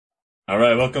All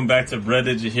right, welcome back to Brett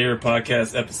Did You Hear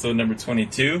podcast, episode number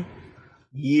 22.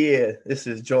 Yeah, this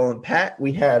is Joel and Pat.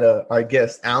 We had our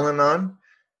guest Alan on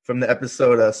from the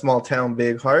episode Small Town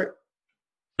Big Heart.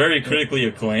 Very critically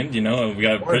acclaimed, we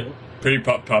got pretty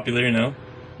popular,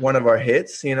 One of our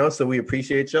hits, so we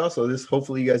appreciate y'all. So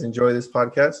hopefully you guys enjoy this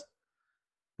podcast.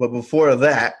 But before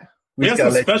that, we got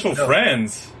some special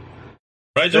friends.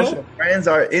 Right, Joel? Special friends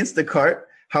are Instacart,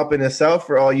 helping us out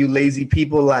for all you lazy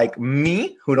people like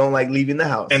me who don't like leaving the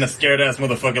house. And a scared-ass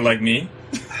motherfucker like me.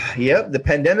 Yep, the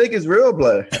pandemic is real,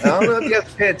 blood. I don't know if you have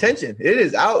to pay attention. It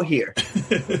is out here.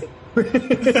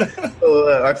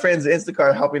 So our friends at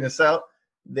Instacart helping us out.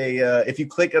 They, if you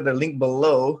click on the link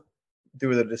below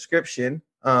through the description,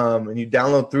 and you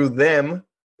download through them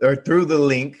or through the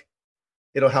link,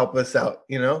 it'll help us out.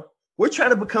 We're trying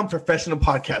to become professional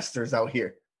podcasters out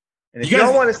here. And if you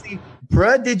don't want to see,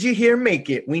 bruh, did you hear make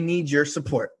it? We need your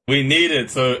support. We need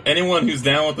it. So anyone who's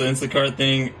down with the Instacart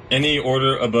thing, any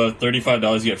order above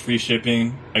 $35, you get free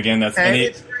shipping. Again, that's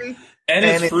it's free. And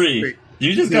it's free.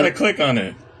 You just got to click on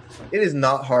it. It is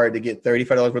not hard to get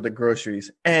 $35 worth of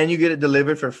groceries. And you get it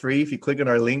delivered for free if you click on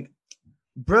our link.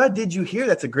 Bruh, did you hear?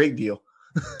 That's a great deal.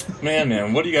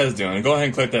 Man, what are you guys doing? Go ahead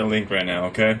and click that link right now,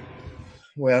 okay?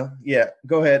 Well, yeah,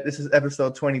 go ahead. This is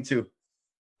episode 22.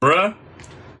 Bruh,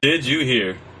 did you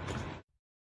hear?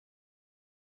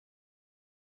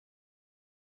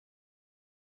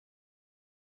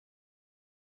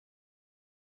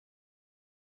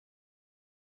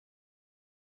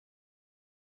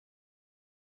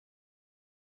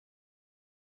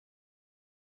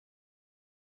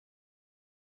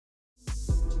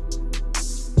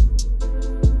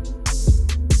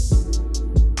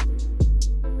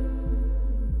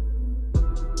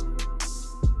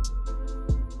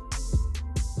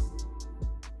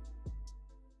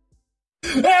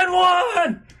 And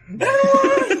one!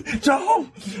 Joel!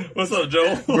 What's up,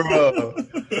 Joel? Bro.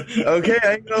 Okay,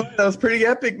 that was pretty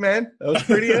epic, man. That was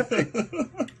pretty epic.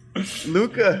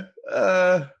 Luka.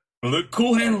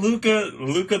 Cool Hand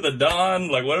Luka the Don.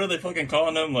 Like, what are they fucking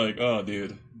calling him? Like, oh,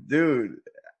 dude. Dude,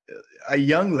 a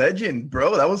young legend,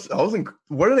 bro.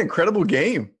 What an incredible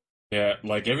game. Yeah,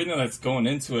 like everything that's going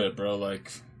into it, bro.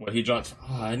 Like what he dropped.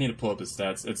 Oh, I need to pull up his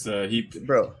stats. It's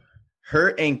bro,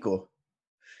 her ankle.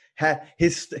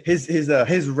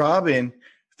 His Robin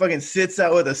fucking sits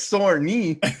out with a sore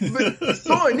knee.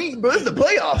 Sore knee, bro. This is the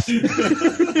playoffs.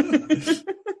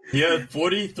 He had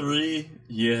 43.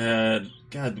 He had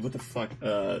what the fuck?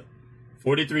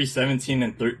 43, 17,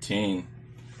 and 13.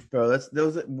 Bro,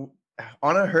 those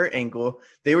on a hurt ankle.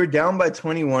 They were down by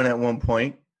 21 at one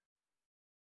point.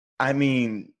 I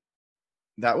mean,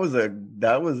 that was a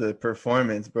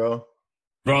performance, bro.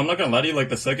 Bro, I'm not gonna lie to you, like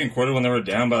the second quarter when they were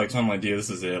down by like something, like, dude, this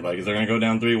is it. Like, is they gonna go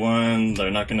down 3-1? They're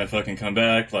not gonna fucking come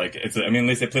back. Like, at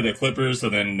least they play the Clippers, so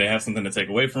then they have something to take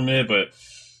away from it. But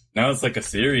now it's like a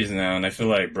series now, and I feel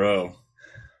like, bro.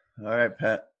 All right,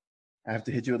 Pat. I have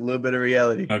to hit you with a little bit of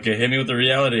reality. Okay, hit me with the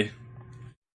reality.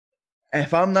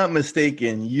 If I'm not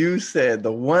mistaken, you said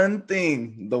the one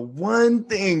thing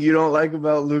you don't like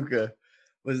about Luka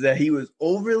was that he was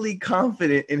overly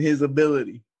confident in his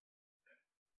ability.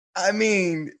 I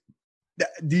mean,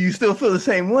 do you still feel the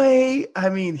same way? I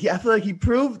mean, I feel like he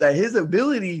proved that his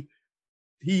ability,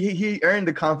 he earned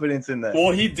the confidence in that.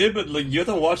 Well, he did, but like you have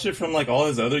to watch it from like all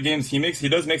his other games. He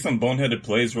does make some boneheaded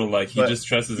plays where like he just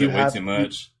stresses it way too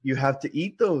much. You have to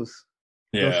eat those.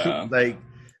 Yeah.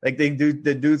 Like the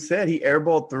dude said, he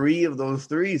airballed 3 of those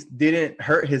threes. Didn't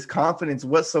hurt his confidence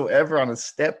whatsoever on a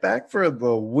step back for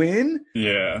the win.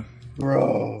 Yeah.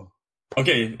 Bro.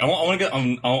 Okay, I want to get.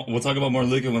 We'll talk about more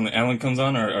Luka when Alan comes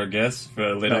on, our guest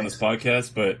for later on this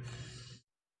podcast. But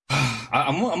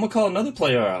I'm gonna call another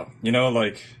player out.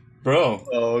 Bro.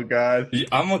 Oh God.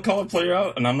 I'm gonna call a player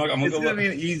out, and I'm not. It's gonna be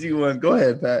an easy one. Go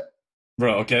ahead, Pat.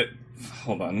 Bro, okay.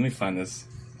 Hold on, let me find this.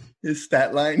 His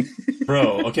stat line.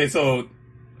 Bro, okay. So,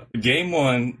 game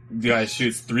 1, the guy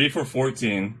shoots 3 for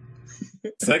 14.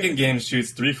 Second game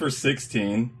shoots 3 for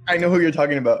 16. I know who you're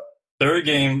talking about. Third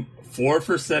game, 4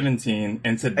 for 17,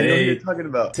 and today, I know who you're talking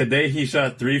about. Today he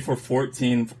shot 3 for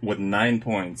 14 with 9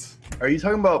 points. Are you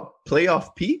talking about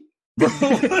playoff Pete? Bro,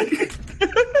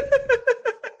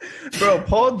 bro,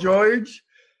 Paul George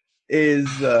is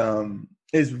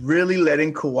really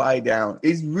letting Kawhi down.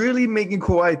 He's really making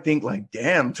Kawhi think like,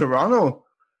 damn, Toronto,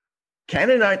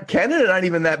 Canada not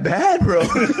even that bad, bro.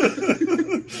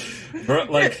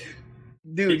 Bro, like.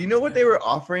 Dude, you know what they were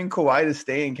offering Kawhi to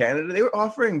stay in Canada? They were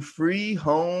offering free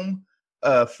home,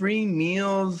 free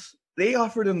meals. They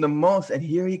offered him the most, and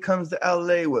here he comes to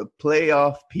LA with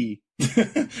playoff P.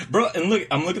 Bro, and look,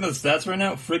 I'm looking at the stats right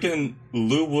now. Freaking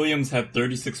Lou Williams had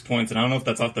 36 points, and I don't know if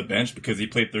that's off the bench because he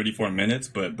played 34 minutes,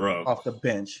 but bro, Off the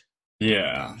bench.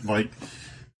 yeah, like,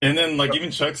 and then like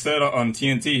even Chuck said on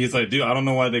TNT, he's like, dude, I don't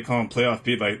know why they call him Playoff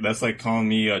Pete. Like that's like calling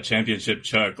me Championship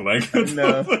Chuck. Like,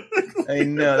 No, I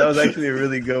know that was actually a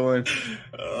really good one.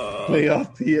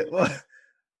 Playoff P,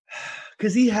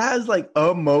 because he has like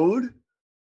a mode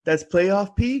that's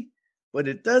Playoff P, but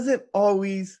it doesn't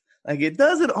always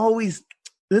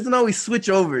switch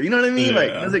over. You know what I mean? Yeah.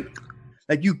 Like, does it,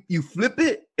 like you flip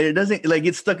it and it doesn't like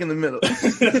get stuck in the middle.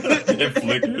 It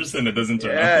flickers and it doesn't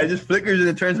turn Yeah, on. it just flickers and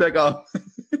it turns back off.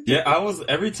 Yeah,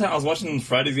 every time I was watching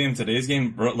Friday's game, today's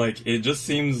game, bro, like it just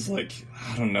seems like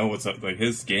I don't know what's up. Like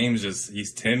his game's just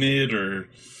he's timid or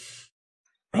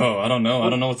I don't know. I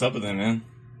don't know what's up with him, man.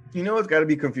 You know what's got to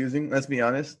be confusing? Let's be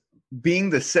honest. Being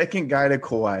the second guy to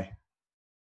Kawhi.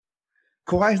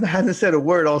 Kawhi hasn't said a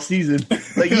word all season.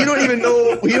 Like you don't even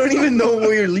know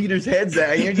where your leader's head's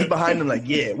at. And you're just behind him, like,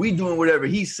 yeah, we doing whatever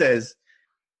he says.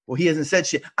 Well, he hasn't said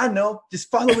shit. I know. Just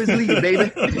follow his lead,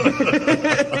 baby.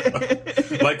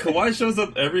 Like Kawhi shows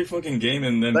up every fucking game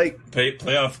and then Like-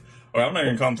 playoff. Or I'm not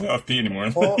even calling Playoff P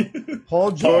anymore.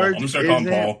 Paul George. I'm just gonna call him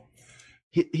Paul.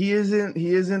 He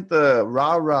isn't the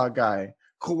rah-rah guy.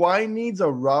 Kawhi needs a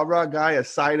rah-rah guy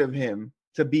aside of him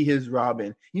to be his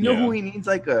Robin. You know Yeah. who he needs?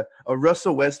 Like a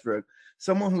Russell Westbrook.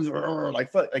 Someone who's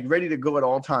like ready to go at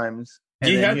all times.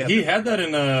 And He then had that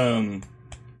in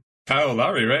Kyle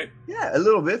Lowry, right? Yeah, a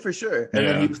little bit for sure. And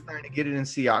then Yeah. he was starting to get it in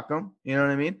Siakam. You know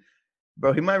what I mean?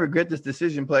 Bro, he might regret this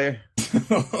decision, player.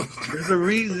 There's a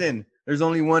reason. There's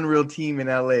only one real team in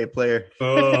LA, player.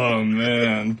 Oh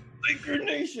man. Laker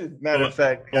Nation. Matter of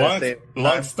fact, gotta say it.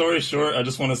 Long story short, I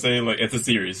just want to say like it's a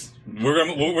series. We're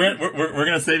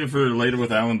gonna save it for later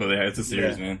with Alan, but yeah, it's a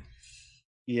series, Yeah. man.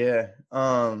 Yeah.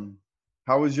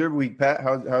 How was your week, Pat?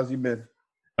 How's you been?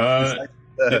 Uh,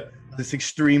 This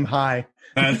extreme high.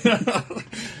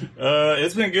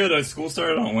 it's been good. School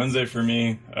started on Wednesday for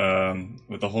me.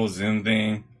 With the whole Zoom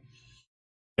thing.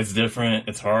 It's different.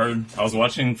 It's hard. I was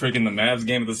watching freaking the Mavs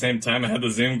game at the same time. I had the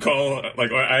Zoom call.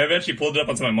 Like I eventually pulled it up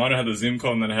onto my monitor. I had the Zoom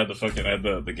call, and then I had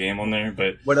the game on there.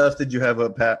 But What else did you have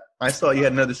up, Pat? I saw you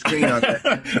had another screen on there.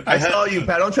 I saw you,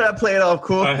 Pat. Don't try to play it off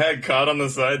cool. I had caught on the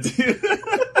side too.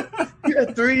 You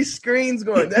got 3 screens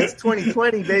going. That's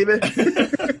 2020, baby.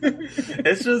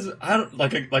 It's just I don't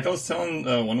like I was telling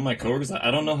one of my coworkers.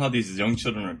 I don't know how these young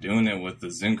children are doing it with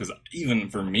the Zoom because even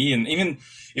for me and even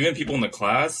people in the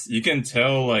class, you can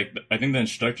tell. Like I think the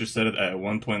instructor said it at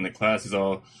one point in the class. He's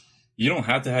all, you don't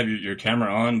have to have your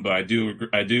camera on, but I do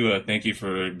thank you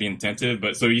for being attentive.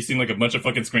 But so you seem like a bunch of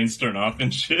fucking screens turned off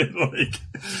and shit. Like,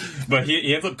 but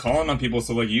he ends up calling on people.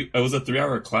 So like it was a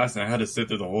 3-hour class and I had to sit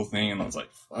through the whole thing and I was like,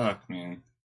 fuck, man.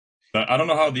 But I don't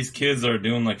know how these kids are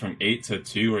doing like from 8 to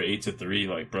 2 or 8 to 3.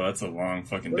 Like, bro, that's a long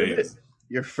fucking What day. is it?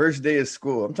 Your first day of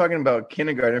school. I'm talking about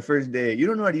kindergarten, first day. You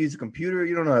don't know how to use a computer.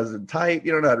 You don't know how to type.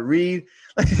 You don't know how to read.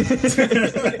 I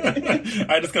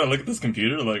just gotta look at this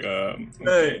computer like,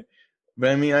 Hey. But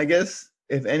I mean, I guess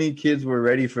if any kids were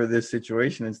ready for this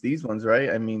situation, it's these ones, right?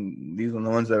 I mean, these were the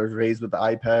ones that were raised with the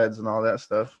iPads and all that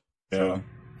stuff. yeah.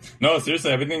 No,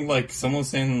 seriously, everything like someone was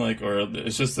saying like, or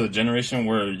it's just a generation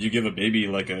where you give a baby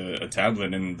like a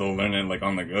tablet and they'll learn it like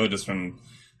on the go just from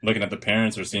looking at the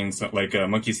parents or seeing some, like a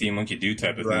monkey see, monkey do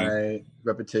type of thing. Right.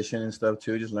 Repetition and stuff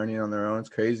too, just learning on their own. It's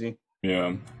crazy.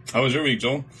 Yeah. How was your week,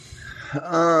 Joel?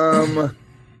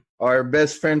 Our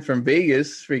best friend from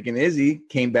Vegas, freaking Izzy,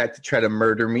 came back to try to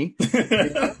murder me.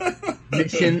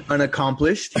 Mission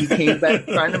unaccomplished. He came back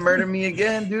trying to murder me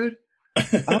again, dude. I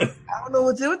don't know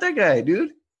what's in with that guy,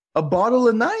 dude. A bottle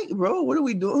a night, bro. What are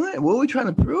we doing? What are we trying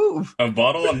to prove? A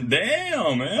bottle of damn,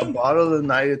 A man. bottle a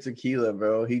night of tequila,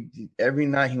 bro. He every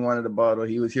night he wanted a bottle.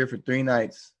 He was here for 3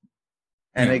 nights.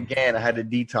 And Yeah. again, I had to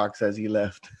detox as he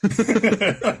left.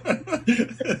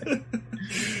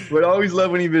 But I always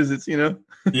love when he visits, you know?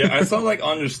 Yeah, I saw like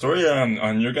on your story,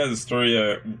 on your guys' story,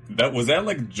 that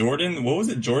like Jordan. What was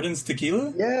it? Jordan's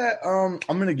tequila? Yeah, I'm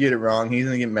gonna get it wrong. He's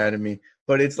gonna get mad at me.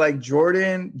 But it's like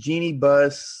Jordan, Jeannie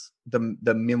Buss,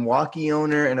 the Milwaukee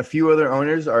owner, and a few other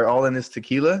owners are all in this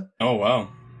tequila. Oh wow.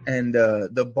 And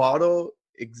the bottle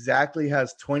exactly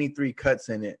has 23 cuts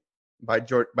in it by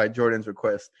Jordan's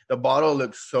request. The bottle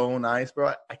looks so nice,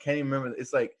 bro. I can't even remember.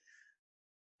 It's like,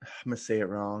 I'm gonna say it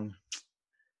wrong.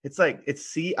 It's Cinoro.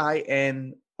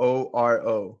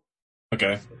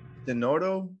 Okay.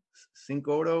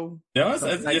 Cinco Yeah,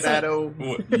 something like that.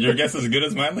 your guess is as good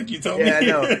as mine, like you told me. Yeah, I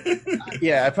know.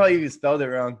 Yeah, I probably even spelled it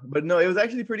wrong. But no, it was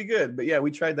actually pretty good. But yeah, we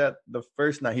tried that the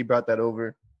first night he brought that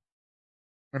over.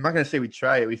 I'm not gonna say we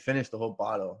tried it. We finished the whole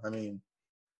bottle. I mean,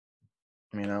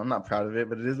 I'm not proud of it,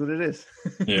 but it is what it is.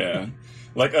 Yeah.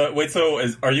 Like, wait. So,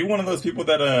 are you one of those people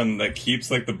that that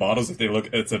keeps like the bottles if they look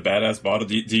it's a badass bottle?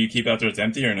 Do you keep after it's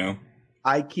empty or no?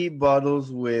 I keep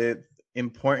bottles with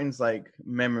importance, like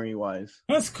memory wise.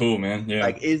 That's cool, man. Yeah.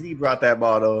 Like Izzy brought that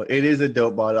bottle. It is a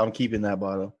dope bottle. I'm keeping that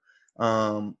bottle.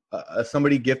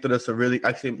 Somebody gifted us a really,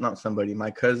 actually not somebody,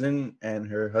 my cousin and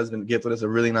her husband gifted us a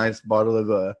really nice bottle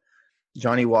of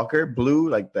Johnny Walker Blue,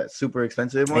 like that super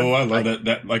expensive one. Oh, I love like,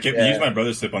 that. Like, yeah. Use my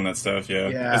brother sip on that stuff. Yeah.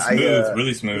 Yeah, It's smooth,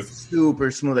 really smooth.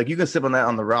 Super smooth. Like you can sip on that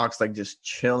on the rocks, like just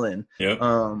chilling. Yep.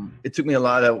 It took me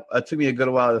a good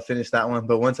while to finish that one,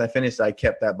 but once I finished, I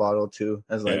kept that bottle too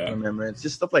as like remembrance,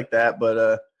 just stuff like that.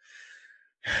 But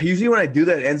usually when I do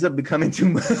that, it ends up becoming too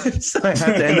much, so I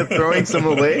have to end up throwing some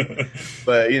away.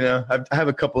 But I have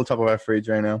a couple top of my fridge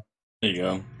right now. There you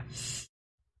go.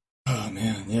 Oh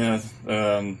man, yeah.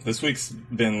 This week's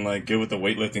been like good with the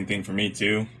weightlifting thing for me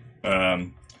too. Yeah,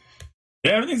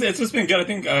 it's just been good. I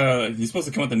think he's supposed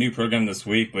to come with a new program this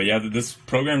week, but yeah, this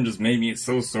program just made me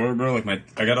so sore, bro. Like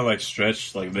I gotta like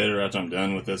stretch like later after I'm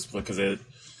done with this because the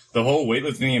whole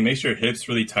weightlifting thing, it makes your hips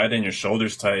really tight and your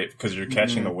shoulders tight because you're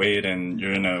catching the weight and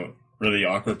you're in a really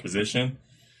awkward position.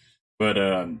 But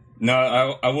no,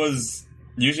 I was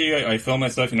usually I film my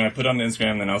stuff. I put it on the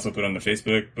Instagram and then I also put it on the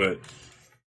Facebook, but.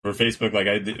 For Facebook,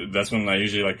 like that's when I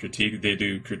usually like critique. They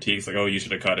do critiques like, "Oh, you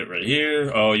should have caught it right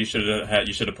here. Oh, you should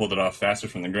have pulled it off faster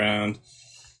from the ground."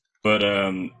 But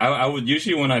I would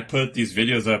usually when I put these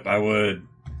videos up, I would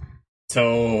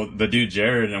tell the dude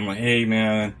Jared, I'm like, "Hey,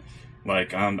 man,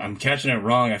 like I'm catching it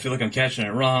wrong. I feel like I'm catching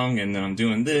it wrong, and then I'm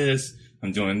doing this,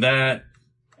 I'm doing that."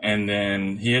 And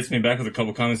then he hits me back with a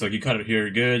couple comments like, "You caught it here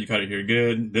good. You caught it here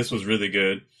good. This was really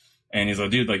good." And he's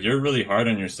like, dude, like you're really hard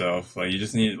on yourself. Like you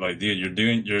just need, like, dude,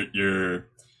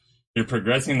 you're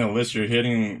progressing the list. You're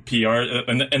hitting PR.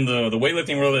 And in the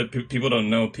weightlifting world, that people don't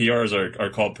know, PRs are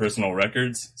called personal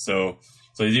records. So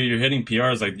dude, you're hitting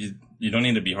PRs. Like you don't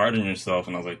need to be hard on yourself.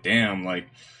 And I was like, damn. Like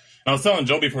I was telling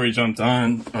Joel before he jumped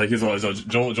on. Like he's always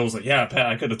Joel was like, yeah, Pat,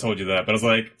 I could have told you that. But I was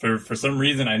like, for some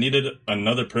reason, I needed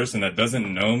another person that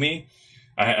doesn't know me.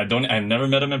 I've never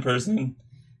met him in person.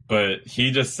 But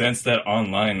he just sensed that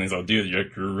online. He's like, dude, you're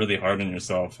really hard on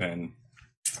yourself. And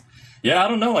yeah, I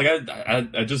don't know. Like,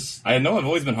 I know I've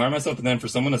always been hard on myself. But then for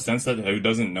someone to sense that who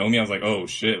doesn't know me, I was like, oh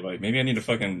shit. Like, maybe I need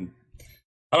to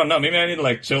I don't know. Maybe I need to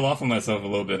like chill off on myself a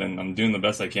little bit. And I'm doing the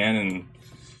best I can. And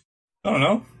I don't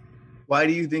know. Why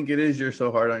do you think it is you're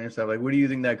so hard on yourself? Like, where do you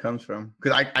think that comes from?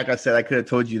 Because like I said, I could have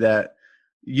told you that.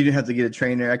 You didn't have to get a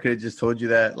trainer. I could have just told you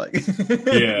that. Like,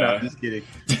 yeah, no, I'm just kidding.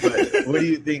 But what do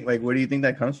you think? Like, where do you think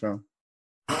that comes from?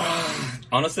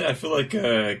 Honestly, I feel like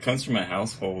it comes from my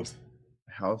household.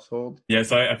 Household? Yeah,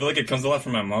 so I feel like it comes a lot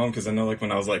from my mom because I know like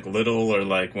when I was like little or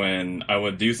like when I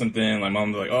would do something, my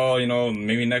mom would be like, oh,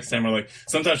 maybe next time, or like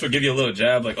sometimes she'll give you a little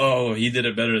jab, like, oh, he did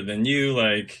it better than you,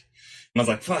 like. And I was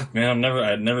like, fuck, man,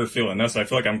 I'd never feel enough. So I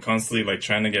feel like I'm constantly like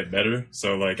trying to get better.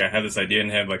 So like I have this idea in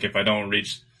head, like if I don't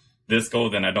reach this goal,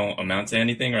 then I don't amount to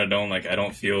anything, or I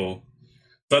don't feel.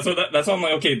 So that's why I'm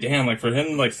like, okay, damn, like for him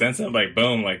to like sense that, like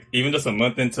boom, like even just a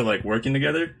month into like working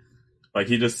together, like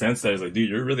he just sensed that. He's like, dude,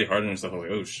 you're really hard on yourself. I was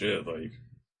like, oh shit, like.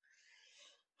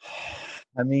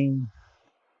 I mean,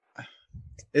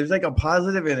 there's like a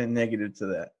positive and a negative to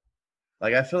that.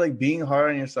 Like I feel like being hard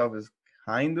on yourself is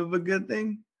kind of a good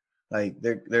thing. Like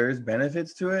there is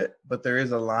benefits to it, but there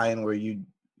is a line where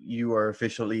you are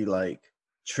officially like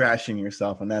trashing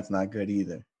yourself, and that's not good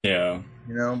either. Yeah.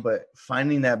 But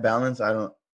finding that balance, I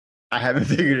haven't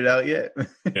figured it out yet.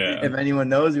 Yeah. If anyone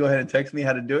knows, go ahead and text me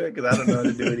how to do it, because I don't know how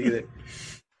to do it either.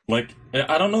 Like,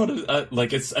 I don't know. I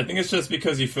think it's just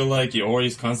because you feel like you're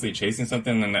always constantly chasing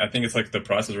something. And I think it's like the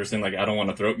process we're saying, like, I don't want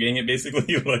to throat gang it,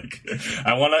 basically. Like,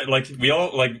 I want to, like, we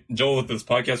all, like, Joel, with this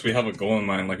podcast, we have a goal in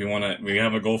mind. Like, we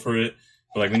have a goal for it.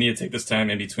 But, like, we need to take this time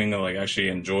in between to, like, actually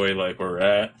enjoy, like, where we're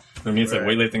at. For me, it's like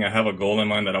weightlifting. I have a goal in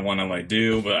mind that I want to, like,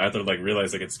 do. But I have to, like,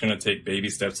 realize, like, it's going to take baby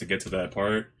steps to get to that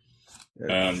part.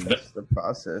 That's the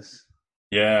process.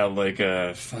 Yeah, like,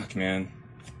 fuck, man.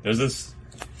 There's this.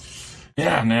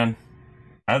 Yeah, man.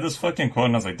 I had this fucking quote,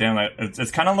 and I was like, damn,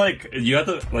 it's kind of like, you have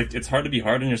to, like, it's hard to be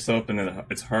hard on yourself, and then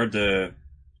it's hard to,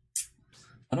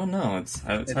 I don't know, it's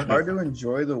hard to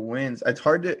enjoy the wins. It's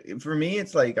hard to, for me,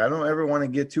 it's like, I don't ever want to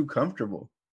get too comfortable.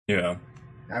 Yeah.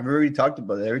 I've already talked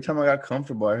about it. Every time I got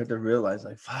comfortable, I had to realize,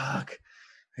 like, fuck,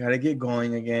 I gotta get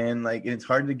going again. Like, and it's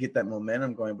hard to get that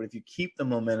momentum going, but if you keep the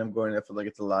momentum going, I feel like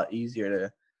it's a lot easier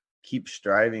to keep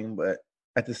striving, but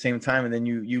at the same time, and then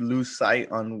you lose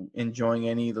sight on enjoying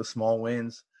any of the small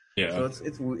wins. Yeah.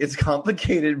 So it's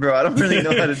complicated, bro. I don't really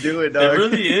know how to do it, It dog.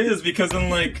 really is, because then,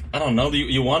 like, I don't know,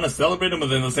 you want to celebrate them, but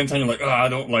then at the same time you're like, oh, I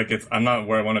don't like it. I'm not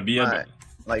where I want to be at. But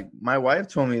Like my wife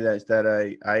told me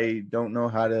that I don't know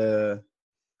how to,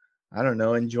 I don't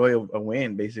know, enjoy a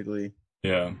win, basically.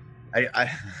 yeah.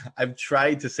 I've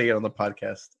tried to say it on the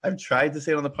podcast.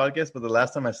 But the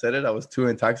last time I said it, I was too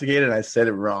intoxicated and I said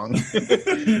it wrong.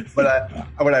 But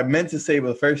what I meant to say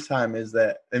the first time is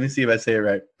that, let me see if I say it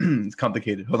right. It's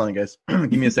complicated. Hold on, guys.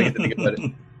 Give me a second to think about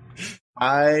it.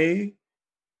 I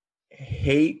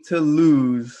hate to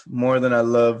lose more than I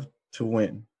love to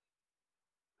win.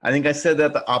 I think I said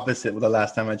that the opposite the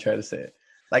last time I tried to say it.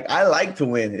 Like, I like to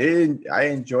win. I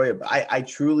enjoy it, but I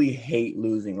truly hate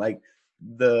losing. Like,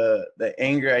 the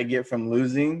anger I get from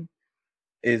losing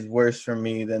is worse for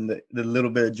me than the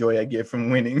little bit of joy I get from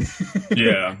winning.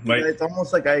 Yeah, like, it's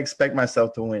almost like I expect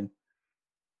myself to win.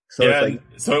 So yeah.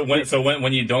 it's like,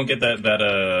 When you don't get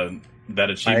that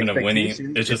achievement of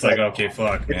winning, it's just like, okay,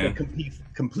 fuck, man. It's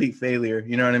a complete failure.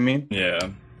 You know what I mean?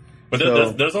 Yeah, but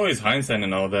So- there's always hindsight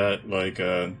and all that. Like,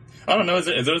 I don't know. Is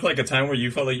there like a time where you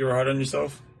felt like you were hard on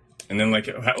yourself, and then like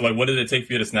what did it take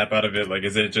for you to snap out of it? Like,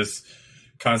 is it just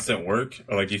constant work,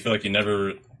 or like you feel like you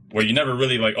never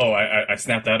really like, oh, I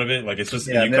snapped out of it? Like, it's just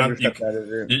yeah, you never stepped out of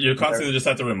it. you constantly just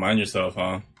have to remind yourself,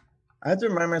 huh? I have to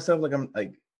remind myself, like, I'm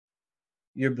like,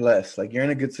 you're blessed, like you're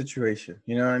in a good situation.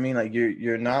 You know what I mean? Like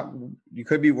you're not, you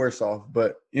could be worse off,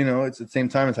 but you know, it's at the same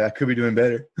time, it's like I could be doing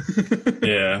better.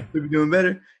 Yeah. Could be doing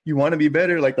better. You want to be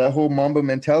better, like that whole Mamba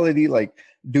mentality, like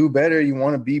do better. You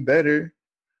want to be better,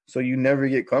 so you never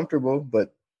get comfortable.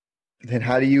 But then,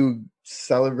 how do you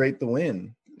celebrate the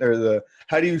win, or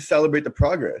how do you celebrate the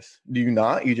progress? Do you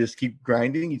not? You just keep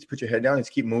grinding. You just put your head down and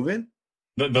just keep moving.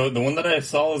 The one that I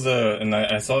saw is and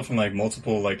I saw it from like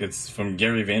multiple, like it's from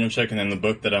Gary Vaynerchuk, and then the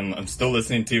book that I'm still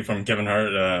listening to from Kevin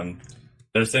Hart.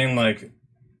 They're saying like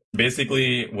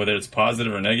basically whether it's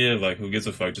positive or negative, like who gives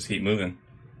a fuck, just keep moving.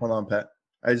 Hold on, Pat.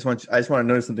 I just want to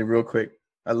notice something real quick.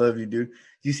 I love you, dude.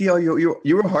 You see how you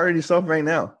were hard on yourself right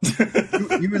now?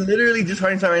 you were literally just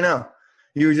hard on yourself right now.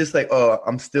 You were just like, oh,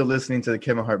 I'm still listening to the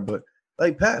Kevin Hart book.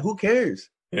 Like, Pat, who cares?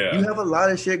 Yeah. You have a lot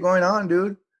of shit going on,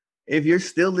 dude. If you're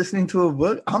still listening to a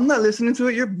book, I'm not listening to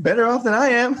it. You're better off than I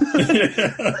am.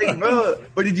 Like, bro,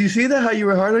 but did you see that? How you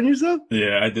were hard on yourself?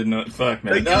 Yeah, I did not. Fuck,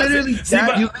 man. Like, you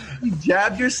literally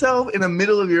jabbed yourself in the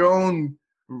middle of your own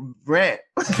rant.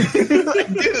 Like,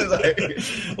 dude,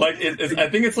 like I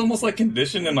think it's almost like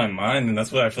conditioned in my mind, and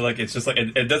that's what I feel like. It's just like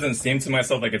it doesn't seem to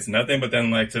myself like it's nothing, but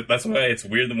then like that's why it's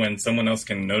weird when someone else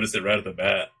can notice it right at the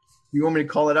bat. You want me to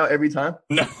call it out every time?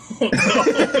 No.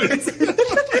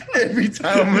 Every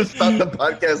time I'm gonna stop the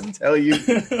podcast and tell you.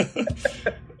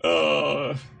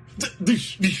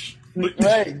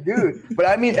 Right, dude. But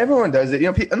I mean, everyone does it.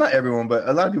 You know, not everyone, but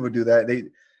a lot of people do that.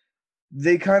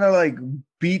 They kind of like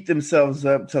beat themselves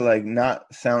up to like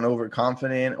not sound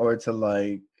overconfident, or to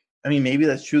like, I mean, maybe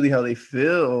that's truly how they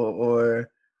feel, or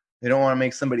they don't want to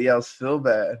make somebody else feel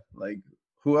bad. Like,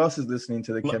 who else is listening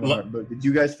to the Kevin Hart book? Did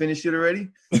you guys finish it already?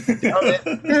 Like,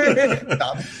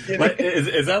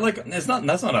 is that like, it's not,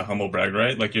 that's not a humble brag,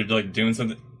 right? Like you're like doing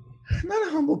something. It's not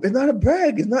a humble. It's not a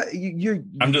brag. It's not.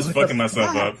 I'm just fucking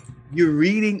myself up. You're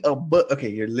reading a book. Okay,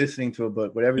 you're listening to a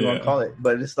book, whatever you want to call it.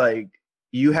 But it's like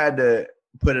you had to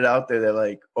put it out there that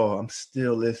like, oh, I'm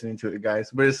still listening to it,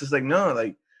 guys. But it's just like, no,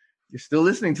 like you're still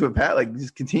listening to it, Pat. Like,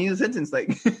 just continue the sentence.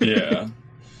 Like, yeah.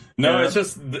 No, it's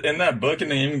just in that book,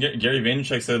 and then even Gary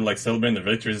Vaynerchuk said like celebrating the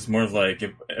victories. It's more of like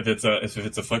if it's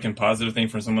a fucking positive thing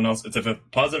for someone else, it's a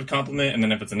positive compliment, and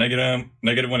then if it's a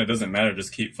negative one, it doesn't matter.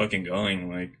 Just keep fucking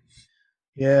going. Like,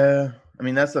 yeah, I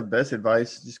mean that's the best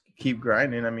advice. Just keep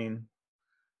grinding. I mean,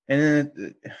 and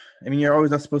then, I mean you're always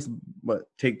not supposed to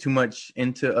take too much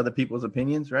into other people's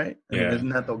opinions, right? I mean, isn't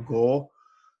that the goal?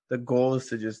 The goal is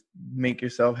to just make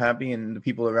yourself happy and the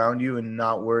people around you, and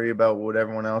not worry about what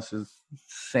everyone else is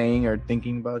saying or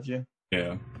thinking about you.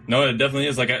 Yeah, no, it definitely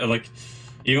is. Like,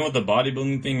 even with the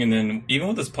bodybuilding thing, and then even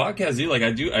with this podcast, dude, like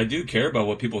I do care about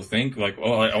what people think. Like,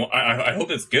 oh, I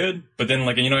hope it's good, but then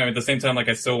like, you know, at the same time, like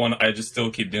I just still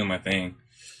keep doing my thing.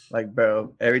 Like,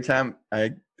 bro, every time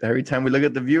we look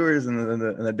at the viewers and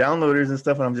the downloaders and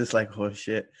stuff, and I'm just like, oh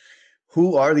shit.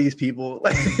 Who are these people?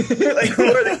 Like who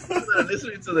are these people that are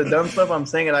listening to the dumb stuff I'm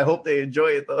saying? And I hope they enjoy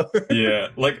it, though. Yeah.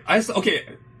 Like,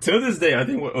 to this day, I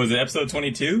think, what was it, episode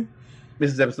 22?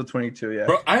 This is episode 22, yeah.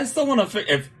 Bro, I still want to,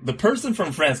 if the person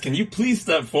from France, can you please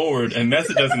step forward and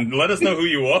message us and let us know who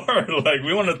you are? Like,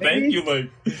 we want to thank you. Like,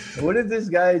 what if this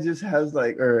guy just has,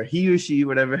 like, or he or she,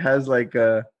 whatever, has, like,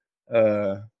 what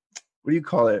do you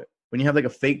call it? When you have, like, a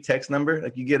fake text number,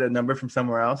 like, you get a number from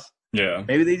somewhere else. Yeah.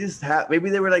 Maybe they just have. Maybe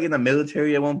they were like in the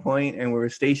military at one point and were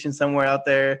stationed somewhere out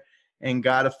there and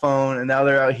got a phone, and now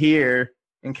they're out here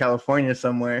in California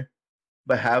somewhere,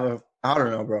 but have a. I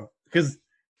don't know, bro. Because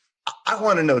I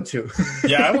want to know too.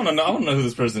 Yeah, I want to know. I want to know who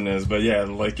this person is, but yeah,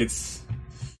 like it's.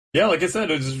 Yeah, like I said,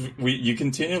 it's just, you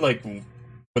continue like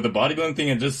with the bodybuilding thing.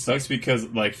 It just sucks because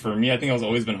like for me, I think I've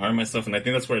always been hard on myself, and I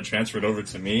think that's where it transferred over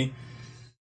to me.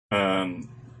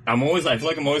 I feel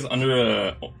like I'm always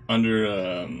under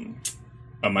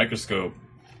a microscope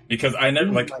because I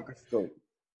never Microscope.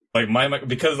 like my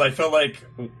because I felt like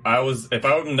if I was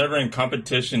never in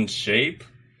competition shape,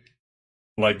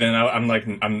 like then I want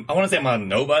to say I'm not a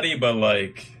nobody, but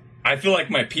like I feel like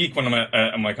my peak when I'm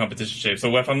at my competition shape.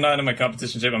 So if I'm not in my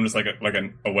competition shape, I'm just like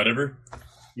a whatever.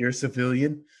 You're a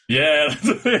civilian. Yeah, that's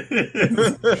what it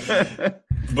is.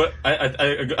 But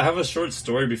I have a short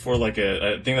story before I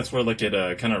think that's where like it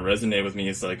kind of resonated with me.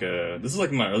 It's like this is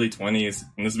like in my early 20s,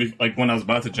 and this is like when I was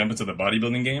about to jump into the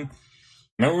bodybuilding game.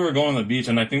 Remember we were going on the beach,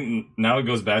 and I think now it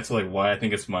goes back to like why I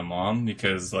think it's my mom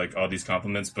because like all these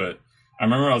compliments. But I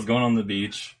remember I was going on the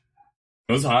beach.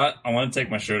 It was hot. I wanted to take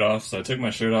my shirt off, so I took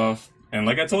my shirt off. And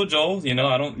like I told Joel,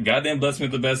 I don't goddamn bless me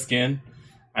with the best skin.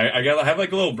 I have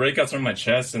like little breakouts on my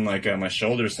chest and like my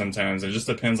shoulders sometimes. It just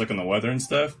depends like on the weather and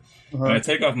stuff. Uh-huh. And I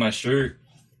take off my shirt,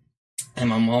 and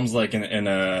my mom's like in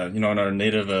our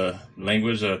native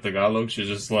language, Tagalog. She's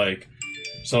just like,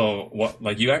 so what?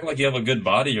 Like you act like you have a good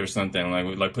body or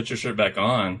something. Like put your shirt back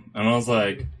on. And I was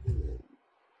like,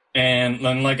 and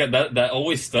then like that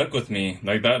always stuck with me.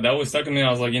 Like that always stuck with me.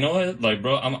 I was like, you know what? Like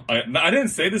bro, I didn't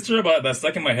say this to her, but that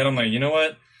stuck in my head. I'm like, you know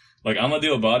what? Like I'm gonna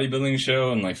do a bodybuilding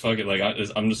show and like fuck it. Like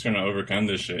I'm just gonna overcome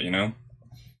this shit.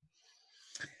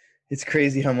 It's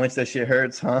crazy how much that shit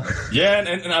hurts, huh? Yeah,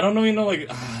 and I don't know, like,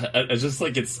 it's just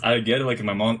like I get it, like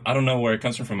my mom. I don't know where it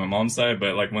comes from my mom's side,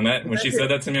 but like when she said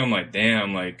that to me, I'm like,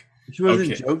 damn, like. She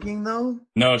wasn't joking though.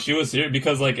 No, she was serious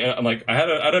because like I had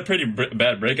a pretty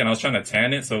bad break and I was trying to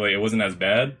tan it so like it wasn't as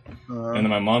bad. And then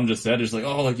my mom just said, "It's like,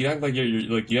 oh, like you act like you're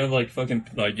like you have like fucking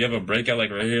like you have a breakout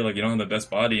like right here, like you don't have the best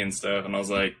body and stuff." And I was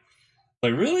like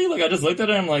really? Like I just looked at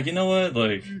her and I'm like, you know what?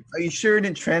 Like, are you sure it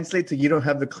didn't translate to you don't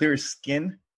have the clear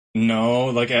skin? No,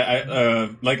 like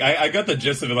I got the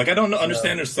gist of it. Like I don't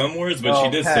understand her some words, but she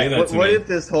did say that to me. What if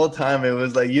this whole time it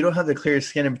was like you don't have the clear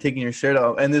skin and taking your shirt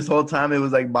off, and this whole time it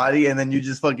was like body, and then you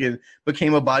just fucking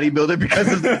became a bodybuilder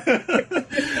because of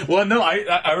that? Well, no,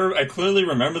 I clearly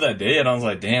remember that day, and I was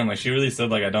like, damn, like she really said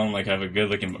like I don't like have a good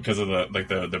looking because of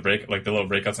the break like the little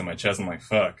breakouts in my chest. I'm like,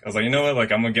 fuck. I was like, you know what?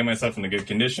 Like I'm gonna get myself in a good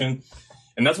condition.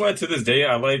 And that's why to this day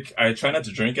I try not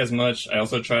to drink as much. I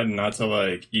also try not to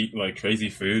like eat like crazy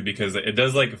food because it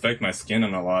does like affect my skin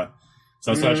a lot.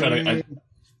 So that's why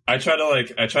I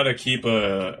try to keep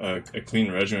a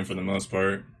clean regimen for the most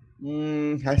part.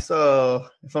 I saw,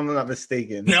 if I'm not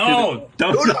mistaken. No,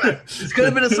 this could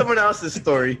have been someone else's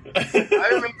story. I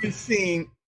remember seeing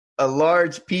a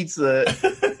large pizza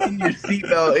in your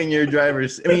seatbelt in your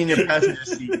in your passenger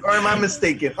seat. Or am I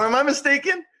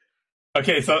mistaken?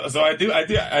 Okay, so I do.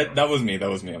 That was me.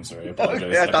 I'm sorry. I apologize.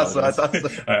 Okay, I thought so.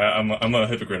 I'm a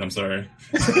hypocrite. I'm sorry.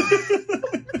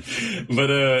 But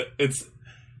it's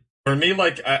for me.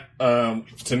 Like,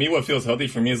 to me, what feels healthy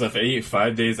for me is if I eat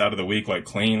 5 days out of the week, like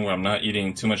clean, where I'm not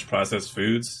eating too much processed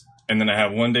foods, and then I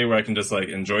have one day where I can just like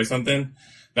enjoy something.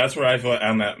 That's where I feel like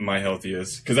I'm at my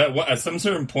healthiest. Because at some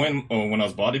certain point when I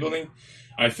was bodybuilding,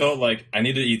 I felt like I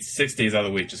needed to eat 6 days out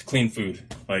of the week, just clean food.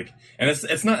 Like, and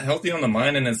it's not healthy on the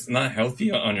mind, and it's not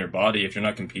healthy on your body if you're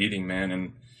not competing, man.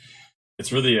 And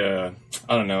it's really, I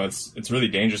don't know, it's really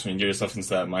dangerous when you get yourself into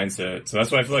that mindset. So that's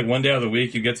why I feel like one day out of the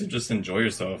week, you get to just enjoy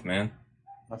yourself, man.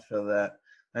 I feel that.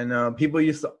 I know people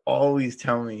used to always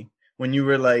tell me when you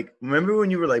were like, remember when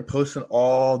you were like posting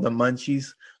all the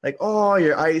munchies, like all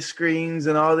your ice creams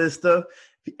and all this stuff?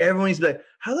 Everyone used to be like,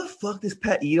 how the fuck does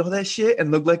Pat eat all that shit and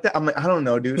look like that? I'm like, I don't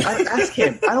know, dude. Ask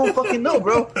him. I don't fucking know,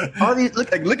 bro. All these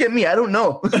look at me. I don't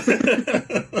know. You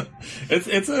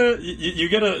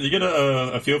get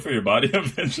a feel for your body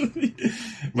eventually,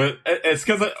 but it's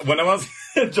because when I was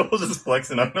Joel just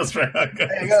flexing on us right now.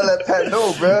 I gotta let Pat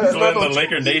know, bro. So the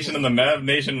Laker Nation and the Mav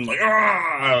Nation, like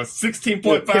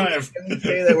 16.5. Can we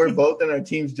say that we're both in our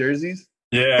team's jerseys?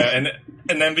 Yeah,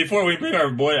 and then before we bring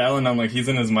our boy Allen, I'm like he's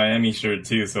in his Miami shirt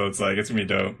too, so it's like it's gonna be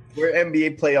dope. We're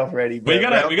NBA playoff ready. But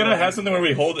we gotta have something where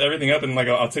we hold everything up and like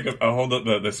I'll hold up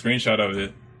the screenshot of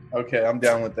it. Okay, I'm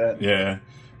down with that. Yeah,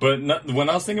 but when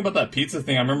I was thinking about that pizza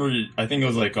thing, I remember I think it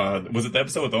was like was it the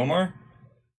episode with Omar?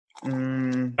 At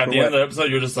the end of the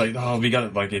episode, you're just like, oh, we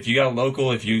got like, if you got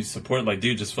local, if you support, like,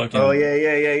 dude, just fucking. Oh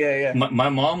yeah. My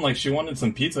mom, like, she wanted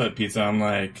some pizza. I'm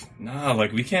like, nah,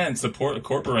 like, we can't support a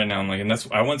corporate right now. I'm like, and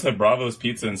I went to Bravo's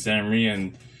Pizza in Santa Maria,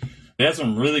 and they had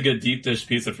some really good deep dish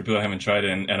pizza for people that haven't tried it.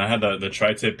 And I had the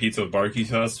tri-tip pizza with barbecue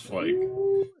sauce. Like,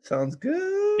 Ooh, sounds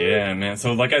good. Yeah, man.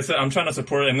 So, like I said, I'm trying to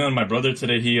support it. And then my brother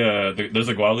today, there's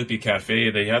a Guadalupe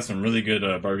Cafe. They have some really good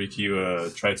barbecue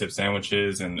tri-tip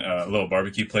sandwiches and a little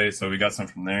barbecue place. So we got some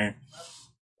from there.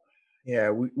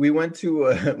 Yeah, we went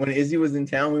to when Izzy was in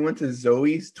town. We went to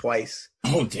Zoe's twice.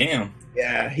 Oh, damn.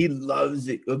 Yeah, he loves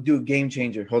it. It'll do a game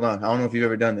changer. Hold on, I don't know if you've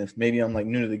ever done this. Maybe I'm like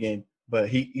new to the game,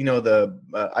 but we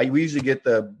usually get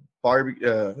the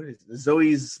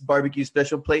Zoe's barbecue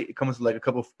special plate. It comes with like a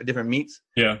couple of different meats.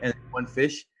 Yeah, and one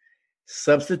fish.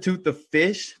 Substitute the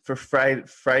fish for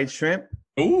fried shrimp.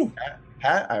 Ooh,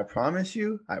 Pat, I promise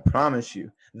you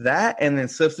that, and then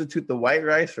substitute the white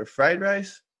rice for fried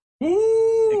rice.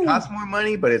 Ooh. It costs more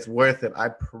money, but it's worth it. I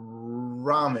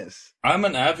promise. I'm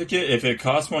an advocate. If it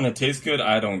costs more and it tastes good,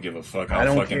 I don't give a fuck. I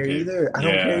don't care either. I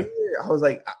don't care either. I was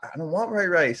like, I don't want white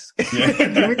rice. Yeah.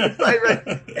 Give me the fried rice.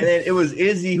 And then it was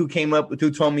Izzy who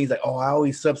told me, he's like, oh, I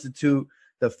always substitute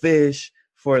the fish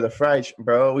for the fried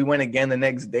bro. We went again the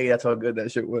next day. That's how good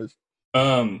that shit was.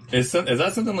 Is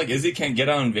that something like Izzy can't get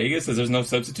out in Vegas? Is there's no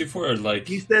substitute for it? Or like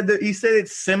he said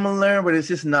it's similar, but it's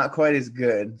just not quite as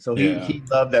good. So he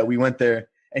loved that we went there,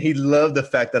 and he loved the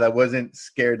fact that I wasn't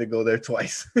scared to go there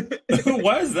twice.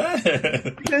 Why is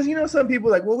that? Because some people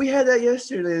are like, well, we had that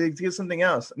yesterday. Let's get something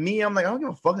else. Me, I'm like, I don't give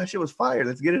a fuck. That shit was fire.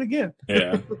 Let's get it again.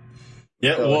 Yeah.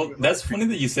 Yeah, well, that's funny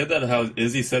that you said that. How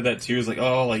Izzy said that too. Is like,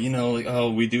 oh, like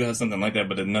we do have something like that,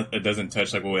 but it doesn't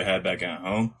touch like what we had back at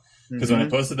home. Because when I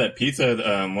posted that pizza,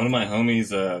 one of my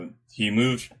homies, he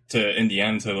moved to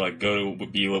Indiana to like go to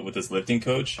be with this lifting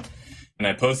coach, and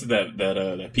I posted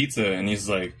that pizza, and he's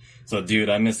like, so dude,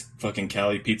 I miss fucking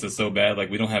Cali pizza so bad. Like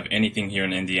we don't have anything here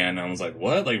in Indiana. I was like,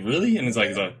 what? Like really? And he's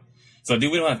like, so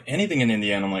dude, we don't have anything in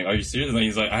Indiana. I'm like, are you serious? And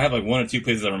he's like, I have like one or two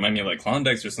places that remind me of like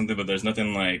Klondike's or something, but there's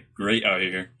nothing like great out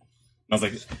here. And I was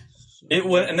like,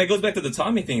 and that goes back to the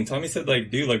Tommy thing. Tommy said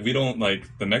like, dude, like we don't like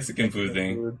the Mexican food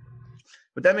thing.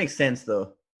 But that makes sense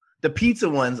though. The pizza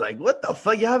one's like, what the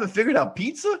fuck? You haven't figured out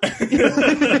pizza?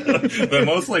 The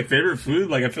most like favorite food,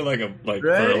 like I feel like right?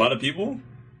 For a lot of people.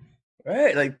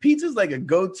 Right, like pizza's like a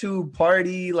go-to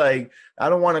party. Like I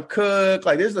don't want to cook.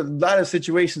 Like there's a lot of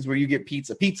situations where you get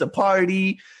pizza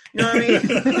party. You know what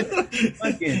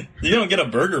I mean? You don't get a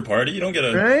burger party. You don't get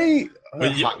a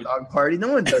hot dog party. No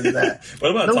one does that.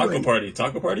 What about taco party?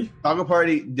 Taco party? Taco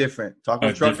party different.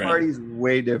 Taco truck different. Party is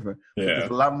way different. Yeah, it's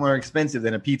a lot more expensive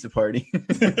than a pizza party.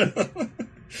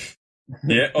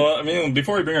 Yeah, well, I mean,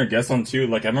 before we bring our guests on too,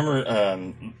 like I remember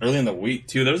early in the week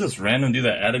too, there was this random dude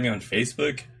that added me on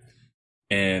Facebook.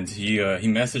 And he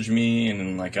messaged me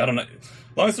and like, I don't know,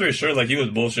 long story short, like he was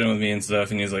bullshitting with me and stuff.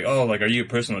 And he's like, oh, like, are you a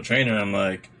personal trainer? I'm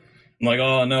like,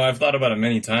 oh no, I've thought about it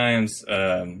many times.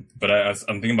 But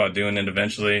I'm thinking about doing it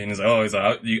eventually. And he's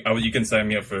like, you can sign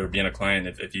me up for being a client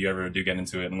if you ever do get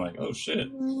into it. And I'm like, oh shit.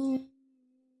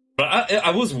 But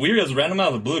I was weird. It was random out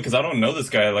of the blue. Cause I don't know this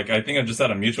guy. Like, I think I just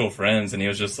had a mutual friends and he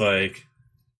was just like,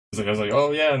 I was like,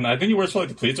 oh yeah, and I think he works for like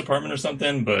the police department or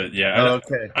something. But yeah,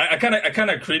 I kind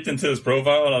of creeped into his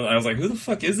profile, and I was like, who the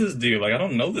fuck is this dude? Like, I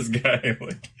don't know this guy.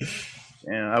 Like,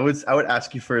 yeah, I would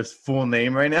ask you for his full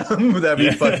name right now. That'd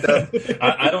be fucked up.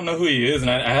 I don't know who he is, and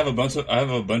I have a bunch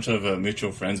of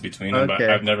mutual friends between them, but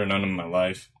I've never known him in my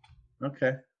life.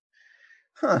 Okay,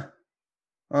 huh?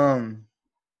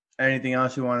 Anything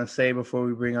else you want to say before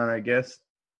we bring on our guest?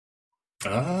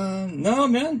 No,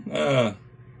 man.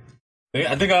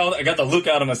 I think I got the look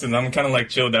out of my system. I'm kind of like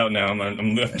chilled out now. I'm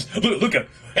look at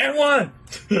and one.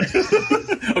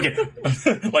 Okay,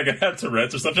 like I have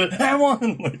Tourette's or something. And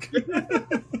one. Like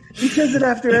he says it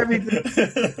after everything.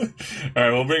 All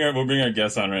right, we'll bring our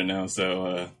guest on right now.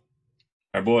 So,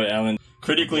 our boy Alan,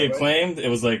 critically acclaimed. It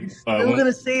was like I'm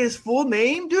gonna say his full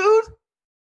name, dude.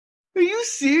 Are you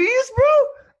serious,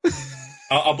 bro?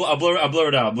 I'll blur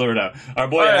it out. Our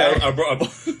boy,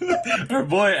 our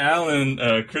boy Alan,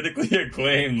 critically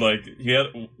acclaimed. Like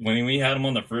when we had him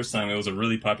on the first time, it was a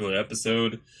really popular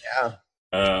episode. Yeah.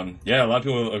 Yeah, a lot of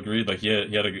people agreed. Like he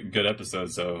had a good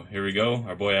episode. So here we go,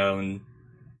 our boy Alan.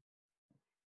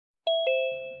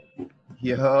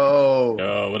 Yo,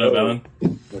 what up, Alan?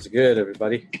 What's good,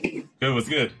 everybody? Good. What's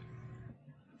good?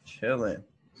 Chilling.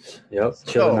 Yep,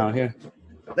 chilling out here.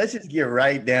 Let's just get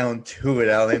right down to it,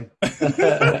 Alan. All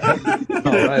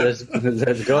right, let's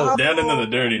go. Down into the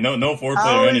dirty. No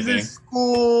foreplay or anything. How is this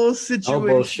school situation?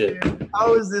 No bullshit.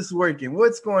 How is this working?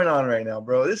 What's going on right now,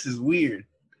 bro? This is weird.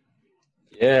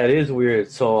 Yeah, it is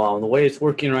weird. So the way it's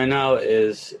working right now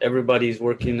is everybody's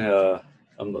working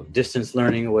distance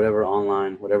learning or whatever,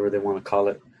 online, whatever they want to call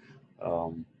it.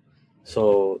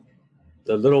 So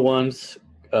the little ones,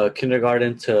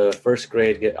 kindergarten to first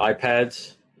grade, get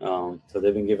iPads. So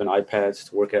they've been given iPads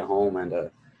to work at home, and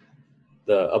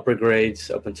the upper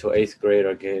grades up until 8th grade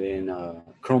are getting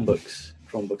Chromebooks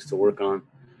to work on.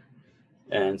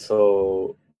 And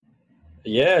so,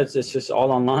 yeah, it's just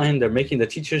all online. They're making the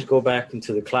teachers go back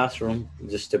into the classroom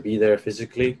just to be there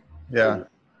physically. Yeah.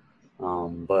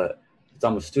 But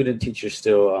I'm a student teacher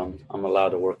still. I'm allowed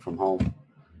to work from home.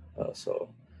 So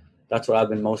that's what I've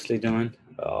been mostly doing.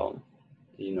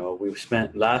 We've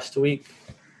spent last week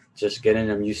just getting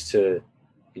them used to,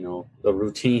 the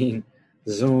routine,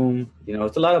 Zoom.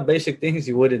 It's a lot of basic things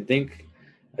you wouldn't think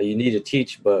you need to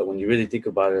teach, but when you really think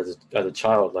about it as a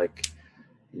child, like,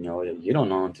 you don't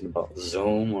know anything about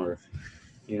Zoom or,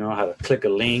 how to click a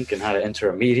link and how to enter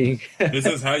a meeting. This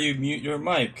is how you mute your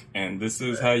mic, and this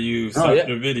is how you stop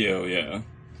your video. Yeah.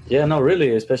 Yeah, no,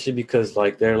 really, especially because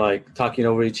like they're like talking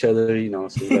over each other, so you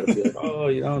gotta be like, oh,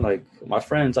 like my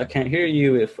friends, I can't hear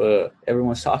you if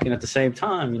everyone's talking at the same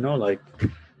time, like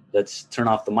let's turn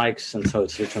off the mics until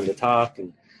it's your turn to talk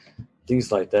and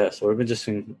things like that. So we've been just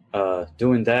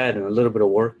doing that and a little bit of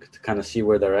work to kind of see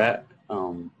where they're at,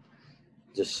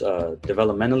 just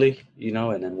developmentally,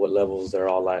 and then what levels they're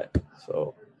all at.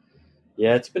 So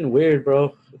yeah, it's been weird,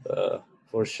 bro,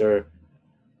 for sure.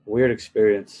 Weird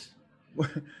experience.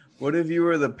 What if you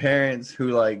were the parents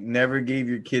who like never gave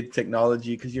your kid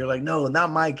technology because you're like, no, not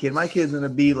my kid. My kid's gonna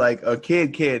be like a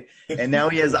kid, and now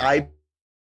he has an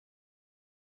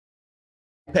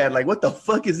iPad. Like, what the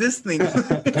fuck is this thing?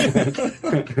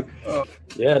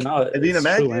 Yeah, no. I mean,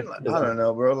 imagine. I don't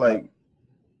know, bro. Like,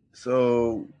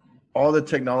 so all the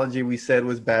technology we said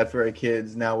was bad for our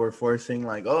kids. Now we're forcing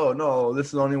like, oh no, this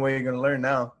is the only way you're gonna learn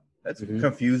now. That's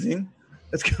confusing.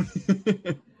 That's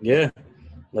confusing. Yeah.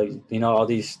 Like, all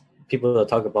these people that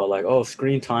talk about like, oh,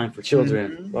 screen time for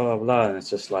children, blah blah blah, and it's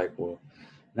just like, well,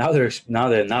 now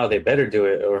they better do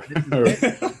it, or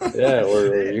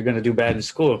you're gonna do bad in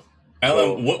school.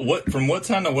 Alan, what from what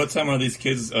time to what time are these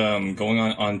kids going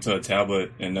onto a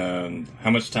tablet, and how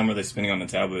much time are they spending on the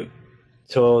tablet?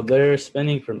 So they're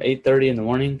spending from 8:30 in the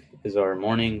morning is our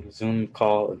morning Zoom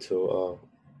call until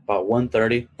about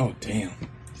 1:30. Oh damn!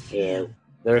 Yeah.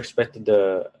 They're expected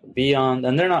to be on,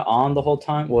 and they're not on the whole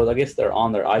time. Well, I guess they're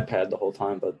on their iPad the whole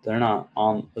time, but they're not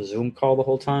on a Zoom call the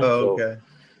whole time. Oh, okay. So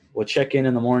we'll check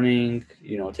in the morning,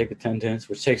 take attendance,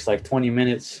 which takes like 20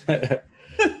 minutes. What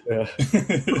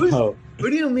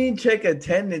do you mean check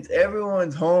attendance?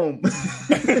 Everyone's home.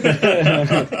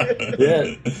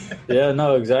 Yeah,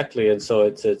 no, exactly. And so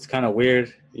it's kind of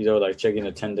weird, like checking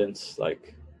attendance,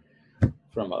 like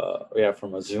from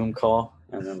a Zoom call.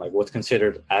 And then like what's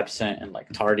considered absent and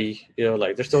like tardy,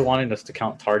 like they're still wanting us to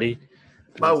count tardy.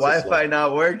 My Wi-Fi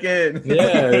not working.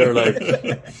 Yeah, they're like,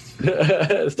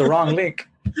 it's the wrong link.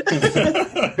 You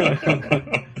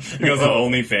guys are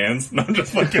OnlyFans? No, I'm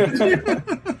just fucking.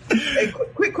 Hey,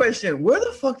 quick question: where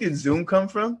the fuck did Zoom come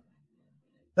from?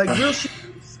 Like real shit,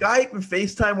 Skype and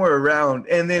FaceTime were around,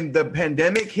 and then the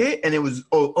pandemic hit, and it was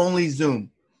only Zoom.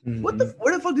 Mm-hmm.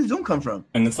 Where the fuck did Zoom come from?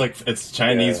 And it's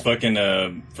Chinese fucking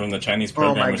from the Chinese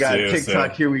programmers too. Oh my god,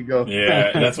 TikTok, here we go.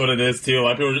 Yeah, that's what it is too. A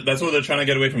lot of people, that's what they're trying to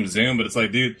get away from Zoom, but it's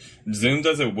like, dude, Zoom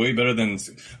does it way better than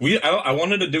I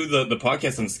wanted to do the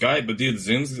podcast on Skype, but dude,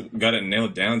 Zoom's got it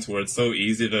nailed down to where it's so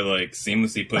easy to like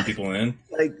seamlessly put people in.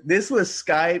 Like this was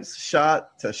Skype's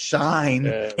shot to shine.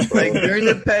 Like during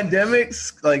the pandemic,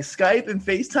 like Skype and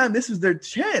FaceTime, this was their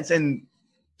chance, and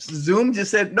Zoom just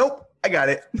said nope. I got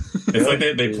it. It's like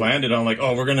they planned it on like,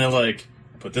 oh, we're gonna like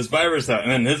put this virus out,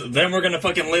 and then we're gonna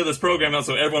fucking lay this program out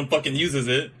so everyone fucking uses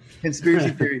it.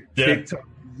 Conspiracy theory. Yeah. TikTok,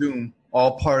 Zoom,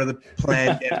 all part of the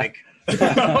pandemic.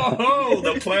 Oh,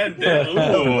 the pandemic.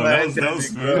 Ooh, that was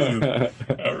smooth.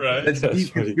 All right. That's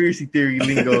deep conspiracy theory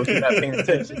lingo if you're not paying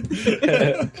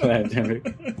attention.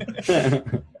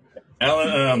 Pandemic.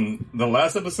 Alan, the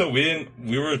last episode we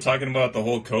were talking about the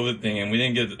whole COVID thing, and we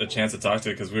didn't get a chance to talk to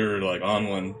it because we were like on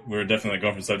one. We were definitely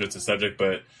going from subject to subject.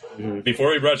 But before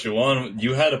we brought you on,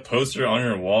 you had a poster on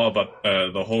your wall about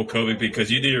the whole COVID because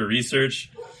you did your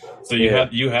research. So you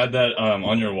had that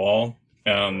on your wall.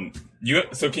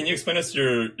 So can you explain us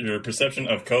your perception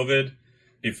of COVID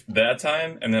that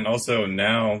time, and then also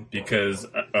now because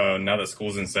now that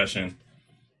school's in session?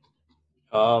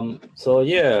 So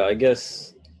yeah, I guess.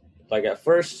 Like at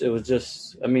first, it was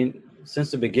just,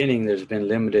 since the beginning, there's been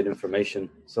limited information.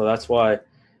 So that's why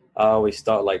I always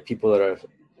thought like people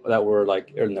that were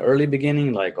like in the early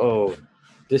beginning, like, oh,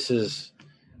 this is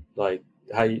like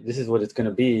this is what it's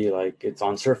gonna be. Like it's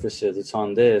on surfaces, it's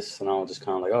on this, and I was just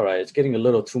kind of like, all right, it's getting a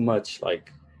little too much.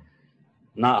 Like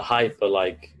not hype, but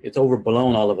like it's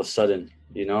overblown all of a sudden.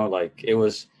 You know, like it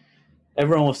was.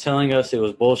 Everyone was telling us it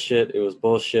was bullshit. It was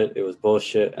bullshit. It was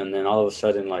bullshit. And then all of a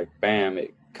sudden, like, bam,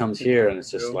 it comes here, and it's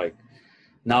just like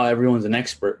now everyone's an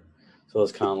expert. So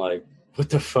it's kind of like, what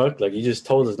the fuck? Like, you just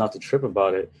told us not to trip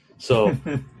about it. So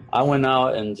I went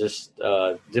out and just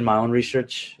did my own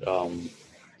research.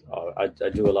 I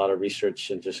do a lot of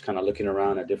research and just kind of looking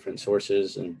around at different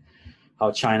sources and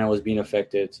how China was being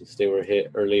affected since they were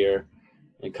hit earlier,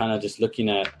 and kind of just looking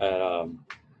at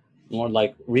more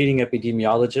like reading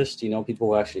epidemiologists, you know, people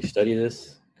who actually study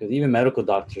this, because even medical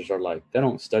doctors are like, they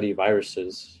don't study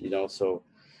viruses, you know, so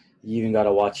you even got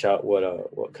to watch out what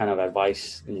kind of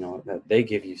advice, you know, that they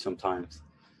give you sometimes.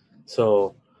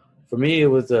 So for me, it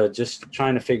was just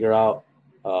trying to figure out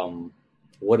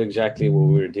what exactly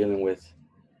we were dealing with,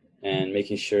 and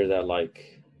making sure that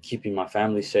like keeping my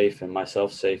family safe and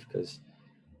myself safe, because,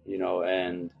 you know,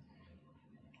 and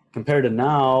compared to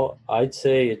now, I'd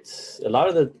say it's a lot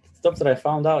of the stuff that I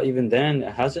found out even then,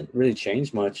 it hasn't really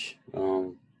changed much.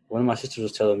 One of my sisters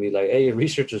was telling me like, hey,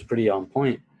 research was pretty on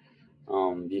point,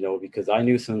 you know, because I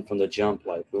knew from the jump,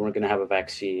 like we weren't going to have a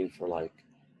vaccine for like,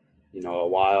 you know, a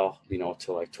while, you know,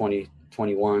 till like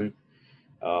 2021.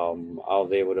 I'll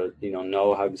be able to, you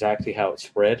know how it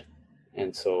spread.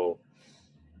 And so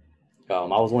I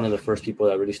was one of the first people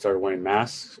that really started wearing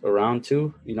masks around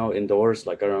too, you know, indoors.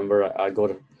 Like I remember I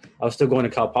was still going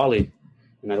to Cal Poly,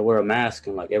 and I'd wear a mask,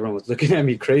 and like everyone was looking at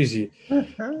me crazy,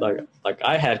 like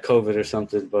I had COVID or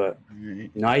something. But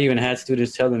you know, I even had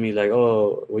students telling me like,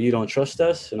 "Oh, well, you don't trust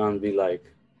us," and I'd be like,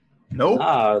 "Nope,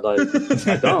 nah, like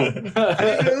I don't."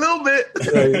 A little bit.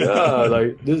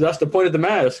 Like that's the point of the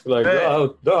mask. Like, right.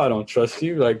 no, I don't trust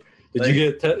you. Like, did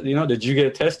you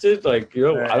get tested? Like, you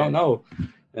know, right. I don't know.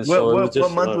 And what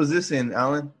month was this in,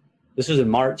 Alan? This was in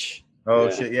March.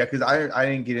 Oh shit, yeah, because I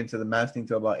didn't get into the masking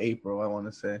until about April, I want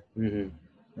to say. Mm-hmm.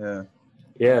 Yeah.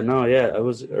 It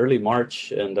was early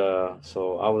March, and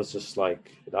so I was just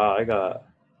like, I got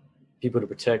people to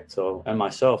protect, and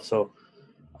myself. So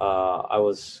I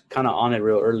was kind of on it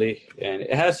real early, and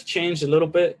it has changed a little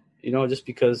bit, you know, just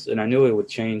because, and I knew it would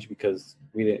change because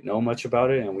we didn't know much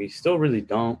about it, and we still really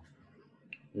don't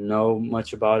know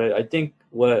much about it. I think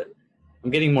I'm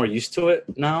getting more used to it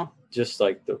now, just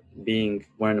like wearing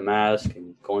a mask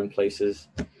and going places.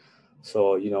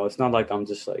 So, you know, it's not like I'm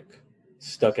just like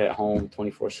stuck at home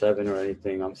 24/7 or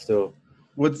anything. I'm still,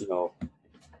 What's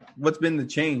been the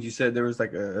change? You said there was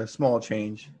like a small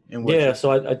change.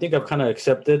 So I think I've kind of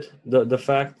accepted the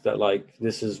fact that like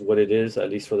this is what it is, at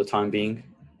least for the time being,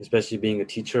 especially being a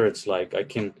teacher. It's like I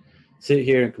can sit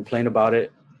here and complain about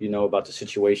it, you know, about the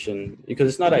situation, because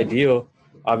it's not ideal,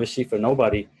 obviously, for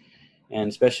nobody. And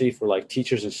especially for like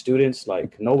teachers and students,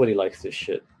 like nobody likes this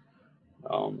shit.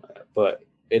 But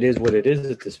it is what it is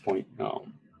at this point.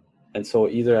 And so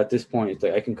either at this point, it's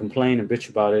like I can complain and bitch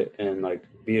about it and like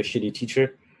be a shitty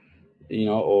teacher, you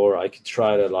know, or I could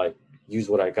try to like use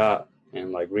what I got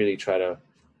and like really try to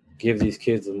give these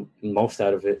kids the most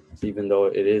out of it, even though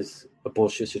it is a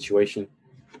bullshit situation.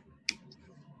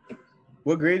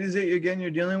 What grade is it again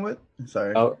you're dealing with?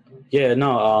 Sorry.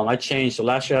 I changed. So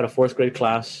last year I had a 4th grade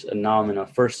class, and now I'm in a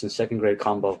 1st and 2nd grade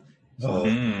combo. So,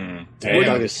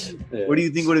 what do you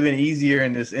think would have been easier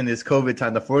in this COVID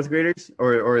time, the 4th graders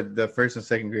or the 1st and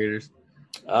 2nd graders?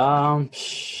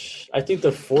 I think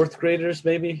the 4th graders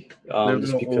maybe. A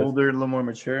little older, a little more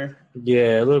mature.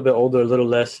 Yeah, a little bit older, a little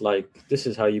less like this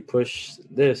is how you push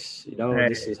this, you know,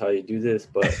 This is how you do this,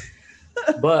 but.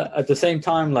 But at the same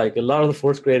time, like a lot of the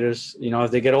 4th graders, you know,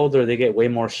 as they get older, they get way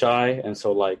more shy. And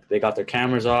so like they got their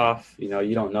cameras off, you know,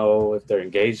 you don't know if they're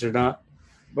engaged or not.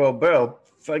 Bro,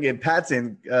 fucking Pat's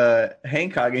in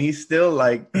Hancock and he's still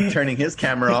like turning his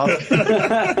camera off.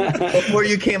 Before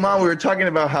you came on, we were talking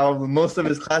about how most of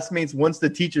his classmates, once the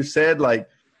teacher said like,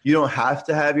 you don't have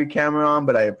to have your camera on,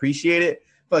 but I appreciate it.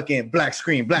 Fucking black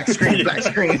screen.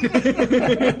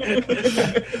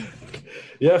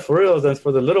 Yeah, for real. That's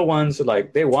for the little ones.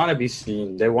 Like they want to be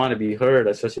seen, they want to be heard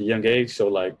at such a young age. So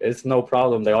like, it's no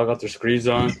problem. They all got their screens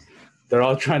on. They're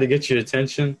all trying to get your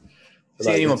attention.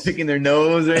 See anyone picking their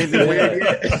nose or anything weird?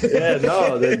 Yeah,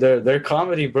 no, they're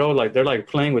comedy, bro. Like they're like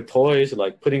playing with toys,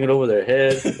 like putting it over their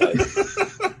head,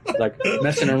 like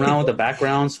messing around with the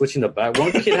background, switching the back.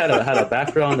 One kid had a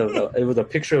background it was a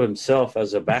picture of himself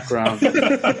as a background. He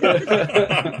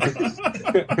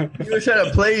was trying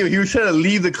to play you. He was trying to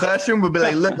leave the classroom, but be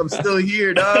like, "Look, I'm still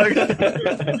here, dog."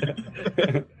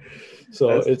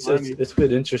 So it's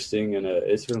been interesting and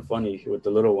it's been funny with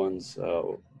the little ones.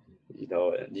 you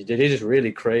know, and they just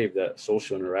really crave that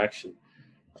social interaction.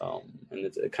 And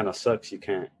it kind of sucks.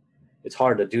 It's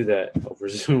hard to do that over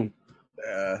Zoom.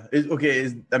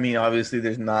 I mean, obviously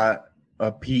there's not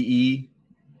a PE.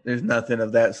 There's nothing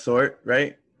of that sort,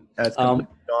 right? That's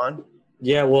completely gone.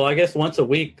 Yeah, well, I guess once a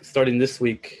week, starting this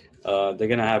week, they're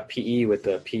going to have PE with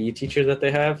the PE teacher that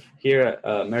they have here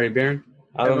at Mary Byrne.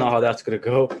 I don't know how that's going to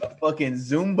go. A fucking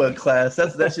Zumba class.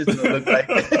 That's just going to look like...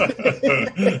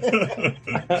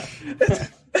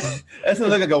 that's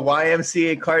going to look like a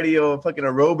YMCA cardio fucking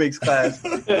aerobics class.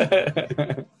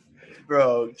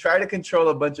 Bro, try to control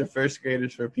a bunch of first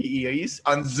graders for PE. Are you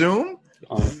on Zoom?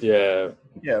 Yeah.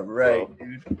 Yeah, right, Bro.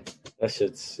 dude. That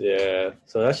shit's, yeah.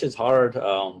 So that shit's hard.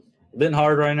 Been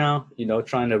hard right now, you know,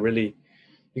 trying to really,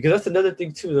 because that's another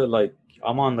thing too, that like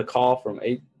I'm on the call from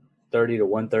 8:30 to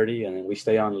 1:30, and then we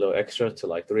stay on a little extra to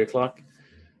like 3 o'clock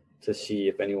to see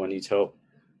if anyone needs help.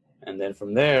 And then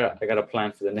from there, I got a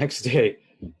plan for the next day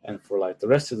and for like the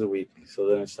rest of the week. So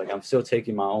then it's like I'm still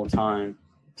taking my own time,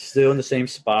 still in the same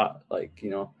spot, like, you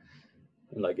know,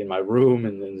 like in my room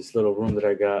and in this little room that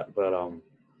I got, but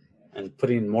and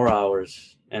putting in more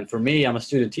hours. And for me, I'm a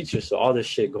student teacher, so all this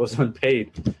shit goes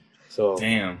unpaid. So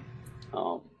damn.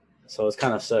 So it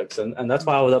kind of sucks, and that's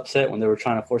why I was upset when they were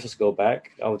trying to force us to go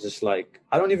back. I was just like,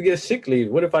 I don't even get sick leave.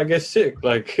 What if I get sick?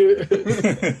 Like,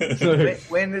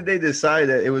 when did they decide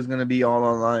that it was going to be all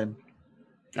online?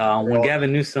 When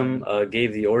Gavin Newsom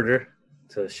gave the order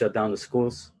to shut down the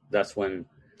schools, that's when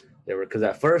they were. Because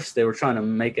at first they were trying to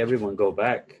make everyone go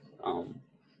back.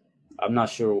 I'm not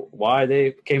sure why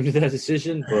they came to that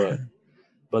decision,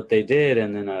 but they did,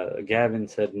 and then Gavin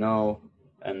said no,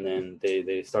 and then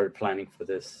they started planning for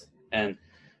this. And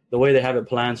the way they have it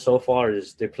planned so far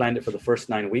is they planned it for the first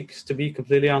 9 weeks to be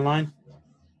completely online,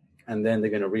 and then they're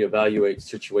going to reevaluate the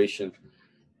situation.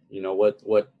 You know what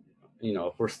you know,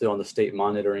 if we're still on the state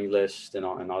monitoring list and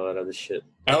all that other shit.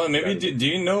 Alan, maybe do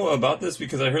you know about this?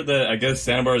 Because I heard that I guess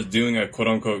Santa Barbara is doing a quote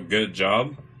unquote good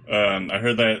job. I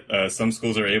heard that some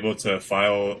schools are able to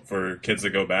file for kids to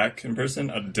go back in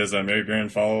person. Does Mary Byrne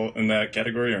fall in that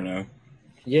category or no?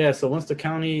 Yeah, so once the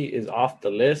county is off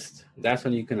the list, that's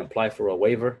when you can apply for a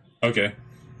waiver. Okay.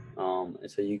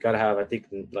 And so you got to have, I think,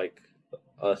 like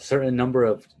a certain number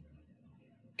of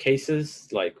cases,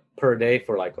 like per day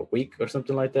for like a week or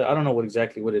something like that. I don't know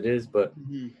exactly what it is, but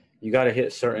you got to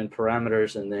hit certain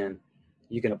parameters, and then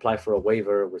you can apply for a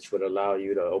waiver, which would allow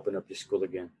you to open up your school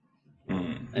again.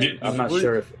 And I'm not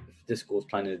sure if this school is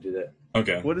planning to do that.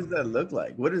 Okay. What does that look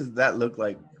like? What does that look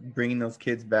like, bringing those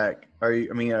kids back? Are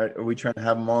we trying to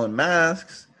have them all in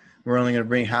masks? We're only going to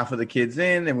bring half of the kids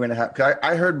in, and we're going to have... 'cause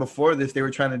I heard before this, they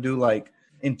were trying to do like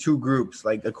in 2 groups,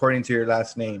 like according to your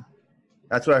last name.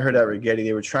 That's what I heard at Rigetti.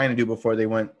 They were trying to do before they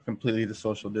went completely to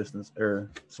social distance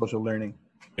or social learning.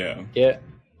 Yeah. Yeah,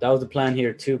 that was the plan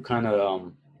here too. Kind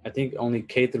of, I think only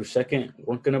K through 2nd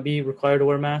weren't going to be required to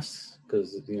wear masks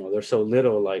because, you know, they're so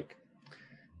little. Like,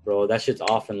 bro, that shit's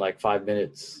off in like 5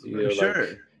 minutes. You know, Sure.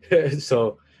 Like,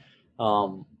 so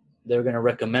they're going to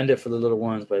recommend it for the little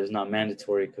ones, but it's not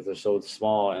mandatory because they're so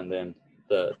small. And then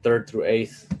the 3rd through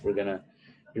 8th, we're going to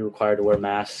be required to wear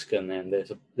masks. And then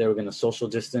they were going to social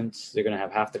distance. They're going to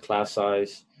have half the class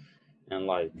size. And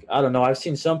like, I don't know. I've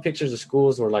seen some pictures of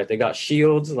schools where like they got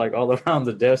shields like all around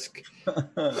the desk.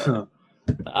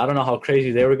 I don't know how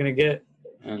crazy they were going to get.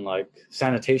 And like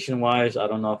sanitation wise, I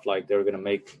don't know if like they were going to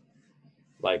make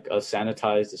like us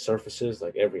sanitize the surfaces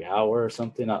like every hour or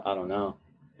something. I don't know.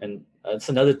 And that's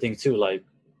another thing too, like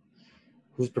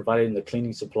who's providing the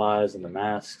cleaning supplies and the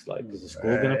masks? Like, is the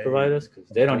school going to provide us? Because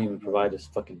they don't even provide us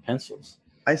fucking pencils.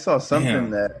 I saw something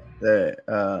that the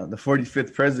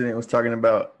 45th president was talking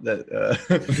about that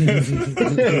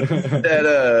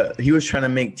that he was trying to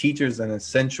make teachers an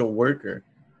essential worker.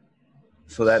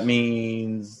 So that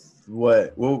means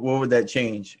what would that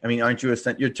change? I mean, aren't you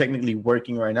you're technically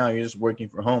working right now? You're just working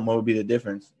from home. What would be the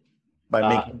difference by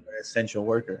making an essential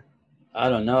worker? I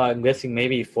don't know. I'm guessing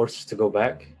maybe forced to go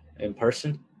back in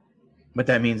person. But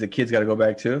that means the kids got to go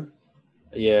back too?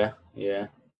 Yeah. And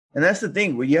that's the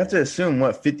thing. Well, you have to assume,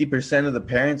 50% of the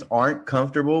parents aren't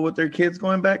comfortable with their kids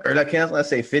going back? Or let's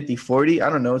say 50, 40, I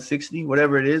don't know, 60,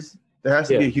 whatever it is. There has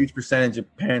to be a huge percentage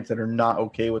of parents that are not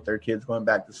okay with their kids going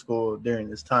back to school during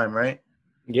this time, right?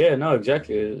 Yeah, no,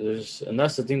 exactly. And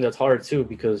that's the thing that's hard too,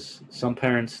 because some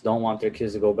parents don't want their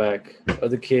kids to go back.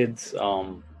 Other kids,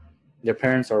 their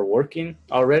parents are working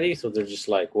already, so they're just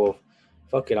like, well,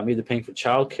 fuck it, I'm either paying for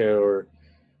childcare or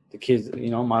the kids,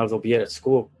 might as well be at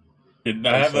school.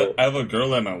 I have a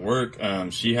girl at my work.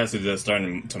 She has to just start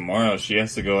tomorrow. She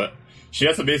has to go. she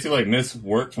has to basically like miss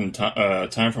work from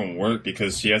time from work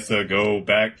because she has to go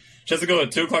back. She has to go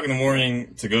at 2:00 in the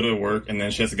morning to go to work, and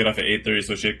then she has to get off at 8:30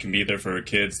 so she can be there for her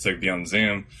kids to be on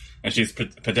Zoom. And she's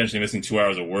potentially missing 2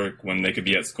 hours of work when they could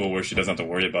be at school where she doesn't have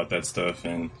to worry about that stuff.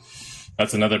 And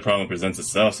that's another problem that presents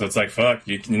itself. So it's like, fuck,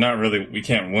 we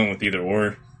can't win with either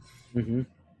or. Mm-hmm.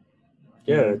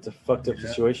 Yeah, it's a fucked up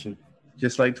situation.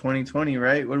 Just like 2020,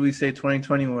 right? What do we say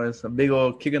 2020 was? A big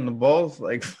old kick in the balls?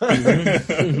 Like,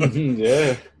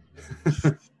 Yeah.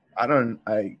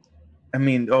 I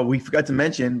mean, we forgot to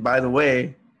mention, by the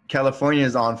way, California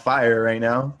is on fire right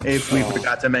now. If we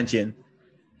forgot to mention.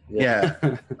 Yeah.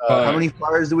 How many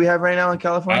fires do we have right now in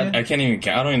California? I can't even,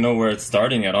 I don't even know where it's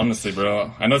starting at, honestly,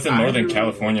 bro. I know it's in Northern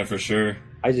California for sure.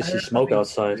 I just see smoke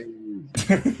outside.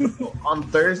 On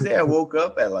Thursday, I woke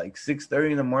up at like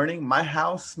 6:30 in the morning. My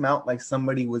house smelled like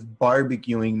somebody was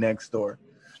barbecuing next door.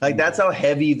 Like, that's how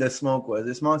heavy the smoke was.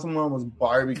 It smelled like someone was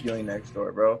barbecuing next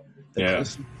door, bro. Yeah. It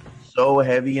was so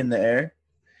heavy in the air.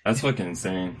 That's fucking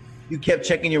insane. You kept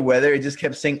checking your weather. It just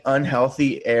kept saying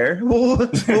unhealthy air. Well,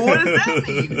 what does that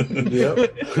mean?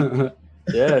 Yep.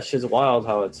 Yeah, shit's wild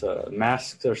how it's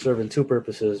masks are serving two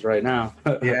purposes right now.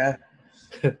 Yeah.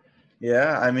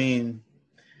 Yeah, I mean,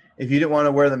 if you didn't want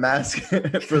to wear the mask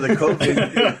for the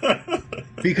COVID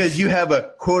because you have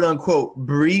a quote-unquote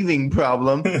breathing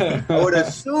problem, I would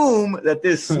assume that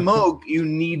this smoke, you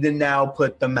need to now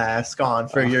put the mask on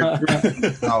for your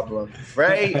breathing problem,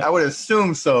 right? I would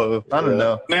assume so. I don't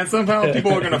know. Man, somehow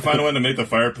people are going to find a way to make the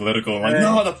fire political. Like,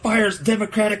 no, the fire's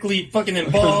democratically fucking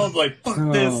involved. Like, fuck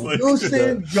this. Like,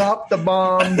 Listen, drop the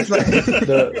bombs.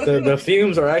 The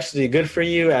fumes are actually good for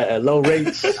you at low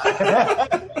rates.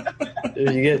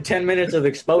 You get 10 minutes of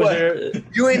exposure. What?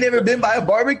 You ain't never been by a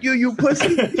barbecue, you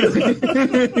pussy?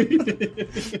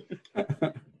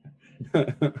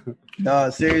 No,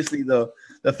 seriously though,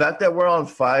 the fact that we're on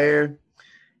fire,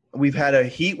 we've had a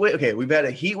heat wave. Okay, we've had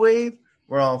a heat wave.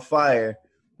 We're on fire.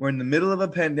 We're in the middle of a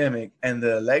pandemic, and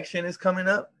the election is coming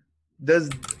up.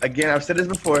 I've said this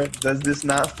before. Does this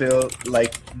not feel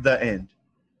like the end?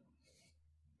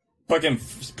 fucking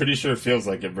pretty sure it feels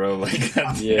like it, bro. Like,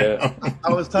 yeah.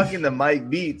 I was talking to Mike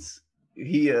Beats.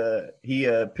 He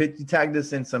tagged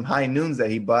us in some high noons that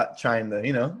he bought, trying to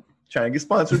get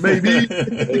sponsored, baby.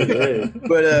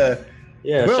 But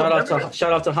yeah, bro,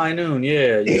 shout out to High Noon.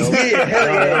 Yeah, you know,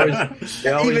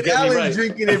 they always get Alan's me right.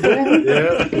 drinking it, bro.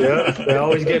 Yeah, they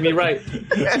always get me right.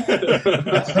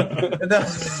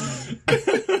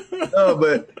 No,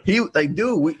 but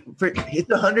it's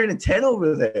 110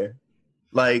 over there.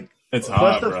 Like, it's plus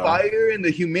hot, the bro. fire and the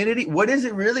humidity. What is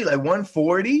it really, like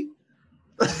 140?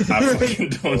 I fucking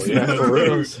don't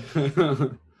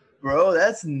know. Bro,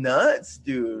 that's nuts,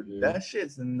 dude. Yeah. That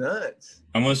shit's nuts.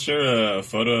 I'm gonna share a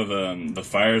photo of the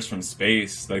fires from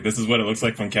space. Like, this is what it looks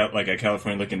like from at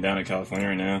California, looking down at California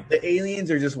right now. The aliens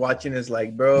are just watching us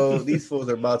like, bro, these fools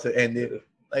are about to end it.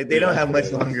 Like, they don't have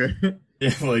much longer.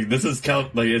 Yeah, like, this is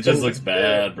it just looks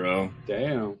bad, bro.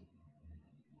 Damn.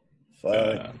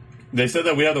 Fuck. They said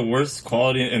that we have the worst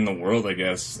quality in the world, I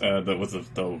guess, with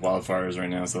the wildfires right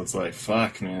now. So it's like,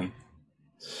 fuck, man.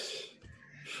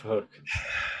 Fuck.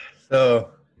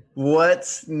 So,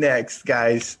 what's next,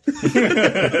 guys? Fuck.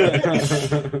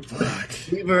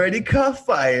 We've already caught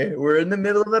fire. We're in the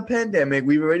middle of a pandemic.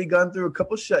 We've already gone through a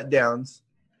couple shutdowns.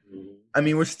 I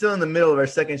mean, we're still in the middle of our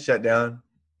second shutdown.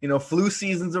 You know, flu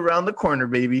season's around the corner,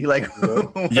 baby. Like,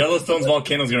 Yellowstone's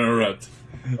volcano's gonna erupt.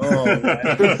 oh,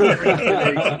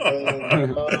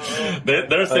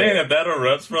 They're saying if that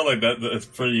erupts, bro, like that, it's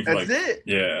pretty. that's like, it.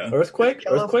 Yeah. Earthquake?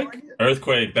 California?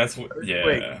 Earthquake. That's what.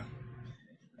 Earthquake. Yeah.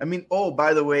 I mean,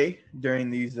 by the way, during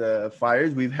these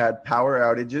fires, we've had power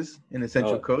outages in the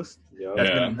Central Coast. Yeah. That's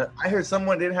Yeah. been- I heard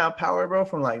someone didn't have power, bro,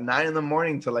 from like 9 in the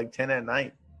morning to like 10 at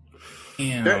night.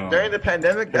 Damn. During the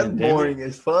pandemic, that's boring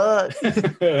as fuck. and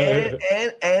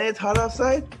it's hot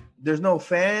outside. There's no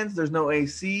fans. There's no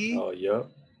AC. Oh, yeah.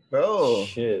 Bro,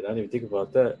 Shit, I didn't even think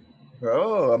about that.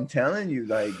 bro, I'm telling you,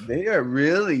 like, they are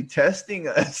really testing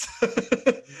us.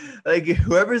 Like,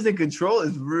 whoever's in control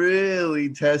is really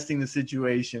testing the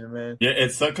situation, man. Yeah,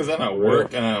 it sucks because I'm at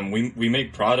work. We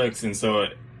make products, and so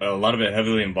a lot of it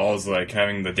heavily involves like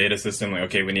having the data system. Like,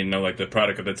 okay, we need to know like the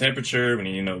product of the temperature. We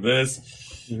need to know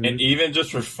this, and even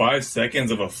just for 5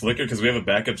 seconds of a flicker, because we have a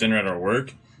backup generator at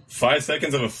work. 5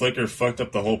 seconds of a flicker fucked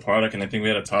up the whole product, and I think we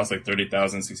had to toss like $30,000,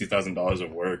 $60,000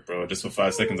 of work, bro, just for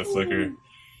 5 seconds of flicker.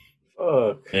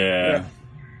 Fuck. Yeah.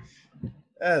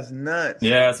 That's nuts.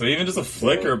 Yeah, so even just a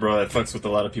flicker, bro, that fucks with a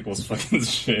lot of people's fucking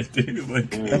shit, dude. Like,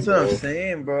 That's what I'm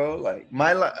saying, bro. Like,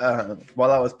 my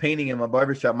while I was painting in my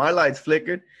barbershop, my lights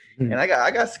flickered, And I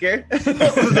got scared. I was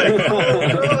like, oh,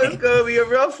 bro, it's gonna be a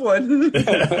rough one.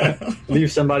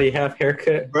 Leave somebody half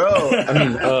haircut. Bro, I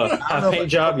mean, half paint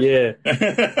job. Yeah.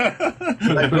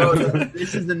 like, bro,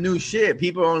 this is the new shit.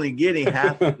 People are only getting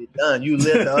half of it done. You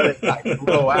let the other side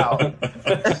grow out.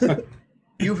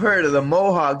 You've heard of the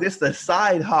mohawk. This the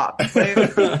side hop.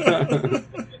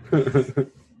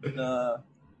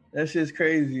 That's just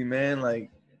crazy, man.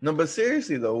 Like, no, but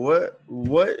seriously though,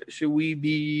 what should we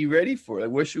be ready for? Like,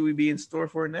 what should we be in store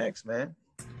for next, man?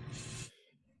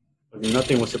 I mean,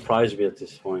 nothing would surprise me at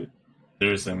this point.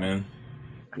 Seriously, man.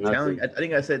 Nothing. I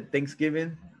think I said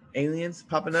Thanksgiving aliens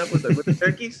popping up with the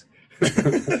turkeys.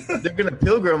 They're gonna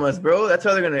pilgrim us, bro. That's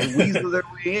how they're gonna weasel their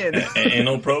way in. Ain't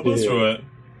no probos for it.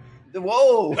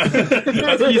 Whoa!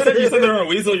 That's what you said. You said they're gonna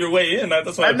weasel your way in.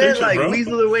 That's what I meant, pictured, like, bro.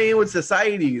 weasel their way in with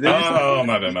society. Oh,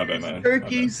 my bad.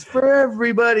 Turkeys for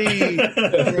everybody. and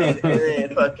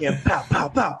then fucking pow, pow,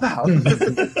 pow, pow.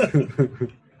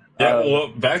 Yeah, well,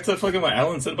 back to fucking what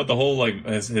Alan said about the whole, like,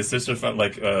 his sister felt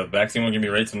like vaccine won't gonna be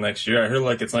ready till next year. I heard,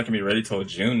 like, it's not gonna be ready till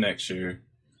June next year.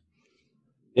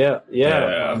 Yeah.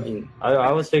 Yeah. I mean,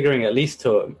 I was figuring at least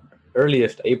till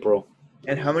earliest April.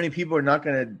 And how many people are not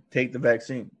going to take the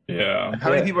vaccine? Yeah.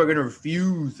 How many people are going to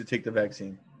refuse to take the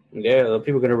vaccine? Yeah, the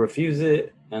people are going to refuse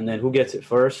it, and then who gets it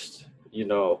first? You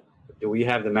know, do we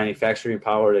have the manufacturing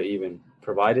power to even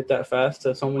provide it that fast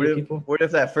to so many people? What if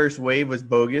that first wave was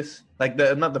bogus? Like,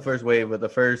 not the first wave, but the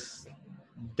first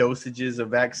dosages of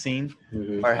vaccine,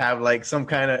 or have like some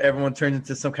kind of, everyone turns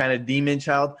into some kind of demon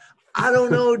child. I don't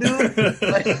know, dude.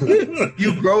 Like,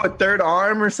 you grow a third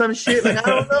arm or some shit. Like, I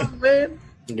don't know, man.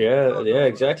 Yeah,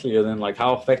 exactly. And then, like,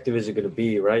 how effective is it going to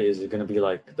be, right? Is it going to be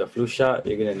like the flu shot?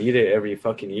 You're going to need it every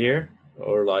fucking year?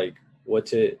 Or, like,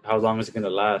 how long is it going to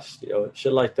last? You know,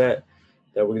 shit like that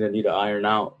we're going to need to iron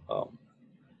out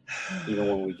even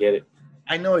when we get it.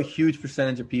 I know a huge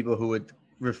percentage of people who would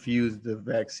refuse the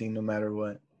vaccine no matter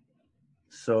what.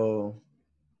 So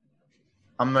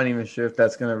I'm not even sure if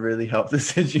that's going to really help the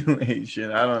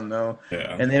situation. I don't know.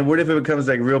 Yeah. And then what if it becomes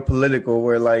like real political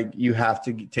where like you have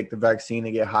to take the vaccine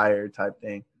to get hired type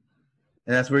thing?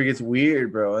 And that's where it gets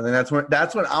weird, bro. And then that's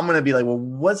when I'm going to be like, well,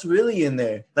 what's really in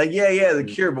there? Like, yeah, the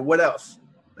cure, but what else?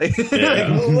 Like,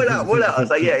 what else?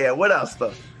 Like, yeah, what else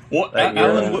though? Well, like,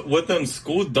 Alan, with them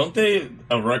schools, don't they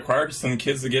require some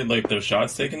kids to get like their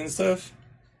shots taken and stuff?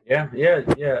 Yeah.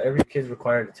 Every kid's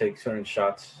required to take certain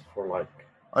shots for like.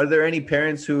 Are there any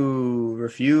parents who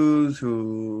refuse?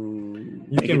 Who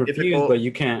you can refuse, but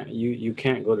you can't. You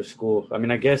can't go to school. I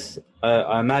mean, I guess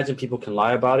I imagine people can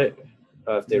lie about it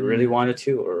if they really wanted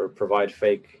to, or provide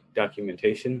fake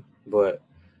documentation. But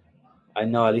I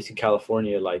know at least in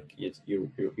California, like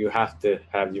you have to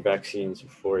have your vaccines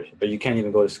before, but you can't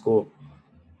even go to school.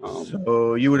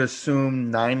 So you would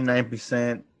assume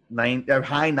 99%,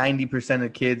 high 90%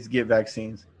 of kids get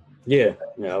vaccines. Yeah,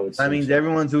 I would say. I mean,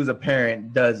 everyone who's a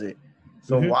parent does it.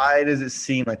 So why does it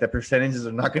seem like the percentages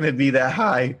are not going to be that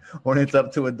high when it's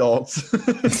up to adults? I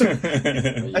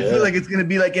feel like it's going to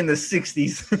be like in the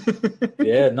 60s.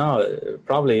 Yeah, no, it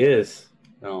probably is.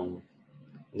 This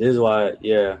is why,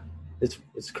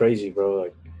 it's crazy, bro.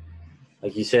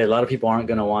 Like you said, a lot of people aren't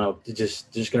going to want to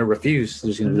just going to refuse. They're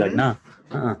just going to be like, nah,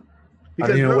 I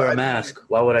don't even wear a mask.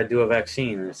 Why would I do a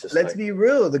vaccine? And it's just let's be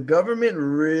real. The government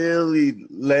really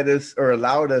let us or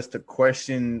allowed us to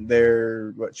question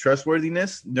their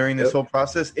trustworthiness during this whole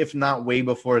process, if not way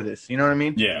before this. You know what I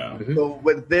mean? Yeah. So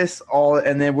with this all,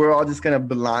 and then we're all just going to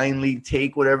blindly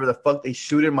take whatever the fuck they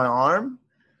shoot in my arm.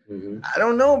 I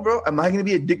don't know, bro. Am I going to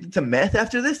be addicted to meth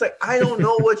after this? Like, I don't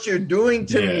know what you're doing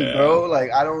to me, bro.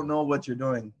 Like, I don't know what you're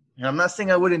doing. And I'm not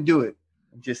saying I wouldn't do it.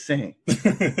 I'm just saying.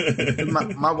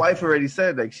 my wife already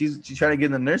said, like, she's trying to get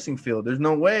in the nursing field. There's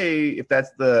no way, if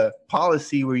that's the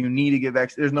policy where you need to get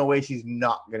vaccinated, there's no way she's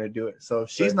not going to do it. So if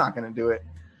she's not going to do it,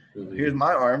 here's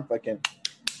my arm. Fucking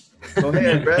go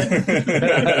ahead, bro.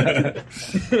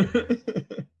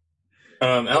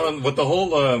 Alan, with the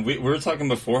whole, we were talking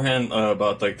beforehand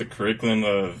about like the curriculum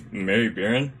of Mary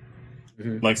Beran.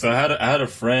 Like, so I had a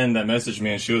friend that messaged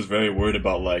me, and she was very worried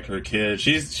about like her kid.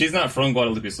 She's not from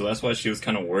Guadalupe, so that's why she was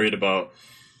kind of worried about,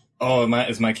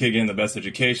 is my kid getting the best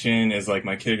education? Is like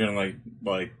my kid gonna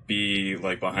like be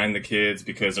like behind the kids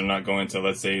because they're not going to,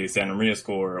 let's say, Santa Maria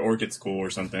school or Orchid school or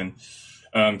something?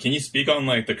 Can you speak on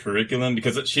like the curriculum?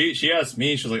 Because she asked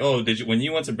me, she was like, "Oh, did you when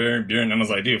you went to Beran?" And I was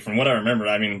like, "Dude, from what I remember,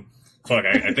 I mean." Fuck,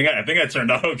 I think I turned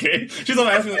out okay. She's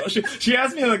like asking me, she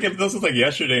asked me like if this was like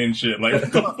yesterday and shit. Like,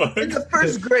 what the fuck? In the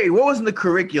first grade, what was in the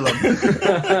curriculum?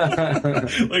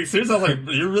 Like, seriously, I was like,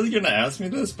 you're really gonna ask me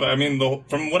this? But I mean,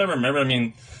 from what I remember, I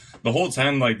mean, the whole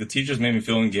time, like the teachers made me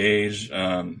feel engaged.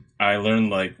 I learned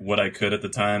like what I could at the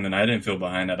time, and I didn't feel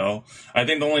behind at all. I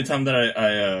think the only time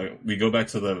that we go back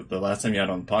to the last time you had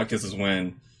on the podcast is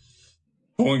when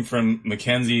going from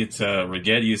Mackenzie to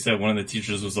Rigetti, you said one of the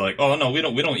teachers was like, "Oh no, we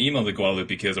don't email the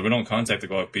Guadalupe kids, or we don't contact the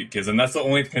Guadalupe kids," and that's the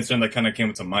only concern that kind of came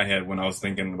into my head when I was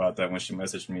thinking about that when she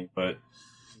messaged me. But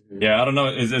yeah, I don't know.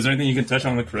 Is there anything you can touch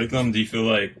on the curriculum? Do you feel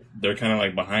like they're kind of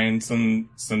like behind some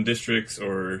districts,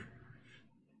 or?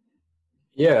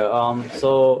 Yeah.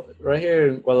 So right here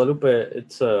in Guadalupe,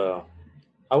 it's I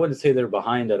wouldn't say they're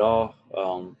behind at all.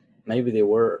 Maybe they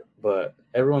were, but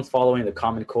everyone's following the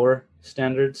Common Core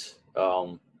standards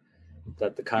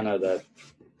that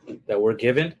we're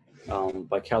given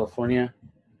by California,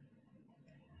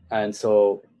 and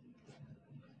so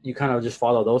you kind of just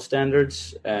follow those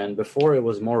standards. And before it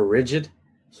was more rigid,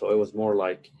 so it was more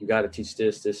like you got to teach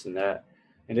this, and that.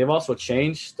 And they've also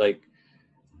changed. Like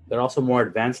they're also more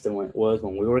advanced than it was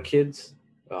when we were kids.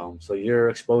 So you're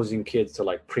exposing kids to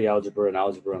like pre-algebra and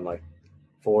algebra in like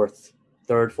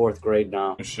third, fourth grade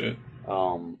now. Oh, shit.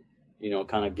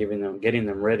 Kind of getting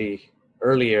them ready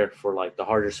earlier for like the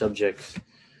harder subjects.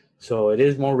 So it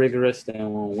is more rigorous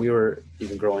than when we were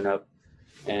even growing up.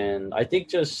 And I think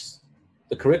just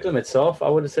the curriculum itself, I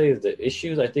would say, is the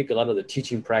issues. I think a lot of the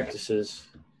teaching practices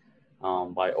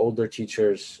by older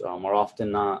teachers are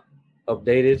often not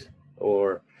updated,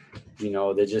 or,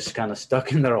 they're just kind of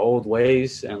stuck in their old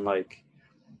ways. And like,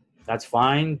 that's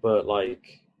fine, but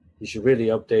like, you should really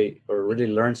update or really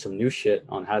learn some new shit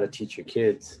on how to teach your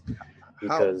kids.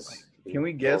 Because can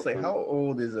we guess how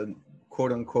old is a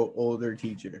quote unquote older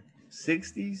teacher?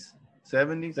 60s,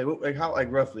 70s?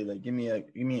 Like roughly? Like give me an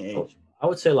age. I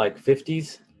would say like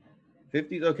 50s.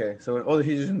 50s? Okay. So older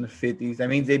teachers in the 50s. That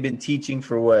means they've been teaching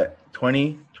for what?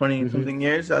 20 something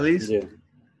years at least? Yeah.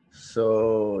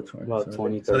 So about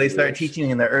 20, so they started years. teaching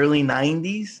in the early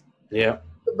 90s? Yeah.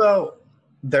 What about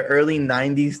the early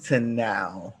 90s to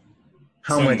now?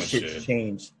 How So much much shit's shit.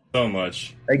 changed? So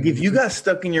much. Like if you got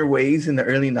stuck in your ways in the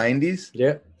early 90s,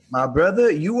 Yeah. my brother,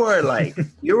 you are like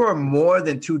you are more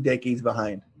than 2 decades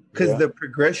behind. Because Yeah. the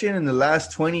progression in the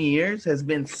last 20 years has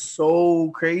been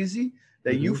so crazy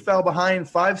that you fell behind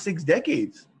 5-6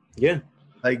 decades. Yeah.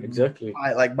 Like Exactly.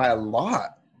 by a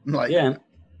lot. Like Yeah.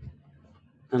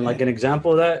 And like an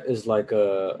example of that is like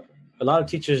a lot of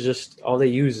teachers just all they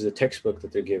use is a textbook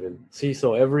that they're given. See,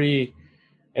 so every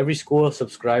school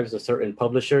subscribes to certain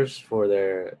publishers for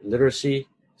their literacy,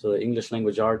 so the English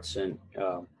language arts, and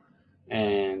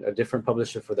a different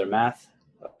publisher for their math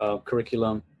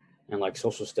curriculum, and like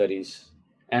social studies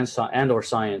and or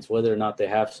science, whether or not they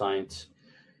have science.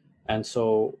 And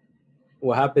so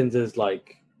what happens is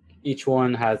like each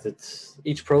program has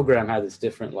its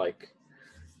different like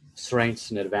strengths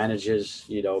and advantages,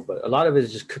 but a lot of it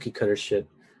is just cookie cutter shit,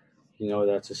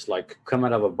 that's just like come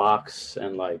out of a box,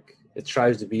 and like it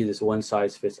tries to be this one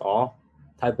size fits all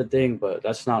type of thing, but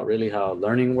that's not really how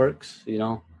learning works.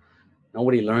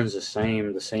 Nobody learns the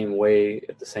same way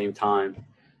at the same time.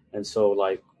 And so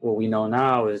like what we know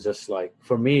now is just like,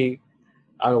 for me,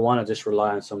 I don't want to just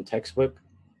rely on some textbook,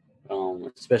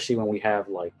 especially when we have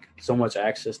like so much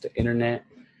access to internet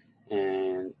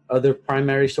and other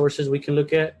primary sources we can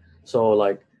look at. So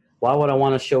like, why would I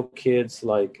want to show kids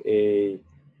like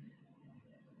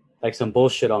some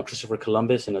bullshit on Christopher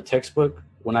Columbus in a textbook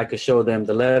when I could show them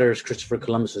the letters Christopher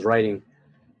Columbus is writing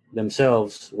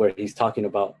themselves, where he's talking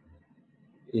about,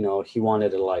 he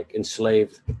wanted to like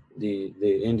enslave the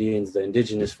Indians, the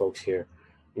indigenous folks here.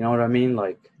 You know what I mean?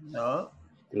 Like, no.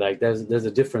 Like there's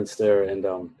a difference there,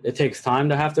 and it takes time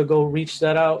to have to go reach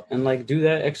that out and like do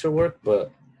that extra work.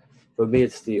 But for me,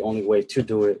 it's the only way to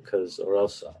do it, or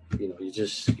else you're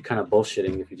kind of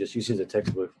bullshitting if you're just using the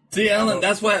textbook. See, Alan,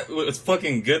 that's why it's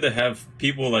fucking good to have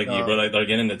people like you, bro, that are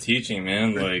getting into teaching,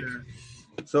 man. Like,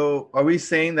 so are we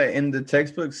saying that in the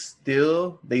textbook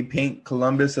still they paint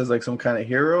Columbus as like some kind of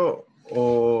hero,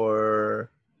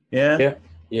 or yeah,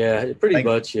 pretty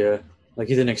much, yeah. Like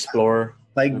he's an explorer.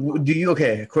 Like, do you,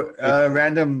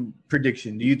 random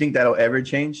prediction, do you think that'll ever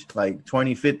change? Like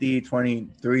 2050,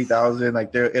 23,000,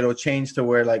 like it'll change to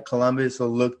where like Columbus will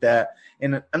look at,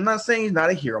 and I'm not saying he's not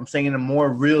a hero, I'm saying in a more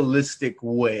realistic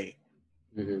way.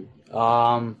 Mm-hmm.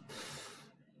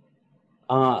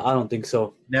 I don't think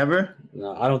so. Never?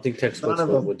 No, I don't think textbooks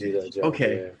would do that job.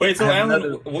 Okay. Yeah. wait, so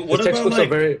Alan, what about textbooks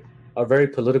like... are very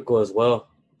political as well.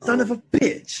 Son of a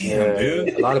bitch. Damn,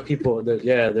 dude. A lot of people,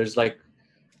 there's like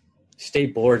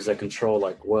state boards that control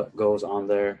like what goes on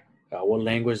there, what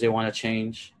language they want to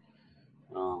change.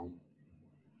 So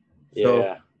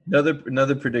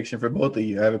another prediction for both of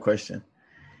you. I have a question.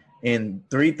 In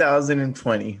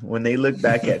 3020, when they look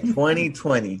back at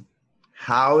 2020,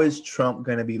 how is Trump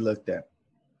going to be looked at?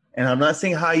 And I'm not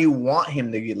saying how you want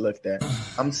him to get looked at.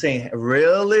 I'm saying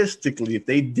realistically, if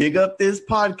they dig up this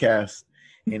podcast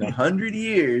in 100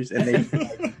 years and they,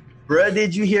 like, bruh,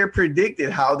 did you hear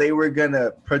predicted how they were going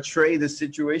to portray the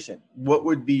situation? What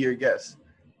would be your guess?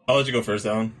 I'll let you go first,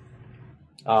 Alan.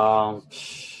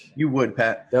 You would,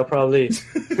 Pat. They'll probably,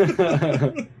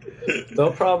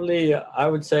 I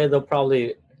would say they'll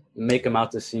probably make him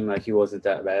out to seem like he wasn't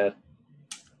that bad.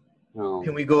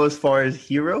 Can we go as far as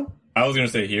hero? I was gonna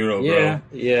say hero, bro.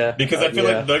 Yeah. Because I feel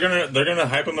like they're gonna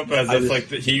hype him up as if like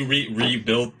he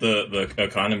rebuilt the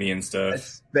economy and stuff.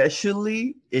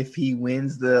 Especially if he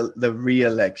wins the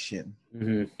re-election.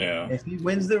 Mm-hmm. Yeah. If he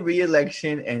wins the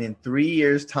re-election and in 3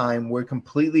 years' time we're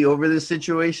completely over this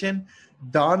situation,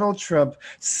 Donald Trump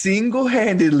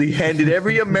single-handedly handed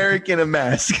every American a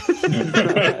mask.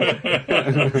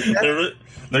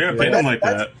 They're gonna play them like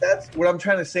that. That's what I'm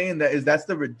trying to say. In that is that's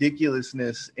the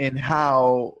ridiculousness in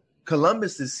how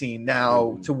Columbus is seen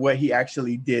now to what he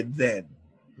actually did then.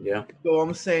 Yeah. So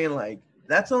I'm saying, like,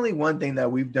 that's only one thing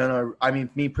that we've done.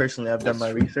 Me personally, I've done my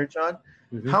research on.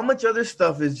 Mm-hmm. How much other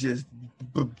stuff is just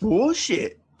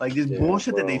bullshit? Like this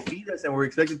bullshit that they feed us, and we're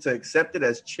expected to accept it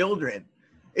as children.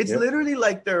 It's literally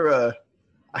like they're,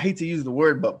 I hate to use the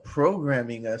word, but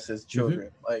programming us as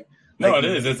children. Mm-hmm. No, it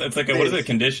is. It's like what is it?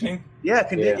 Conditioning? Yeah,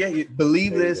 you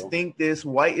believe this, think this.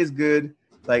 White is good.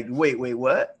 Like, wait,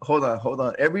 what? Hold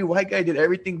on. Every white guy did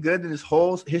everything good in his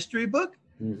whole history book.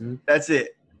 Mm-hmm. That's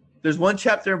it. There's one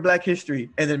chapter in Black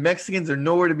history, and then Mexicans are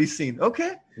nowhere to be seen.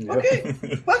 Okay, fuck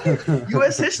it.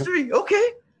 U.S. history. Okay,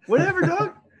 whatever,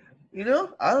 dog. You know,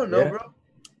 I don't know, bro.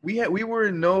 We were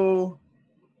in no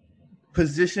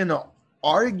position to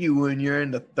argue when you're in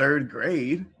the 3rd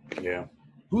grade. Yeah.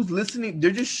 Who's listening?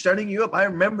 They're just shutting you up. I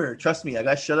remember. Trust me, I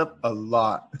got shut up a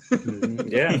lot.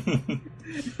 Yeah.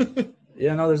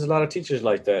 Yeah, no, there's a lot of teachers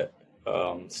like that.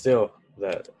 Still,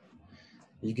 that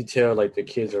you can tell, like, the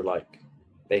kids are like,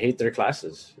 they hate their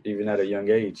classes even at a young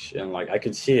age, and like I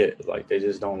could see it. Like they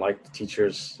just don't like the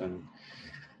teachers, and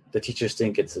the teachers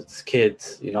think it's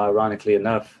kids. You know, ironically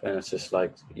enough, and it's just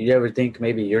like, you ever think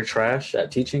maybe you're trash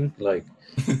at teaching? Like,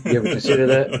 you ever consider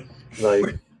that?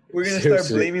 Like. We're going to start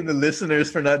blaming the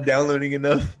listeners for not downloading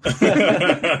enough.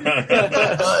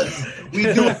 We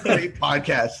do a great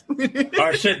podcast.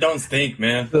 Our shit don't stink,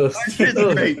 man. Our shit's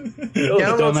great. Those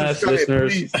dumbass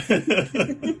listeners.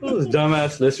 Those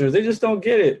dumbass listeners, they just don't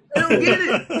get it. They don't get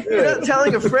it. You're not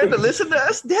telling a friend to listen to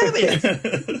us? Damn it.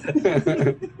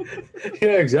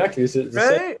 Yeah, exactly. It's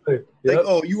right? Yep. Like,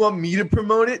 oh, you want me to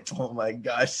promote it? Oh, my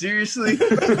gosh. Seriously?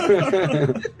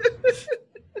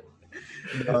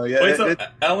 No, yeah. Wait, so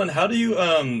Alan, how do you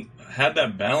have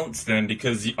that balance then?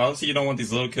 Because obviously you don't want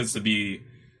these little kids to be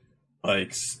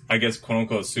like, I guess, quote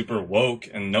unquote, super woke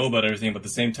and know about everything, but at the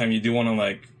same time you do want to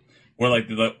like, where like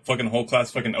the fucking whole class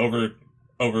fucking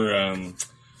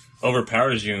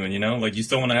overpowers you, and you know, like you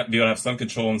still want to be able to have some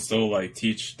control and still like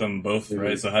teach them both,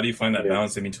 right? So how do you find that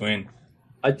balance in between?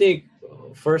 I think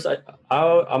first, I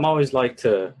always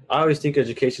think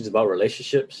education is about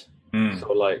relationships.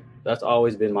 So like that's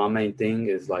always been my main thing,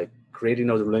 is like creating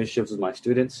those relationships with my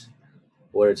students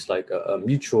where it's like a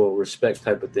mutual respect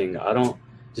type of thing. I don't,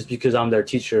 just because I'm their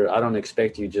teacher, I don't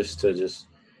expect you to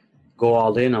go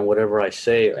all in on whatever I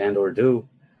say and or do.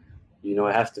 You know,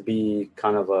 it has to be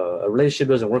kind of a relationship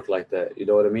doesn't work like that. You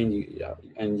know what I mean?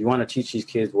 And you want to teach these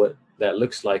kids what that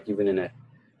looks like, even in a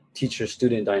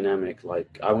teacher-student dynamic.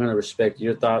 Like, I'm going to respect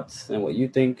your thoughts and what you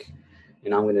think,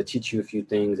 and I'm going to teach you a few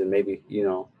things and maybe, you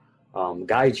know,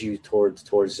 guide you towards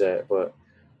that. But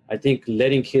I think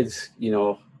letting kids, you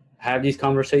know, have these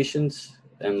conversations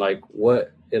and like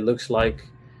what it looks like,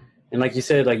 and like you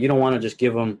said, like you don't want to just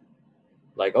give them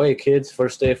like, oh, hey kids,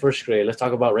 first day of first grade, let's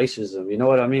talk about racism. You know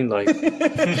what I mean? Like,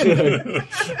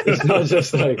 it's not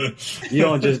just like, you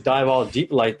don't just dive all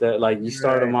deep like that. Like you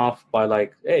start them off by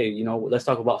like, hey, you know, let's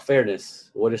talk about fairness.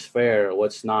 What is fair?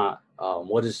 What's not?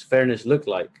 What does fairness look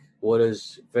like? What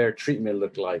does fair treatment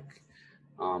look like?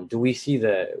 Do we see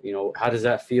that? You know, how does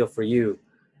that feel for you?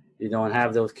 You know, and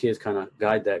have those kids kind of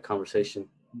guide that conversation.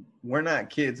 We're not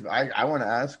kids, but I want to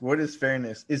ask, what is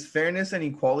fairness? Is fairness and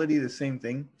equality the same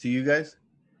thing to you guys?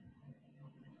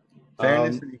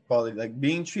 Fairness and equality, like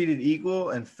being treated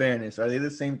equal and fairness, are they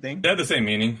the same thing? They have the same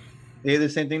meaning. They're the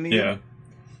same thing to you?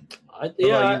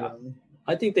 Yeah.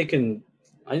 I think they can.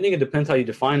 I think it depends how you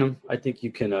define them. I think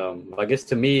you can. I guess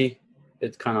to me,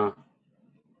 it's kind of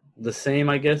the same,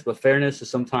 I guess. But fairness is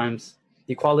sometimes,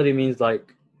 equality means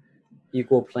like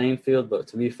equal playing field, but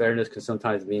to me, fairness can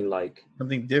sometimes mean like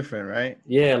something different, right?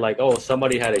 yeah, like oh,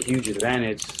 somebody had a huge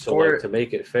advantage, so Or- like to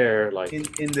make it fair, like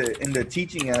In the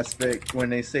teaching aspect, when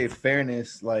they say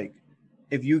fairness, like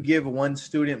if you give one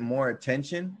student more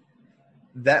attention,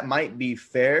 that might be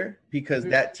fair because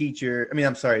that teacher,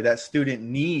 that student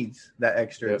needs that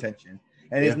extra Yep. attention.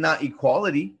 And it's not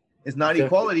equality. It's not Exactly.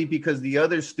 equality because the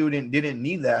other student didn't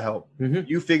need that help. Mhm.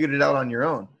 You figured it out on your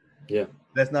own. Yeah.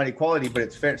 That's not equality, but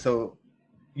it's fair. So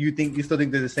you still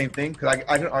think they're the same thing? Because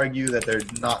I can argue that they're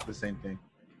not the same thing.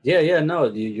 yeah,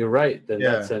 no, you're right in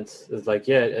Yeah. that sense. It's like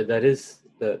that is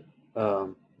the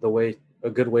way a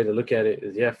good way to look at it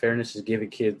is fairness is giving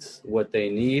kids what they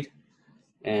need,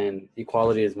 and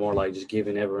equality is more like just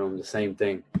giving everyone the same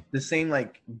thing. The same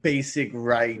like basic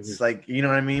rights, like you know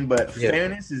what I mean? But Yeah.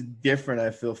 fairness is different,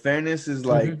 I feel. Fairness is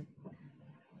like Mhm.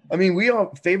 I mean,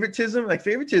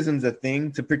 favoritism's a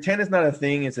thing. To pretend it's not a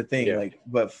thing, it's a thing. Yeah. Like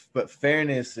but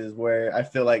fairness is where I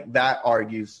feel like that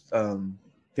argues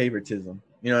favoritism.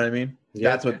 You know what I mean? Yeah.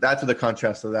 That's what the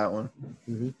contrast of that one.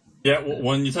 Yeah,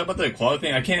 when you talk about the equality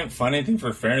thing, I can't find anything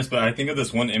for fairness, but I think of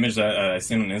this one image that I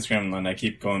seen on Instagram, and I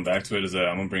keep going back to it.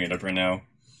 I'm gonna bring it up right now.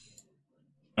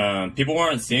 People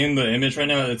aren't seeing the image right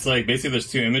now. It's like basically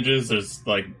there's two images. There's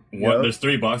like there's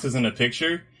three boxes in a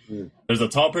picture. There's a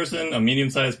tall person, a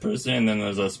medium-sized person, and then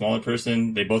there's a smaller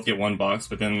person. They both get one box,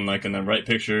 but then like in the right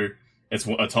picture, it's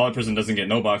a taller person doesn't get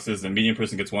no boxes. The medium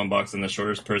person gets one box, and the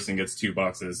shortest person gets two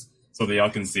boxes, so they all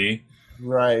can see.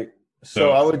 Right.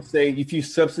 So I would say if you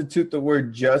substitute the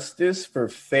word justice for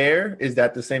fair, is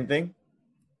that the same thing?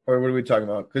 Or what are we talking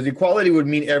about? Because equality would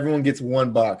mean everyone gets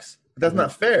one box. But that's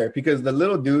not fair because the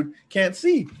little dude can't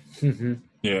see.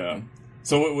 Yeah.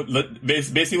 So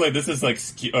basically, like this is like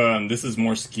this is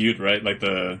more skewed, right? Like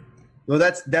Well,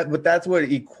 but that's what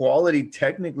equality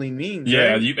technically means.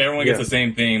 yeah, right? everyone gets the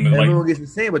same thing, but Everyone like gets the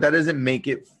same, but that doesn't make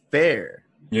it fair.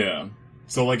 yeah.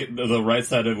 So like the right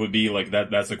side of it would be like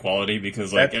that's equality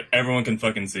because like everyone can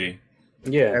fucking see.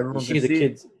 Yeah, Everyone you see can the see.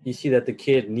 kids. You see that the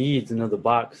kid needs another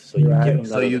box, so you give him.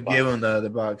 So you give him the other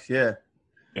box. Yeah.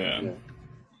 Yeah.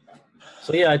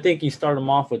 So yeah, I think you start them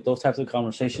off with those types of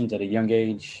conversations at a young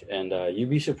age, and you'd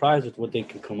be surprised with what they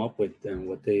can come up with and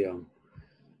what they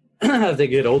as they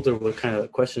get older, what kind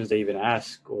of questions they even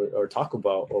ask or talk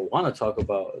about or want to talk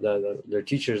about that their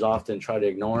teachers often try to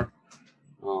ignore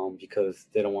because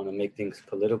they don't want to make things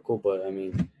political. But I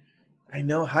mean, I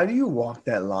know. How do you walk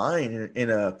that line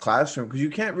in a classroom? Because you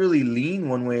can't really lean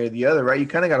one way or the other, right? You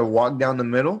kind of got to walk down the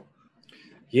middle.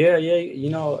 yeah,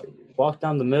 walk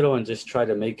down the middle and just try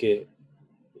to make it.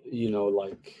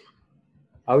 Like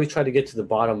I always try to get to the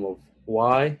bottom of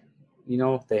why,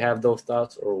 they have those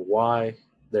thoughts or why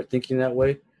they're thinking that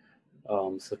way.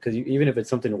 So because even if it's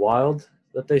something wild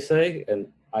that they say, and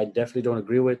I definitely don't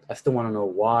agree with, I still want to know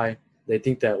why they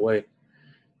think that way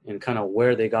and kind of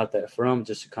where they got that from,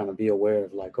 just to kind of be aware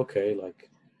of like, okay, like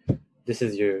this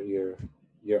is your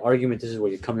argument. This is where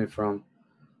you're coming from,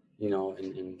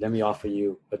 and let me offer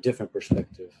you a different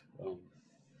perspective.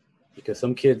 Because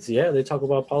some kids, they talk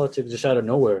about politics just out of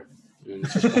nowhere. And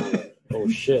it's just kind of like, oh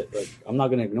shit, like I'm not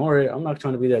gonna ignore it. I'm not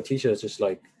trying to be that teacher. It's just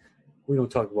like we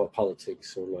don't talk about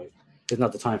politics, or like it's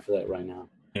not the time for that right now.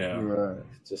 Yeah. Right.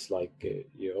 It's just like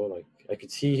like I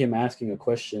could see him asking a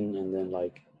question, and then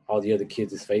like all the other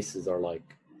kids' faces are like,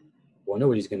 well, I know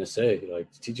what he's gonna say.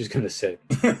 Like the teacher's gonna say,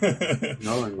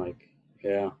 and like.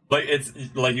 Yeah, like it's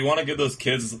like you want to give those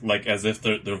kids like as if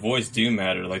their voice do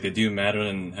matter, like they do matter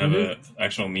and have a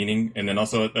actual meaning, and then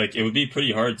also like it would be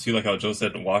pretty hard too, like how Joe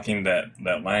said, walking that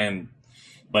line.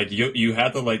 Like you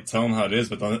have to like tell them how it is,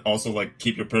 but then also like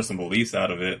keep your personal beliefs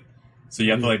out of it. So you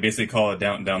have to like basically call it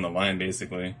down the line,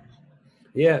 basically.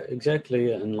 Yeah,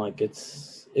 exactly, and like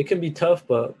it can be tough,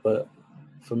 but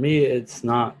for me it's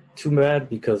not too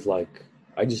bad because like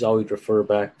I just always refer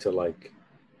back to like.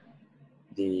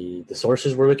 The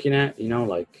sources we're looking at,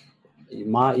 like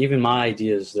my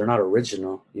ideas, they're not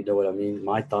original. You know what I mean?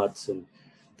 My thoughts and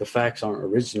the facts aren't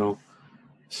original.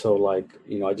 So like,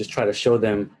 I just try to show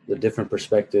them the different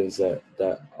perspectives that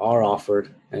are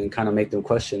offered and kind of make them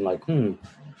question like,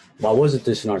 why wasn't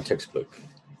this in our textbook?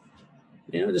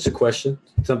 Just a question,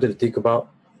 something to think about.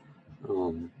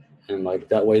 And like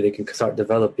that way they can start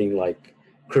developing like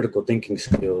critical thinking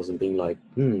skills and being like,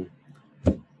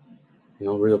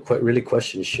 really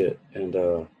question shit.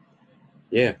 And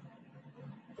yeah.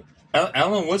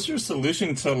 Alan, what's your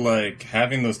solution to like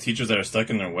having those teachers that are stuck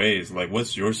in their ways? Like,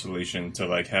 what's your solution to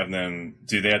like have them?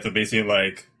 Do they have to basically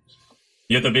like?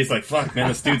 You have to basically like, fuck, man,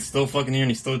 this dude's still fucking here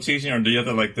and he's still teaching, or do you have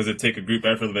to like? Does it take a group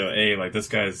effort to be like, hey, like this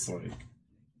guy's like?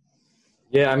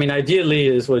 Yeah, I mean, ideally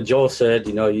is what Joel said.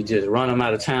 You know, you just run them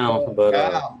out of town, but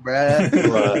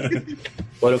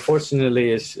but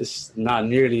unfortunately, it's not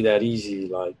nearly that easy.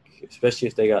 Like, especially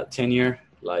if they got tenure,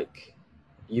 like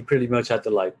you pretty much have to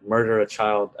like murder a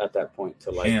child at that point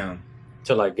to like Damn.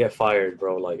 to like get fired,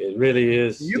 bro. Like it really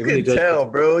is. You it can really does- tell,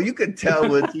 bro. You can tell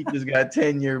when teachers got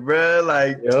tenure, bro.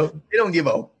 Like Yep. they don't give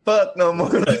a fuck no more.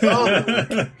 Like,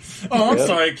 oh, I'm Yep.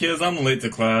 sorry, kids. I'm late to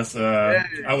class.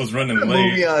 I was running put a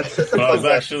movie late. on. But I was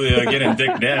actually getting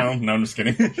dick down. No, I'm just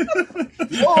kidding.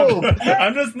 Whoa,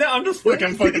 I'm just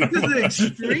fucking This is an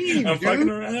extreme, I'm dude. fucking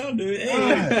around, dude.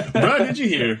 Hey, bro, did you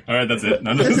hear? All right, that's it.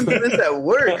 No, I'm just- Listen to this at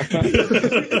work.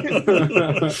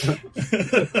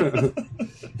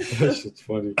 That shit's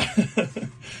funny.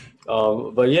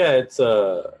 But yeah, it's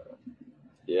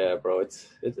yeah, bro,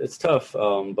 it's tough.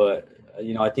 But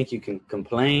you know, I think you can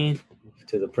complain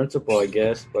to the principal, I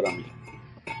guess, but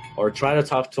or try to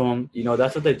talk to them. You know,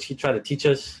 that's what they try to teach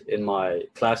us in my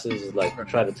classes. Is like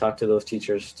try to talk to those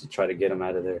teachers to try to get them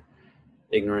out of their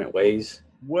ignorant ways.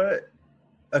 What?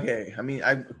 Okay, I mean,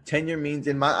 tenure means,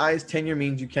 in my eyes, tenure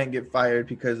means you can't get fired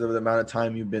because of the amount of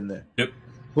time you've been there. Yep.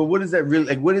 But what is that really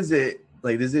like? What is it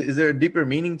like? Is there a deeper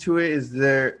meaning to it? Is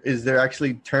there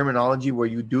actually terminology where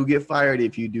you do get fired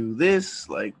if you do this?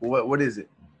 Like, what is it?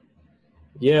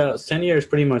 Yeah, tenure is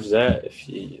pretty much that. If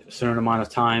you a certain amount of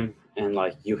time and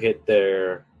like you hit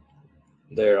their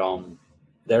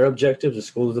objectives, the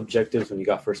school's objectives when you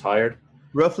got first hired.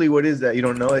 Roughly, what is that? You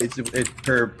don't know? It's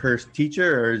per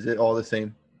teacher, or is it all the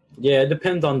same? Yeah, it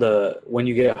depends on when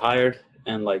you get hired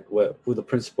and like who the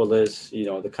principal is. You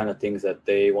know, the kind of things that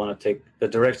they want to take, the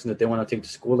direction that they want to take the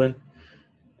school in,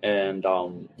 and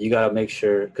you got to make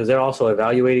sure because they're also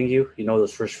evaluating you. You know,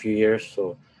 those first few years,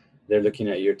 so they're looking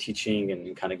at your teaching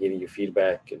and kind of giving you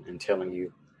feedback and telling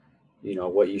you, you know,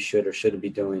 what you should or shouldn't be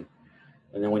doing.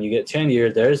 And then when you get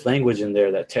tenure, there's language in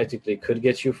there that technically could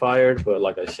get you fired, but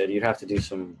like I said, you'd have to do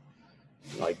some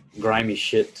like grimy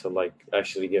shit to like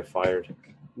actually get fired.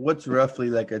 What's roughly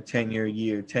like a tenure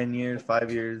year? 10 years,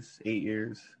 5 years, 8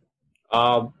 years?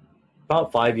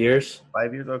 About 5 years.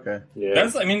 5 years? Okay. Yeah.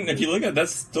 That's, I mean, if you look at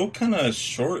that's still kind of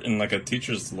short in like a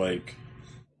teacher's like.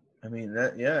 I mean,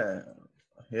 that, yeah.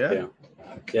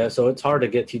 Yeah, so it's hard to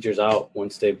get teachers out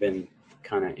once they've been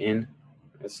kind of in.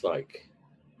 It's like,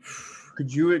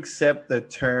 Could you accept the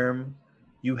term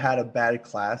you had a bad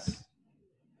class?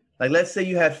 Like, let's say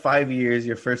you had 5 years,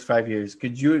 your first 5 years.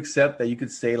 Could you accept that you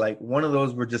could say, like, one of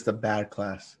those were just a bad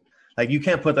class? Like, you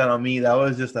can't put that on me. That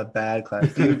was just a bad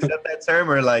class. Do you accept that term?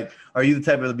 Or, like, are you the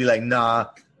type of be like, nah,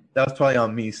 that was probably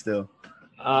on me still?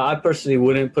 I personally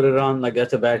wouldn't put it on like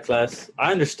that's a bad class.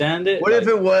 I understand it. What like, if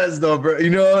it was, though, bro? You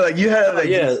know, like, you had, like,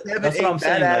 Yeah, 7, that's 8 what I'm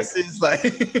saying, like- badasses.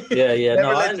 Like, Yeah. Never No,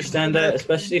 let I you understand do that, that.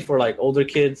 especially for like older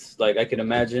kids. Like I can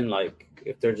imagine, like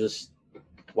if they're just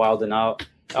wilding out.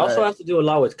 I also Right. have to do a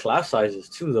lot with class sizes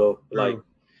too, though. True. Like,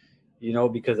 you know,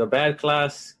 because a bad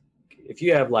class, if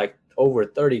you have like over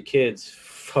 30 kids,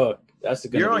 fuck, that's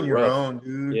gonna You're be on your rough. own,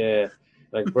 dude. Yeah,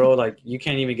 like bro, like you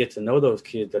can't even get to know those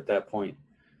kids at that point.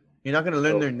 You're not going to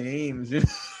learn So- their names.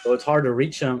 So it's hard to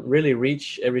really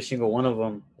reach every single one of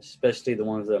them, especially the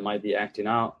ones that might be acting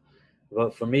out.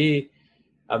 But for me,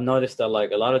 I've noticed that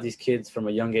like a lot of these kids from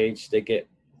a young age, they get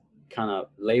kind of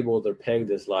labeled or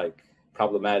pegged as like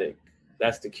problematic.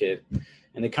 That's the kid.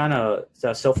 And they kind of, it's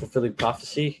that self-fulfilling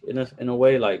prophecy in a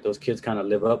way, like those kids kind of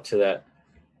live up to that.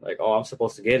 Like, oh, I'm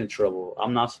supposed to get in trouble.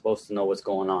 I'm not supposed to know what's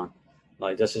going on.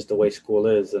 Like, that's just the way school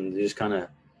is. And they just kind of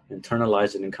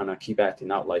internalize it and kind of keep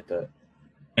acting out like that.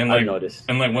 And I like, noticed.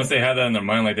 and like once they have that in their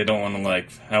mind, like they don't want to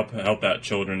like help that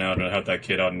children out or help that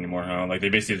kid out anymore, huh? Like they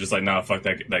basically just like, nah, fuck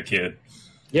that kid.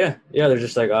 Yeah, they're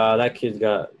just like, that kid's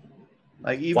got.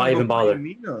 Like, even Why even before bother? you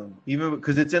meet them, even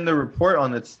because it's in the report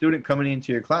on the student coming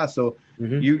into your class. So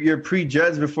Mhm. you're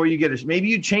prejudged before you get it. Maybe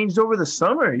you changed over the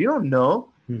summer. You don't know.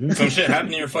 Some shit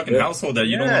happened in your fucking Yeah. household that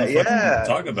you don't want to fucking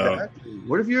talk about. Exactly.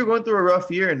 What if you were going through a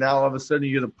rough year and now all of a sudden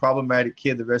you're the problematic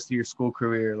kid the rest of your school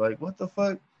career? Like, what the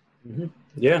fuck?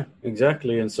 Yeah,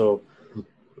 exactly. And so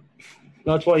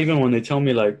that's why even when they tell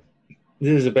me like, this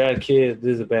is a bad kid,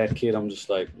 I'm just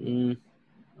like,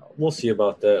 we'll see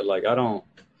about that. Like, I don't,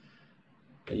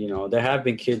 there have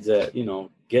been kids that,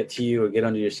 get to you or get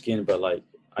under your skin, but like,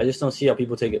 I just don't see how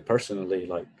people take it personally.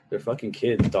 Like, they're fucking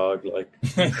kids, dog. Like,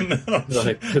 No.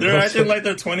 Like, They're acting like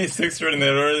they're 26 already and they've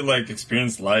already like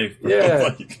experienced life. Bro. Yeah.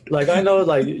 Like, like I know,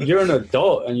 like you're an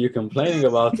adult and you're complaining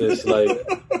about this. Like,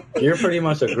 you're pretty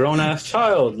much a grown ass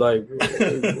child. Like,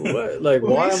 what? Like,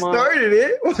 Well, why we am I? started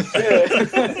it.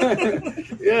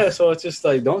 Yeah. Yeah, so it's just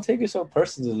like don't take it so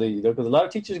personally, because a lot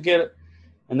of teachers get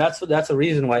And that's a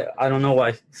reason why I don't know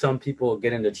why some people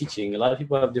get into teaching. A lot of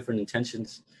people have different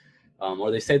intentions, or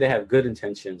they say they have good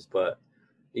intentions, but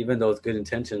even those good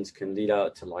intentions can lead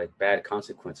out to like bad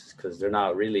consequences because they're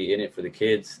not really in it for the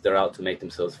kids. They're out to make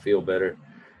themselves feel better.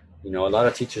 You know, a lot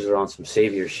of teachers are on some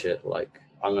savior shit. Like,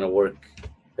 I'm going to work.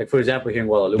 Like, for example, here in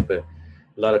Guadalupe,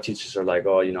 a lot of teachers are like,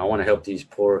 oh, you know, I want to help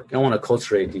I want to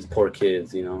culturate these poor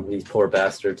kids, you know, these poor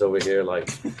bastards over here. Like,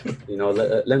 you know,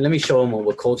 let me show them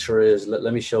what culture is.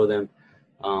 Let me show them.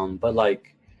 But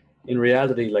like, in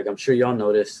reality, like, I'm sure y'all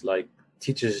noticed, like,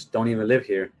 teachers don't even live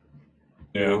here.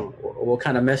 Yeah. You know, what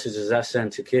kind of message does that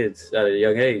send to kids at a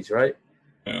young age, right?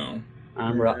 Yeah. I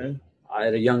remember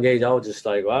at a young age, I was just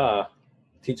like, wow,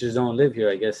 teachers don't live here.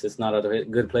 I guess it's not a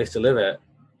good place to live at,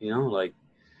 you know, like,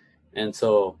 and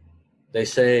so they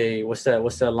say, what's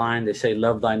that line? They say,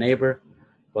 love thy neighbor,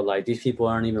 but like these people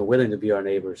aren't even willing to be our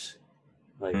neighbors.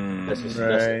 Like,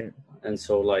 and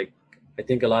so like, I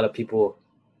think a lot of people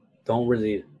don't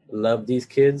really love these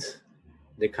kids.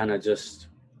 They kind of just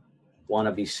want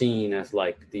to be seen as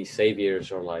like these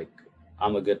saviors, or like,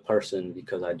 I'm a good person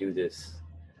because I do this.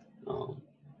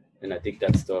 And I think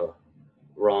that's the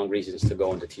wrong reasons to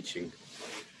go into teaching.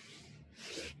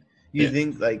 You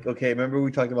think, like, okay, remember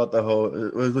we talked about the whole,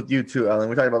 it was with you too, Alan.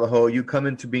 We talked about the whole, you come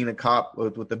into being a cop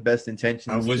with the best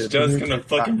intentions. I was just going to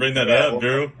fucking bring that up,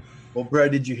 Drew. Well, bro,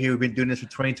 did you hear we've been doing this for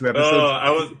 22 episodes? Oh, I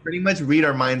was pretty much read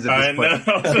our minds at this point.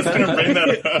 I was just going to bring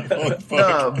that up.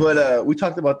 No, but we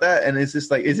talked about that, and it's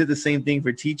just like, is it the same thing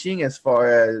for teaching as far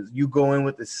as you go in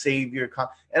with the savior,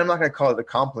 and I'm not going to call it a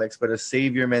complex, but a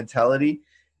savior mentality,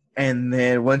 and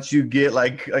then once you get,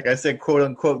 like I said, quote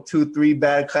unquote, 2-3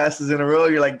 bad classes in a row,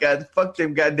 you're like, God, fuck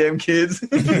them goddamn kids.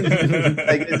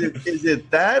 Like, is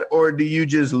it that, or do you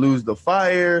just lose the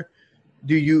fire?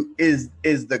 Is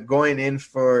the going in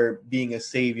for being a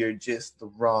savior just the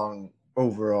wrong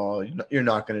overall? You're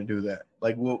not going to do that.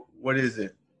 Like, what is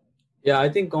it? Yeah, I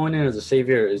think going in as a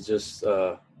savior is just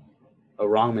a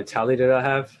wrong mentality that I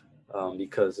have,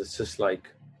 because it's just like,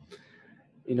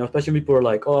 you know, especially people are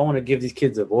like, oh, I want to give these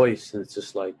kids a voice, and it's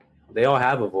just like, they all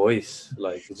have a voice.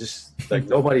 Like, it's just like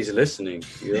nobody's listening.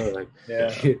 You know, like,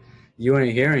 yeah. You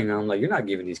ain't hearing them. Like, you're not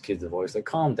giving these kids a voice. Like,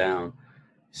 calm down.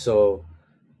 So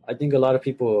I think a lot of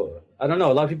people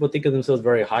think of themselves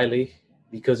very highly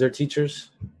because they're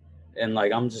teachers. And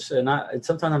like,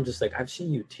 sometimes I'm just like, I've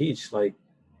seen you teach, like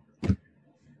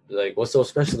what's so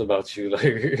special about you? Like,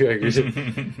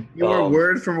 you were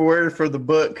word for word for the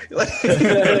book.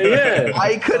 Yeah.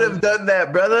 I could have done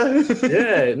that, brother.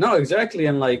 Yeah, no, exactly.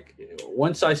 And like,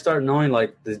 once I start knowing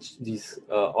like these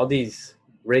all these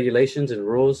regulations and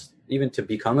rules, even to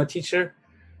become a teacher,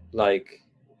 like,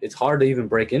 it's hard to even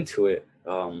break into it.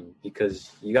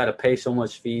 Because you got to pay so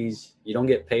much fees, you don't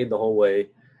get paid the whole way,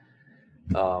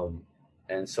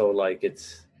 and so like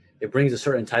it brings a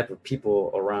certain type of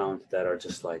people around that are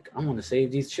just like, I want to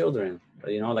save these children,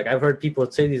 you know. Like, I've heard people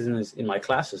say these in my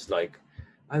classes, like,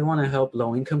 I want to help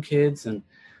low income kids and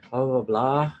blah blah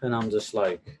blah, and I'm just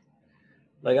like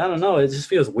I don't know, it just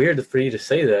feels weird for you to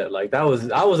say that. Like, I was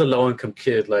a low income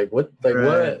kid. Like, what? Like,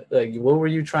 right. What were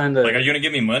you trying to? Like, are you gonna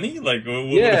give me money? Like,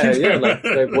 yeah.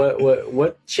 Like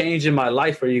what change in my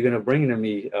life are you gonna bring to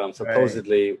me?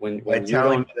 Supposedly, right. when you're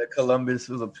telling me that Columbus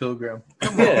was a pilgrim.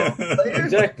 Yeah,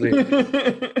 exactly.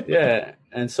 Yeah,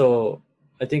 and so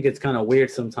I think it's kind of weird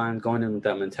sometimes going in with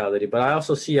that mentality. But I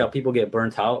also see how people get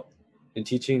burnt out in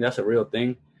teaching. That's a real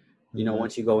thing. You know,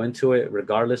 once you go into it,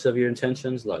 regardless of your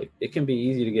intentions, like, it can be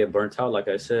easy to get burnt out. Like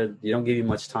I said, you don't give you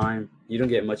much time. You don't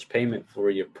get much payment for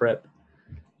your prep.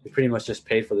 You pretty much just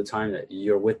paid for the time that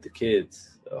you're with the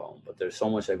kids. But there's so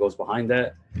much that goes behind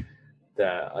that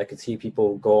I could see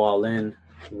people go all in,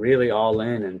 really all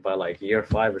in. And by like year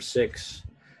 5 or 6,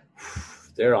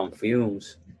 they're on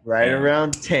fumes. Right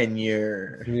around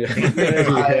tenure.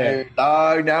 Yeah.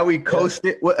 Dog, now we coast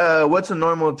it. What's a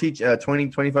normal teach? 20,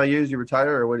 25 years you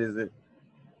retire, or what is it?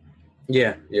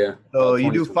 Yeah. So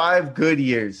you do 5 good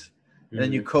years, and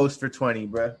then you coast for 20,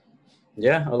 bro.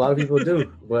 Yeah, a lot of people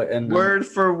do. Word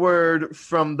for word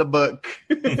from the book.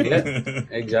 Yeah,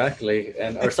 exactly.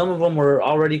 Or some of them were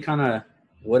already kind of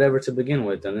whatever to begin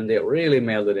with, and then they really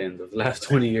mailed it in the last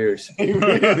 20 years. You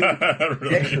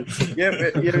ever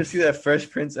see that Fresh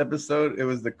Prince episode? It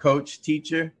was the coach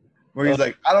teacher where he's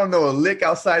like, I don't know a lick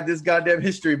outside this goddamn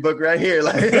history book right here.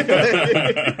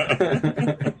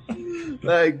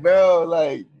 Like, bro,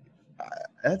 like,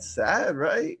 that's sad,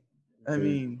 right? I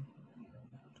mean,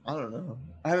 I don't know.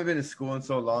 I haven't been to school in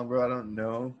so long, bro. I don't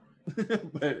know.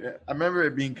 But I remember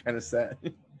it being kind of sad.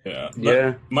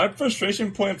 Yeah. My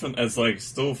frustration point as like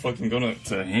still fucking going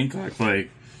to Hancock,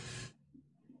 like,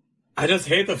 I just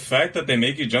hate the fact that they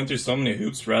make you jump through so many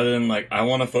hoops rather than like I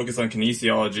want to focus on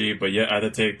kinesiology, but yet I had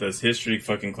to take this history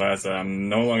fucking class that I'm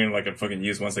no longer like a fucking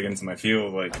use once I get into my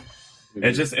field. Like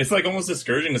it's like almost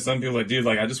discouraging to some people. Like, dude,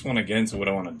 like I just want to get into what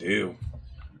I want to do.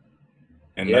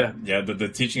 And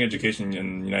the teaching education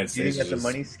in the United States. You is get the just,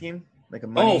 money scheme, like a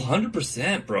money.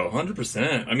 100%, bro,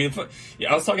 100%. I mean,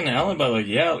 I was talking to Alan about like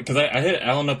because I hit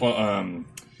Alan up on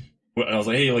I was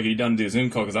like, hey, like, are you done to do a Zoom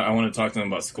call? Because I want to talk to him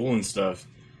about school and stuff.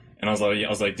 And I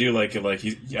was like, dude, like I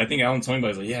think Alan told me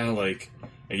about it. He's like, yeah, like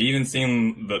even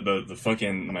seeing the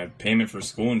fucking my payment for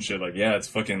school and shit, like, yeah, it's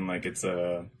fucking like it's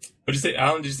what'd you say,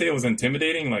 Alan? Did you say it was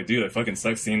intimidating? Like, dude, it fucking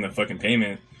sucks seeing the fucking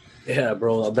payment. Yeah,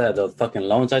 bro, I bet the fucking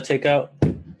loans I take out.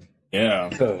 Yeah.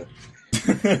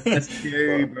 That's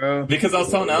scary, bro. Because I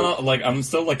was telling Alan, like, I'm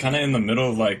still like kind of in the middle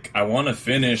of like I want to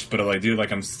finish, but like, dude,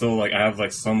 like I'm still like I have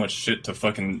like so much shit to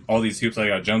fucking all these hoops I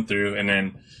got to jump through, and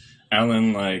then.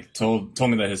 Alan like told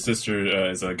me that his sister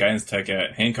is a guidance tech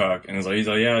at Hancock, and he's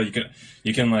like, yeah,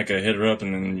 you can like hit her up,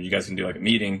 and then you guys can do like a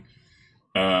meeting.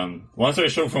 Long story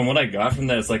short, from what I got from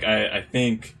that, it's like I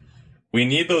think we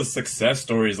need those success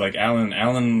stories like Alan,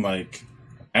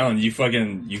 you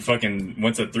fucking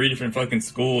went to 3 different fucking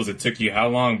schools. It took you how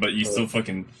long, but you still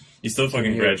fucking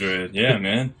graduated. Yeah,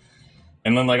 man.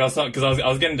 And then, like, I was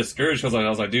getting discouraged because, like, I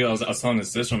was like, dude, I was telling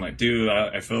his sister, I'm like, dude,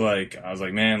 I feel like, I was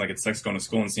like, man, like, it sucks going to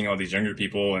school and seeing all these younger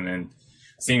people and then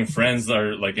seeing friends that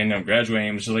are, like, ending up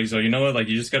graduating. She's like, so, you know what, like,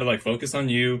 you just gotta, like, focus on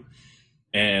you.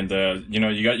 And, you know,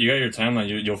 you got your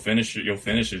timeline, you'll finish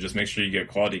it. Just make sure you get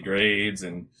quality grades.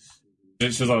 And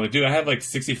she's like, dude, I have, like,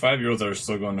 65-year-olds that are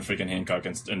still going to freaking Hancock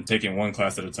and taking one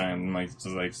class at a time. And, like, so,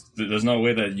 like, there's no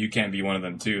way that you can't be one of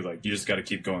them, too. Like, you just gotta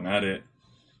keep going at it.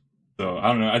 So I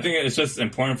don't know. I think it's just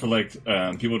important for like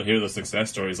people to hear the success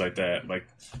stories like that. Like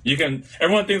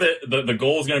everyone think that the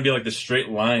goal is gonna be like the straight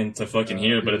line to fucking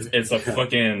here, but it's a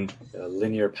fucking a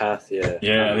linear path. Yeah.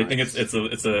 Yeah, they think it's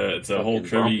a whole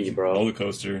curvy roller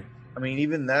coaster. I mean,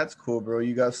 even that's cool, bro.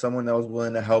 You got someone that was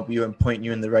willing to help you and point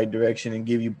you in the right direction and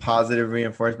give you positive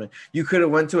reinforcement. You could have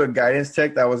went to a guidance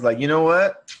tech that was like, you know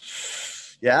what?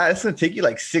 Yeah, it's gonna take you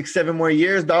like 6-7 more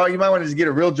years, dog. You might want to just get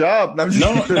a real job.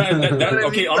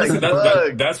 Okay, honestly,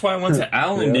 that's why I went to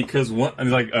Alan because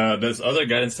this other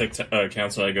guidance tech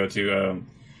counselor I go to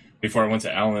before I went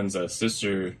to Alan's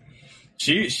sister.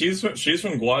 She's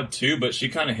from Guad too, but she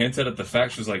kind of hinted at the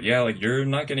fact. She was like, yeah, like you're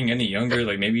not getting any younger.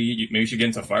 Like maybe you should get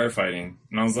into firefighting.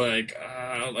 And I was like,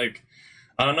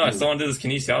 I don't know. I still want to do this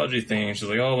kinesiology thing. And she's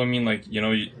like, oh, I mean, like, you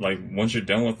know, like once you're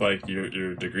done with like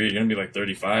your degree, you're going to be like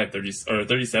 35, 30, or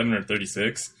 37 or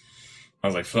 36. I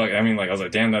was like, fuck. I mean, like, I was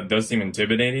like, damn, that does seem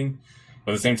intimidating.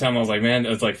 But at the same time, I was like, man,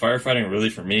 it's like firefighting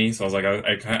really for me. So I was like,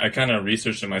 I kind of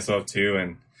researched it myself too.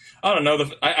 And I don't know.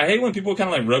 I hate when people kind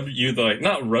of like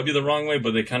not rub you the wrong way,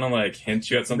 but they kind of like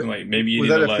hint you at something like maybe you need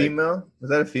to like. Was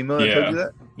that a female that told you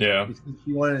that? Yeah.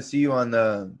 She wanted to see you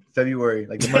on February,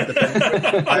 like the month of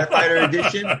February, firefighter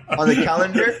edition on the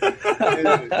calendar.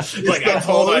 Like I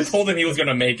told him he was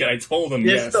gonna make it. I told him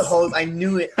yes. The hose. I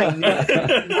knew it. He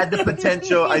had the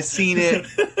potential. I seen it.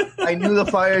 I knew the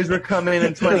fires were coming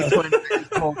in 2020.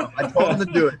 I told him to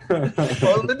do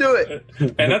it.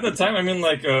 And at the time, I mean,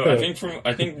 like, I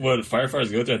think what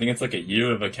firefighters go through, I think it's like a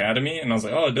year of academy, and I was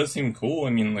like, oh, it does seem cool. I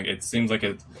mean, like, it seems like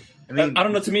it. I mean, I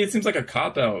don't know. To me, it seems like a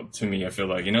cop out. To me, I feel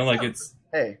like like it's.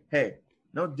 Hey.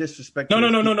 No disrespect. No.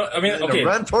 I mean, okay.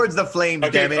 Run towards the flames,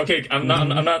 damn it. Okay, I'm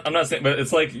not saying, but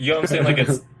it's like, you know what I'm saying? Like,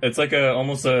 it's like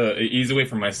almost a easy way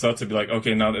for myself to be like,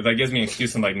 okay, now that gives me an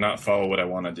excuse to like not follow what I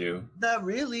want to do. Not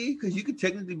really, because you could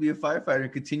technically be a firefighter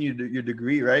and continue your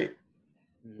degree, right?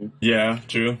 Yeah,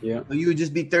 true. Yeah. So you would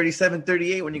just be 37,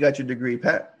 38 when you got your degree,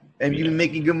 Pat. And you've been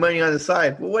making good money on the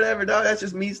side. Well, whatever, dog. That's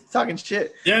just me talking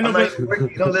shit. Yeah, no, you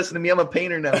don't listen to me. I'm a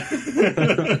painter now.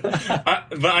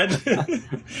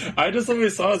 I just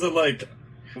always saw it as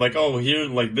like, oh, here,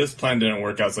 like this plan didn't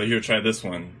work out, so here, try this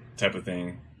one type of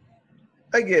thing.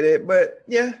 I get it, but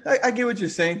yeah, I get what you're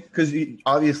saying because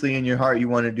obviously in your heart you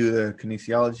want to do the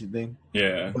kinesiology thing.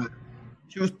 Yeah. But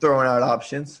she was throwing out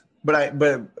options. But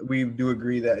we do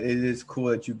agree that it is cool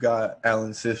that you got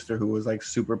Alan's sister who was like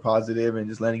super positive and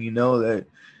just letting you know that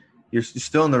you're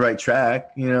still on the right track,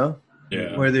 you know?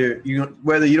 Yeah. Whether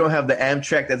you don't have the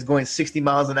Amtrak that's going 60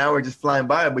 miles an hour just flying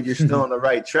by, but you're still on the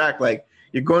right track. Like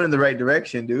you're going in the right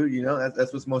direction, dude. You know,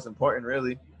 that's what's most important,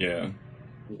 really. Yeah.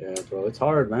 Yeah, bro. It's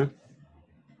hard, man.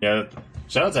 Yeah.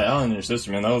 Shout out to Alan and your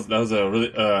sister, man. That was a really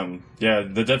they're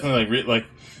definitely like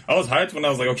I was hyped when I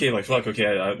was like, okay, like fuck, okay,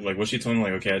 I like what she told me,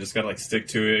 like, okay, I just gotta like stick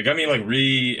to it. It got me like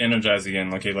re-energized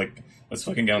again. Okay, like let's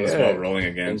fucking get on this ball rolling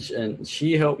again. And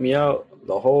she helped me out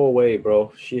the whole way,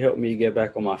 bro. She helped me get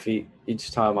back on my feet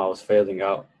each time I was failing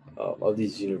out. of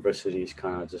these universities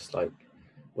kind of just like,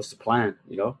 what's the plan?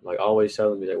 You know, like always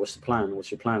telling me like, what's the plan?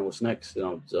 What's your plan? What's next? You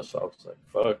know, just I was like,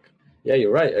 fuck, yeah,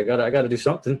 you're right. I gotta do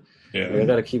something. Yeah. Like, I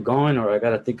gotta keep going, or I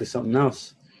gotta think of something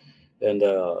else. And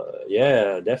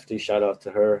yeah, definitely shout out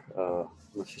to her,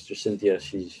 my sister Cynthia.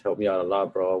 She's helped me out a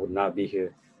lot, bro. I would not be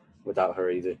here without her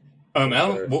either.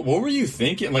 Alan, what were you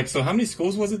thinking? Like, so how many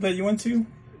schools was it that you went to?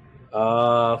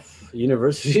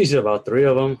 Universities, about 3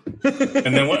 of them.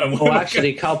 And then what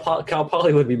Actually, Cal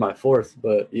Poly would be my 4th,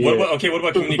 but yeah. What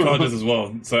about community colleges as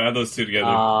well? So add those 2 together.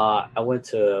 I went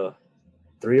to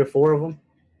 3 or 4 of them.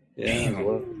 Yeah, as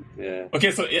well. Yeah.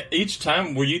 Okay, so each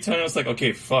time, were you telling us like,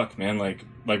 okay, fuck, man, like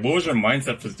what was your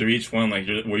mindset through each one? Like,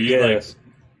 were you like?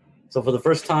 So for the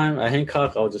first time at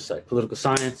Hancock, I was just like, political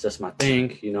science, that's my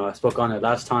thing. You know, I spoke on it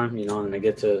last time. You know, and I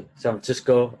get to San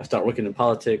Francisco, I start working in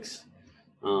politics.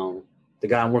 The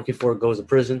guy I'm working for goes to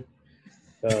prison.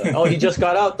 He just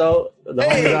got out though. The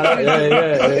homie got out.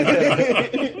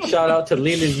 Yeah. Shout out to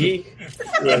Leland Yee.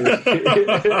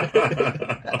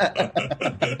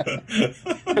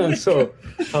 And so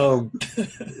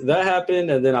that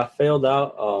happened, and then I failed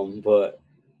out.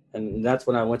 And that's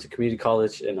when I went to community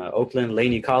college in Oakland,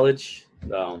 Laney College.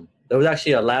 There was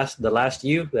actually the last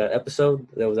U, that episode.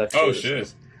 That was actually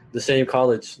the same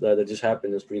college that just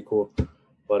happened. It was pretty cool.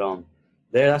 But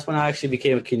that's when I actually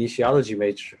became a kinesiology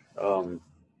major.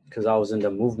 Because I was in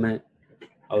the movement,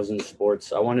 I was in the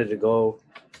sports. I wanted to go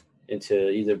into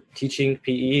either teaching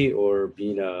PE or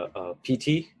being a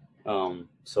PT.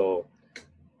 So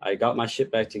I got my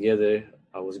shit back together.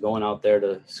 I was going out there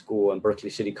to school in Berkeley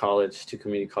City College, 2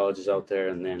 community colleges out there,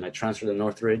 and then I transferred to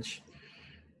Northridge.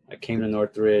 I came to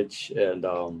Northridge, and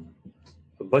a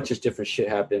bunch of different shit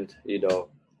happened. You know,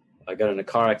 I got in a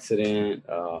car accident,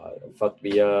 it fucked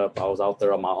me up. I was out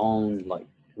there on my own, like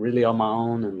really on my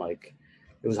own, and like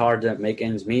it was hard to make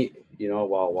ends meet, you know,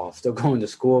 while still going to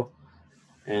school.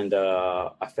 And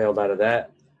I failed out of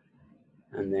that.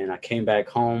 And then I came back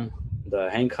home, the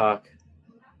Hancock.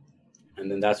 And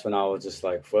then that's when I was just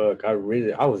like, fuck, I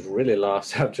was really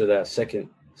lost after that second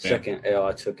L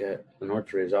I took at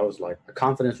Northridge. I was like, the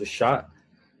confidence was shot.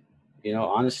 You know,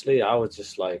 honestly, I was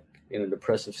just like in a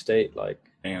depressive state. Like,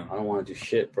 damn, I don't want to do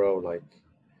shit, bro. Like,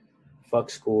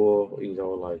 fuck school, you know,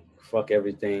 like, fuck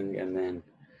everything. And then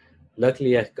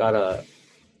luckily I got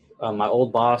my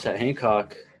old boss at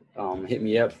Hancock hit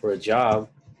me up for a job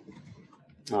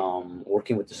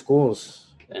working with the schools.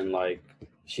 And like,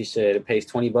 she said it pays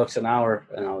 $20 an hour,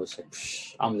 and I was like,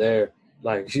 I'm there.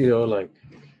 Like, you know, like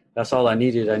that's all I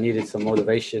needed. I needed some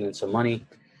motivation and some money,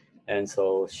 and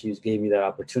so she gave me that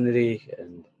opportunity.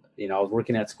 And you know, I was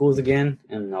working at schools again,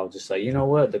 and I was just like, you know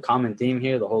what? The common theme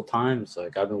here the whole time is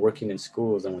like I've been working in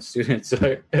schools and with students.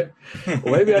 Like, well,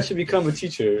 maybe I should become a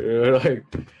teacher, or like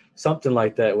something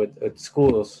like that with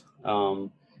schools. And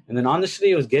then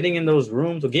honestly, it was getting in those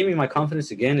rooms. What gave me my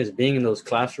confidence again is being in those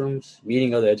classrooms,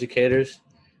 meeting other educators,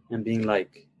 and being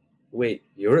like, wait,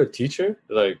 you're a teacher?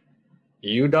 Like,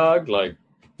 you, dog? Like,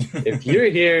 if you're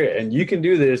here and you can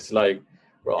do this, like,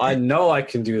 bro, I know I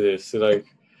can do this. Like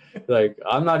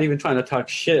I'm not even trying to talk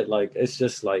shit. Like, it's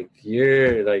just like,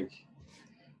 you're like,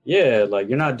 yeah, like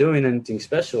you're not doing anything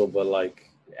special, but like,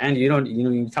 and you don't, you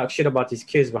know, you talk shit about these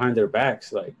kids behind their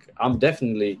backs. Like, I'm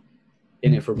definitely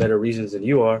in it for better reasons than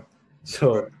you are.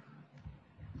 So,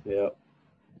 yeah.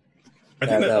 I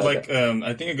think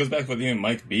I think it goes back with you and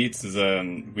Mike Beats is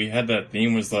we had that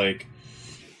theme was like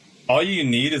all you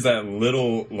need is that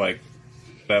little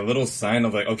sign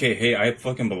of like, okay, hey, I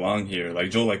fucking belong here.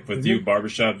 Like Joel, like with you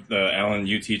barbershop, Alan,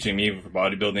 you teaching me for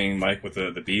bodybuilding, Mike with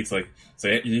the beats, like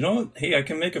say, you know, hey, I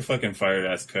can make a fucking fire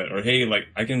ass cut, or hey, like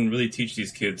I can really teach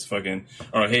these kids fucking,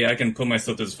 or hey, I can put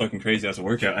myself through this fucking crazy ass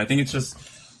workout. I think it's just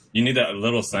you need that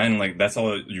little sign, like that's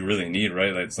all you really need,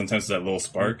 right? Like sometimes it's that little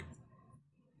spark.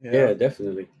 Yeah,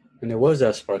 definitely. And it was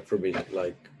that spark for me.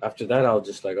 Like after that, I was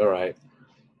just like, all right,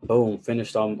 boom,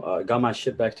 finished. Got my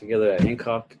shit back together at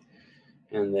Hancock,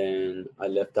 and then I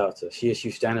left out to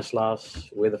CSU Stanislaus,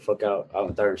 way the fuck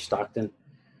out there in Stockton,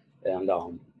 and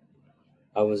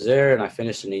I was there and I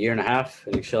finished in a year and a half,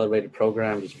 an accelerated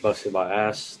program, just busted my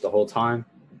ass the whole time,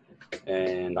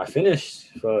 and I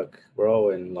finished, fuck, bro,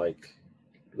 and like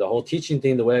the whole teaching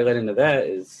thing. The way I got into that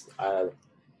is I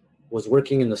was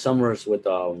working in the summers with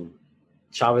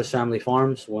Chavez Family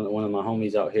Farms, one of my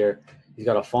homies out here. He's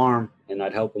got a farm, and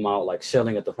I'd help him out, like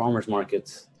selling at the farmers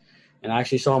markets. And I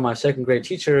actually saw my second grade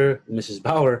teacher, Mrs.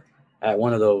 Bauer, at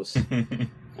one of those. And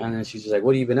then she's just like,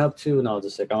 what have you been up to? And I was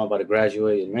just like, I'm about to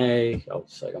graduate in May. I was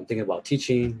just like, I'm thinking about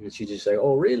teaching. And she just like,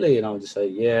 oh, really? And I was just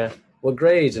like, yeah. What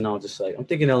grades? And I was just like, I'm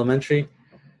thinking elementary.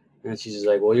 And she's just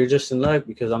like, well, you're just in luck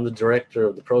because I'm the director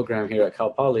of the program here at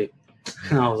Cal Poly.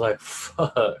 And I was like,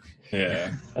 fuck.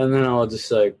 Yeah. And then I was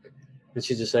just like, and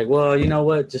she's just like, well, you know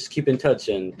what? Just keep in touch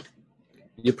and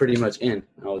you're pretty much in.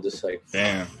 I was just like,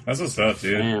 Damn. That's what's up,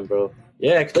 dude. damn, bro.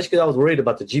 Yeah, especially because I was worried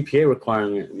about the GPA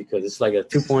requirement because it's like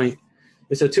it's a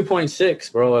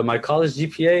 2.6, bro. And my college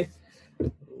GPA,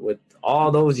 with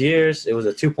all those years, it was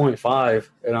a 2.5.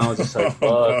 And I was just like,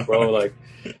 fuck, bro. Like,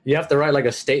 you have to write like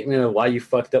a statement of why you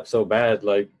fucked up so bad.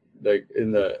 Like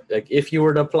if you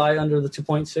were to apply under the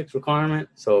 2.6 requirement.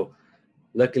 So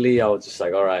luckily I was just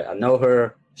like, all right, I know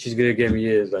her. She's going to give me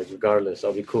A's, like, regardless.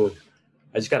 I'll be cool.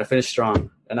 I just got to finish strong.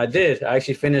 And I did. I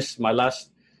actually finished my last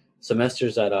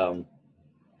semesters at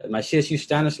my CSU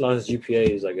Stanislaus GPA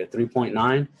is like a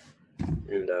 3.9.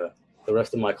 And the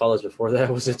rest of my college before that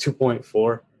was a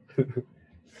 2.4.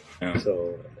 Yeah.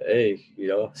 So, hey,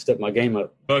 step my game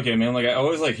up. Okay, man. Like, I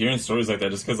always like hearing stories like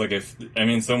that just because, like,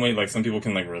 some way, like, some people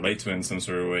can, like, relate to it in some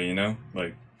sort of way,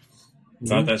 Like, it's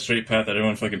not that straight path that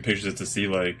everyone fucking pictures it to see,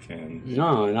 like, and...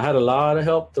 No, and I had a lot of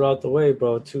help throughout the way,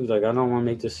 bro, too. Like, I don't want to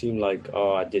make this seem like,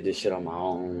 oh, I did this shit on my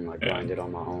own, like, grinded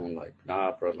on my own. Like,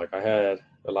 nah, bro. Like, I had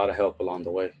a lot of help along the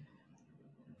way.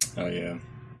 Oh, yeah.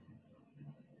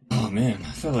 Oh, man.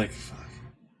 I feel like... Fuck.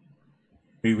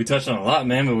 We touched on a lot,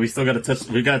 man, but we still got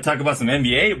to talk about some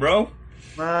NBA, bro.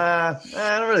 I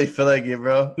don't really feel like it,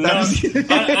 bro. No,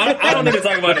 I don't need to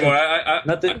talk about it anymore.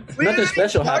 Nothing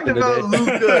special happened about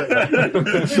today.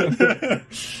 Luka.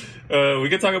 We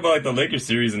could talk about like the Lakers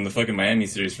series and the fucking Miami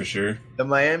series for sure. The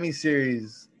Miami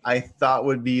series, I thought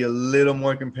would be a little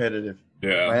more competitive.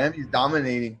 Yeah, Miami's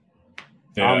dominating.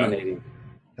 Dominating.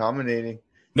 On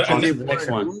to the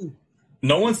next one.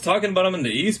 No one's talking about them in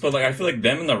the East, but like I feel like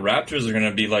them and the Raptors are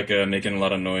gonna be like making a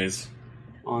lot of noise.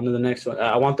 On to the next one.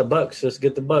 I want the Bucks. Let's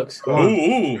get the Bucks. Come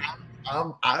on.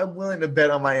 I'm willing to bet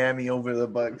on Miami over the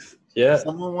Bucks. Yeah. If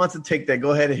someone wants to take that,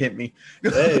 go ahead and hit me.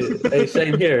 hey,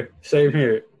 same here. Same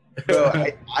here. Bro,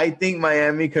 I think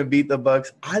Miami could beat the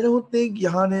Bucks. I don't think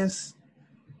Giannis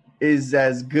is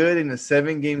as good in a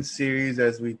 7-game series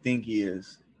as we think he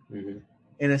is. Mm-hmm.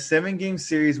 In a 7-game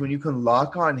series, when you can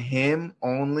lock on him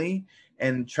only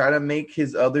and try to make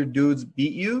his other dudes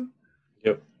beat you,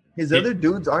 yep. His other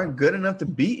dudes aren't good enough to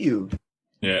beat you.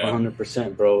 Yeah,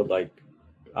 100%, bro. Like,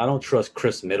 I don't trust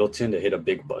Chris Middleton to hit a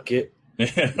big bucket.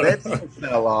 Bledsoe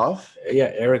fell off.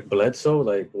 Yeah, Eric Bledsoe.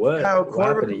 Like, what? Kyle What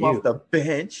happened Korver to off you? the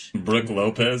bench. Brooke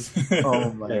Lopez.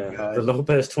 Oh my god, the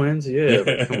Lopez twins. Yeah,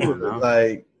 but come on now.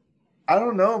 Like, I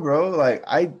don't know, bro. Like,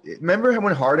 I remember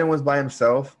when Harden was by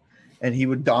himself. And he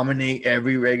would dominate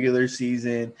every regular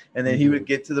season. And then he would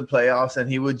get to the playoffs and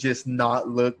he would just not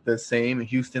look the same. And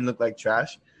Houston looked like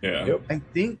trash. Yeah. Yep. I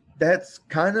think that's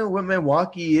kind of what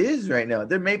Milwaukee is right now.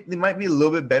 They might be a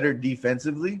little bit better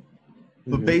defensively.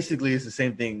 But basically it's the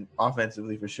same thing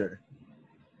offensively for sure.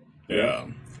 Yeah.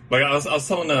 Like I was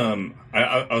telling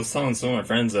I was telling some of my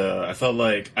friends I feel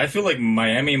like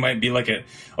Miami might be like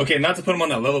not to put them on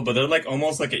that level, but they're like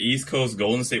almost like an East Coast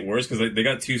Golden State Warriors because they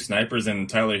got two snipers in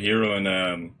Tyler Hero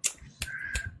and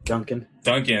Duncan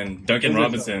Those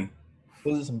Robinson.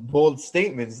 are some bold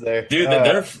statements there, dude.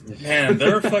 They're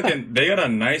fucking. They got a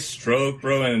nice stroke,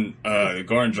 bro, and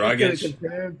Goran Dragic.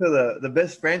 Compare him to the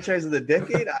best franchise of the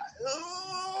decade.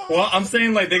 Well, I'm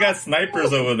saying like they got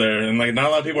snipers over there, and like not a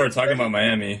lot of people are talking about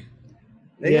Miami.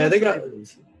 They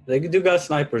do got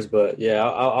snipers, but yeah,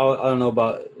 I don't know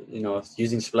about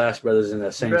using Splash Brothers in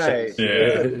that same right. sense.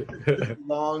 Yeah,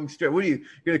 long stretch. What are you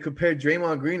gonna compare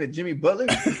Draymond Green to Jimmy Butler?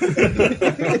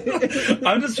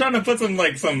 I'm just trying to put some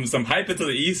hype into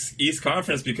the East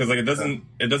Conference because like it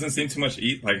doesn't seem too much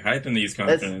hype in the East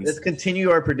Conference. Let's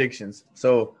continue our predictions.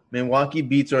 So Milwaukee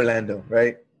beats Orlando,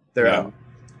 right? They're out.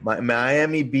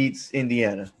 Miami beats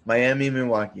Indiana. Miami,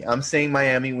 Milwaukee. I'm saying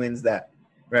Miami wins that,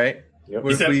 right? Yep.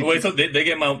 So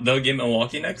they'll get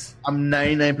Milwaukee next? I'm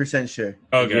 99% sure.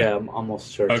 Okay. Yeah, I'm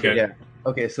almost sure. Okay. Too. Yeah.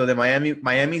 Okay, so the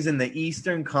Miami's in the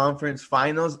Eastern Conference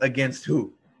Finals against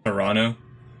who? Toronto.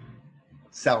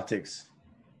 Celtics.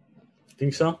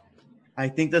 Think so? I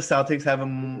think the Celtics have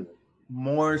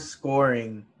more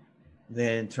scoring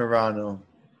than Toronto.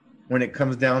 When it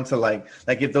comes down to like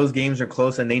if those games are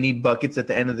close and they need buckets at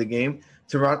the end of the game,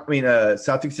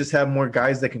 Celtics just have more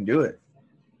guys that can do it.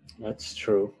 That's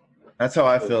true. That's how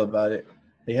I feel about it.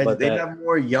 They have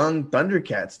more young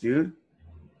Thundercats, dude.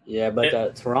 Yeah, but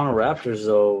that Toronto Raptors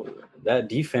though, that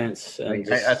defense and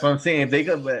that's what I'm saying. If they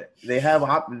have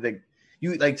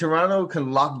Toronto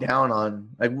can lock down on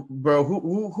bro.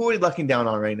 Who are they locking down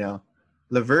on right now?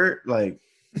 LeVert, all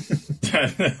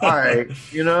right,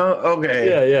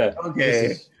 okay. Yeah.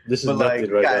 Okay. This is but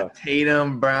nothing right now.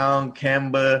 Tatum, Brown,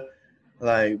 Kemba,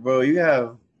 bro, you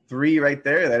have three right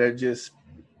there that are just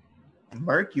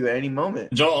murk you at any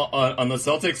moment. Joel, on the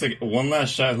Celtics, like one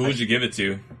last shot, who would you give it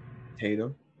to?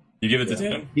 Tatum. You give it to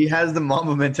Tatum? He has the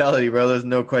Mamba mentality, bro. There's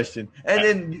no question. And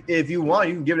then if you want,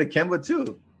 you can give it to Kemba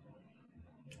too.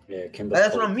 Yeah, Kemba.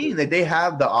 That's what I mean. That they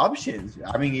have the options.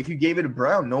 I mean, if you gave it to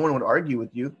Brown, no one would argue with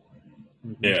you.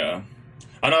 Yeah.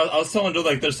 I know. I was telling Joe,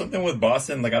 like, there's something with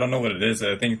Boston. Like, I don't know what it is.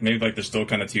 I think maybe like they're still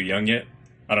kind of too young yet.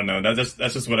 I don't know. That's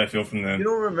just what I feel from them. You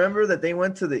don't remember that they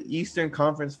went to the Eastern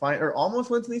Conference final, or almost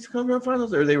went to the Eastern Conference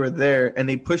Finals, or they were there and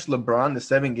they pushed LeBron to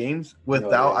 7 games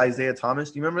without Isaiah Thomas.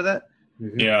 Do you remember that?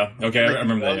 Mm-hmm. Yeah. Okay, Like, I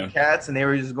remember that. Yeah. Cats, and they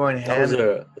were just going That was ham.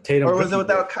 a Tatum. Or was it rookie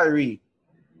without year. Kyrie?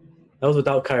 That was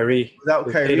without Kyrie. Without It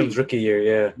was Kyrie. Tatum's rookie year.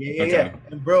 Yeah. Yeah. Okay.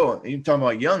 And bro, you're talking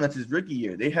about young. That's his rookie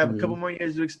year. They have a Mhm. couple more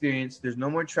years of experience. There's no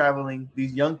more traveling.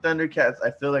 These young Thundercats,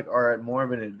 I feel like, are at more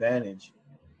of an advantage.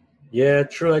 Yeah,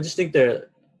 true. I just think their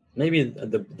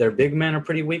big men are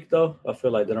pretty weak though. I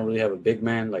feel like they don't really have a big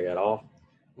man like at all.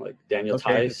 Like Daniel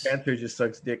Okay, Tice. the Panthers just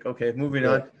sucks dick. Okay, moving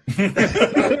Yeah. on.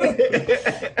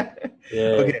 Yeah.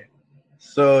 Okay,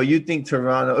 so you think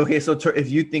Toronto? Okay, so if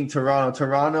you think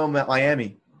Toronto,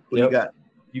 Miami, who you Yep. got?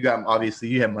 You got obviously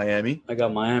you have Miami. I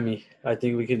got Miami. I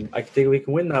think we can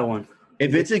win that one.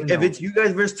 If it's you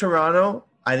guys versus Toronto,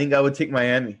 I think I would take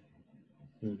Miami.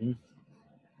 Mm-hmm.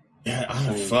 Yeah,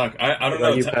 oh, fuck. I don't What about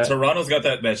know. you, Pat? Toronto's got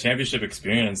that championship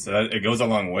experience. It goes a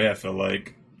long way, I feel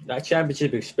like. That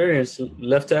championship experience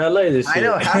left to LA this I year.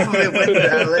 know half of it went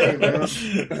to LA, bro.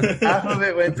 Half of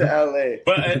it went to LA.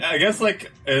 But I guess,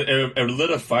 like, it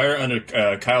lit a fire under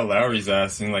Kyle Lowry's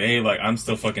ass, and like, hey, like, I'm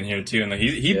still fucking here too. And like,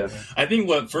 he Yeah. I think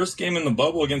first game in the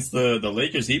bubble against the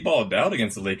Lakers, he balled out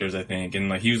against the Lakers, I think, and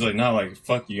like he was like, no, like,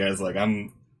 fuck you guys, like,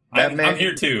 I'm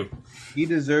here too. He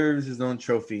deserves his own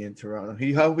trophy in Toronto.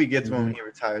 He hope he gets one when he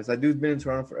retires. That dude's been in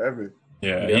Toronto forever.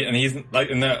 Yeah, Yep. and he's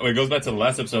like, and that it goes back to the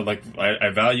last episode. Like, I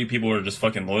value people who are just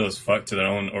fucking loyal as fuck to their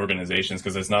own organizations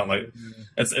because it's not like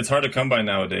it's hard to come by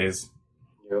nowadays.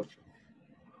 Yep.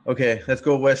 Okay, let's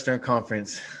go Western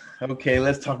Conference. Okay,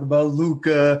 let's talk about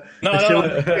Luka. No, That shit no, was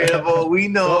no. incredible. We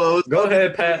know. Go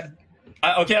ahead, Pat.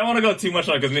 I don't want to go too much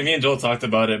on because me and Joel talked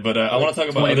about it, but I want to talk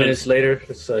about 20 other. minutes later.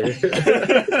 So, We're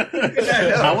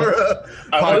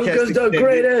I- Luka's the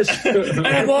greatest.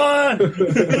 Everyone.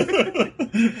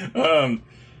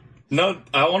 No,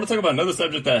 I want to talk about another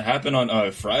subject that happened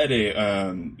on Friday,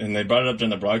 and they brought it up during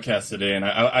the broadcast today. And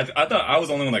I thought I was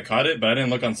the only one that caught it, but I didn't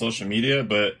look on social media.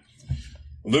 But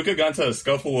Luka got into a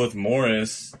scuffle with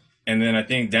Morris, and then I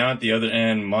think down at the other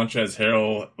end, Montrezl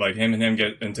Harrell, like him and him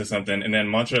get into something, and then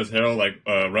Montrezl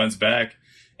Harrell runs back,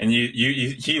 and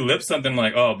he lips something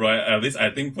like, "Oh, bro, at least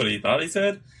I think what he thought he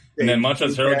said." And then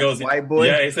Montrezl Harrell goes, white boy?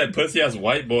 "Yeah, he said pussy ass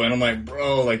white boy," and I'm like,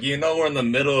 "Bro, like we're in the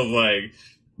middle of like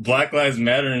Black Lives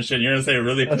Matter and shit. You're gonna say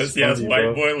really That's pussy ass funny,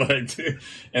 white bro. boy, like?" Dude.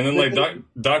 And then like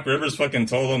Doc Rivers fucking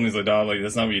told him, he's like, "Dog, like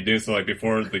that's not what you do." So like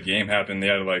before the game happened, they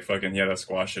had to he had to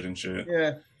squash it and shit.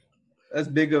 Yeah, that's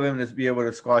big of him to be able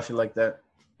to squash it like that.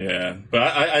 Yeah, but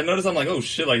I noticed, I'm like, oh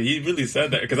shit, like he really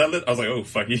said that because I was like, oh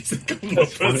fuck, he said pussy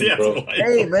funny, ass bro. white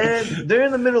Hey boy. man, they're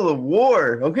in the middle of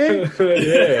war, okay?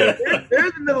 Yeah. They're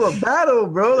in the middle of battle,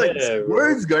 bro. Like Yeah, bro.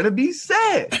 words gonna be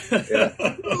said.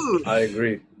 Dude, I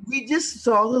agree. we just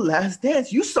saw The Last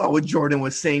Dance. You saw what Jordan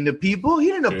was saying to people.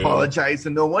 He didn't Yeah. apologize to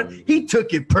no one. He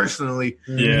took it personally.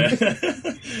 Yeah.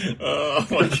 Oh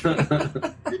my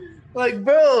god. Like,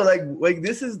 bro, like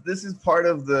this is part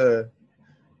of the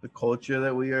culture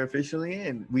that we are officially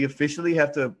in. We officially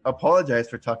have to apologize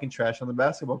for talking trash on the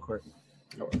basketball court.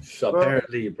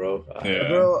 Apparently, bro. Yeah.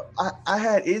 Bro, I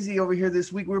had Izzy over here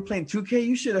this week. We were playing 2K.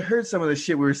 You should have heard some of the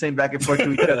shit we were saying back and forth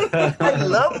to each other. I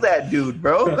love that dude,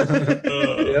 bro.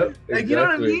 Yep, Like, you know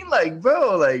what I exactly. mean? Like,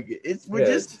 bro, like we're Yeah,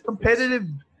 just competitive.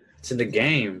 It's in the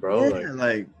game, bro. Yeah,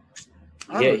 like,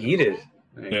 I Get don't- heated.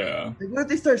 Like, Yeah. like, what if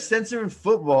they start censoring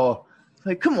football?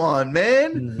 Like, come on,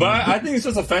 man. But I think it's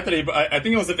just the fact that I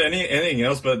think it was if anything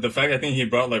else, but the fact I think he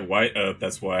brought like white up,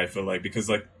 that's why I feel like, because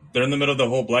like they're in the middle of the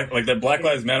whole that Black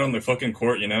Lives Matter on the fucking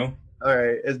court, you know? All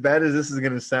right, as bad as this is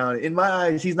gonna sound, in my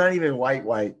eyes, he's not even white.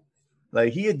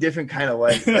 Like, he a different kind of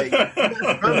white. Like, he's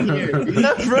not from here. He's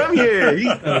not from here.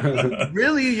 He's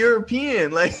really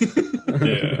European. Like,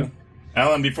 Yeah.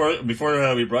 Alan, before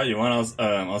we brought you on, I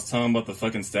was telling about the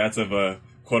fucking stats of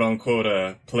quote unquote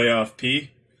playoff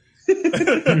P.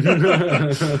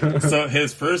 So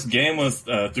his first game was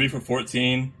 3 for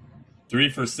 14, 3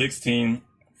 for 16,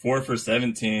 4 for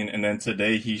 17, and then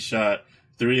today he shot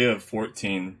 3 of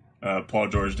 14. Paul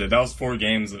George did. That was 4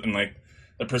 games, and like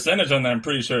the percentage on that, I'm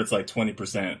pretty sure it's like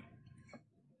 20%.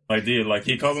 Like, dude, like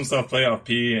he calls himself playoff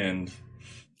P, and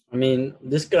I mean,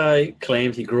 this guy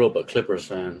claimed he grew up a Clippers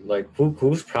fan. Like,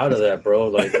 who's proud of that, bro?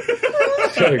 Like,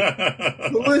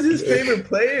 Who was his favorite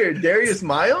player? Darius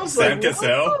Miles? Sam Like,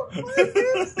 Cassell.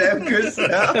 Sam Cassell.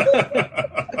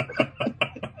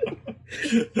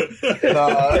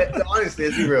 Honestly,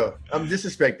 let's be real. I'm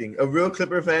disrespecting. A real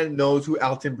Clipper fan knows who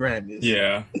Alton Brand is.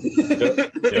 Yeah.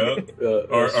 Yep.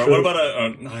 Or what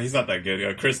about no, he's not that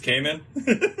good. Chris Kaman.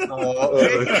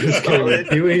 Chris Kaman.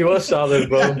 He was solid,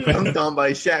 bro. I'm down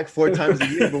by Shaq 4 times a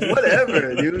year, but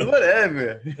whatever, dude.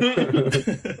 Whatever.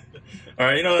 All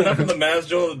right, enough of the Mavs,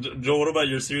 Joel. Joel, what about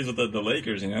your series with the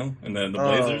Lakers? And then the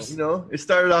Blazers. It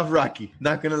started off rocky.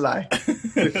 Not gonna lie.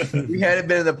 We hadn't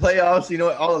been in the playoffs.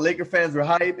 All the Laker fans were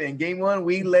hype. And game 1,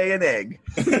 we lay an egg.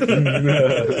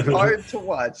 Hard to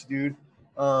watch, dude.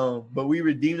 But we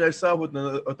redeemed ourselves with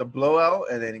the blowout,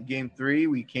 and then in game 3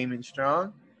 we came in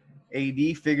strong.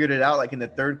 AD figured it out like in the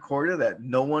third quarter that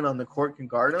no one on the court can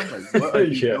guard him. Like, what are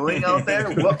you doing out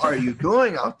there? What are you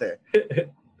doing out there?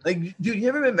 Like, dude, you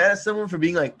ever been mad at someone for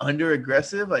being like under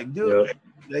aggressive? Like, dude,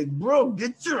 like, bro,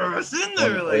 get your ass in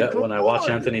there. When I watch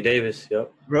Anthony Davis,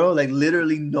 bro, like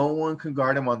literally no one can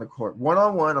guard him on the court.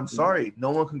 1-on-1, I'm sorry, no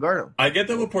one can guard him. I get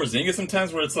that with Porzingis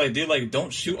sometimes, where it's like, dude, like,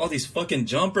 don't shoot all these fucking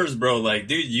jumpers, bro. Like,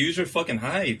 dude, use your fucking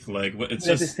height. Like, it's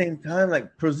at the same time,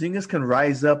 like, Porzingis can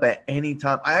rise up at any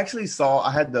time. I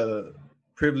had the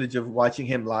privilege of watching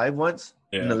him live once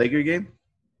in the Laker game.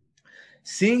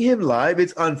 Seeing him live,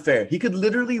 it's unfair. He could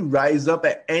literally rise up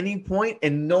at any point,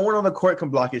 and no one on the court can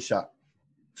block his shot.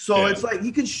 So it's like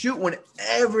he can shoot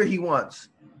whenever he wants.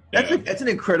 That's an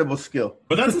incredible skill.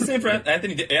 But that's the same for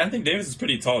Anthony. Anthony Davis is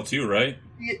pretty tall too, right?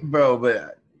 Yeah, bro,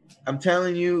 but I'm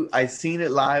telling you, I've seen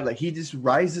it live. Like, he just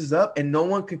rises up, and no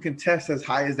one can contest as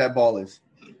high as that ball is.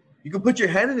 You can put your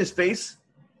hand in his face,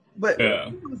 but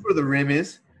where the rim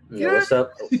is. Yeah,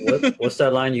 what's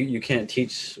that line? You can't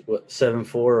teach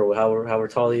 7'4" or however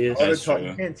tall he is.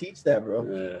 You can't teach that,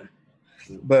 bro.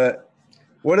 Yeah. But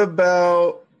what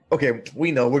about? Okay,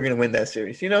 we know we're gonna win that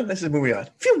series. Let's just move on.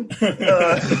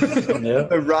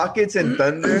 The Rockets and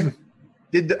Thunder.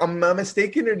 Am I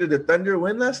mistaken, or did the Thunder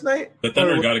win last night? The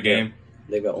Thunder got a game.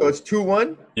 They got one. So it's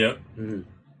 2-1. Yep. Mm-hmm.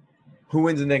 Who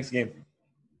wins the next game?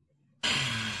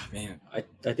 Man, I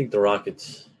think the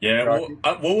Rockets. Yeah,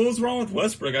 what was wrong with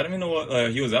Westbrook? I don't even know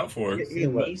what he was out for.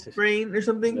 Knee sprain or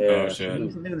something? Yeah. Oh, shit.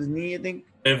 Something with his knee, I think.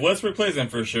 If Westbrook plays, then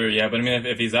for sure, yeah. But I mean,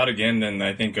 if he's out again, then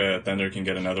I think Thunder can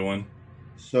get another one.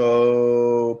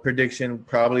 So, prediction,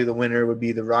 probably the winner would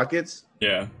be the Rockets?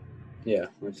 Yeah. Yeah.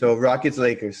 So,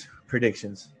 Rockets-Lakers,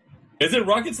 predictions. Is it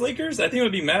Rockets-Lakers? I think it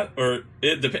would be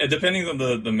depending on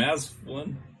the Mavs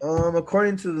one.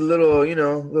 According to the little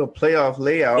playoff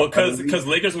layout. Well, because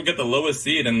Lakers would get the lowest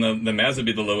seed, and the Mavs would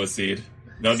be the lowest seed.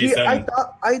 That would be 7.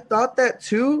 I thought that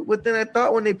too, but then I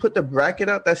thought when they put the bracket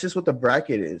out, that's just what the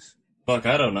bracket is. Fuck,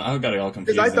 I don't know. I got it all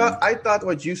confused. Because I thought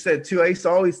what you said too. I used to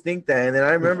always think that, and then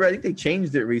I remember I think they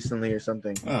changed it recently or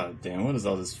something. Oh damn! What is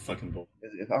all this fucking bull?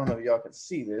 If I don't know if y'all can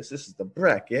see this. This is the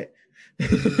bracket. Yeah.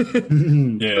 So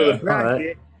the bracket.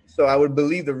 Right. So I would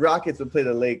believe the Rockets would play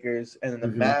the Lakers, and then the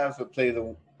Mavs would play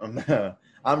the.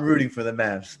 I'm rooting for the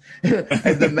Mavs.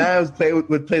 And the Mavs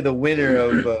would play the winner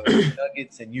of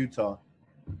Nuggets and Utah.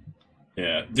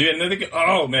 Yeah, dude. And then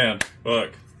oh man,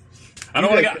 look. I don't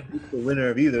want to get the winner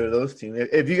of either of those teams.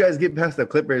 If you guys get past the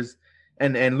Clippers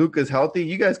and Luka's healthy,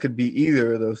 you guys could beat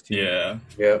either of those teams. Yeah.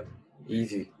 Yep.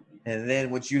 Easy. And then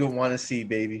what you don't want to see,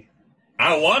 baby.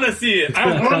 I want to see it.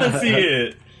 I want to see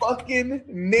it. Fucking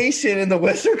nation in the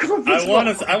Western Conference. I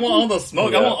want all the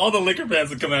smoke. Yeah. I want all the Laker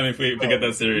fans to come out if we get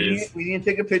that series. We need to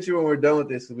take a picture when we're done with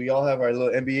this. So we all have our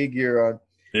little NBA gear on.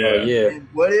 Yeah. Yeah. And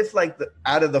what if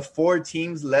out of the 4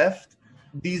 teams left,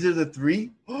 these are the 3?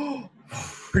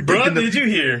 Bro, did you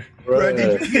hear? Bro,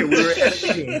 did you hear? We were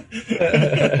editing.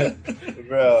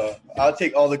 Bro, I'll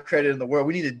take all the credit in the world.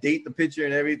 We need to date the picture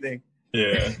and everything.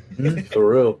 Yeah. For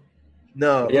real.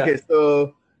 No. Yeah. Okay,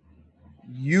 so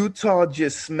Utah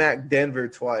just smacked Denver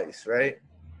twice, right?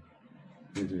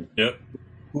 Mm-hmm. Yep.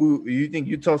 Who you think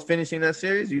Utah's finishing that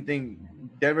series? You think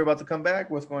Denver about to come back?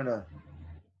 What's going on?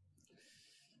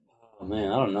 Oh,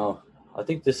 man, I don't know. I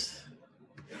think they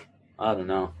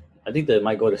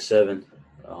might go to 7.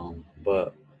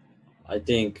 But I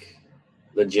think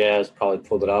the Jazz probably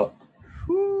pulled it out.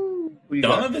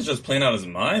 Donovan's just playing out his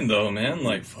mind, though, man.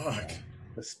 Like, fuck.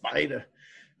 The spider.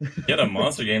 He had a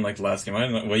monster game like the last game. I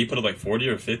don't know. Well, he put up like 40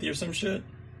 or 50 or some shit.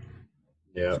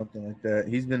 Yeah. Something like that.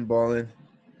 He's been balling.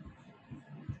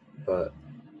 But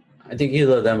I think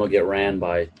either of them will get ran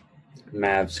by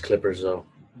Mavs, Clippers, though.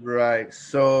 Right.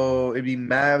 So it'd be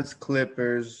Mavs,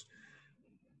 Clippers.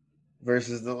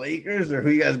 versus the Lakers, or who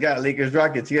you guys got? Lakers,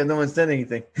 Rockets. You guys no one said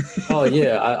anything. Oh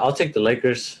yeah, I'll take the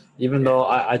Lakers. Even though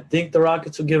I think the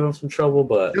Rockets will give them some trouble,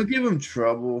 but They'll give him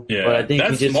trouble. Yeah, But I think that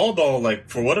he just- small ball, like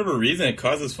for whatever reason, it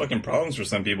causes fucking problems for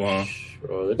some people, huh?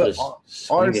 bro, they're But just Our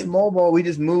swinging. small ball, we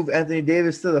just move Anthony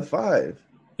Davis to the 5.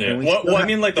 Yeah. And we Well, still I have-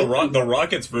 mean, like the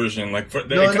Rockets version, like for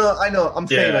No, I know. I'm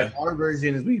saying Yeah. like our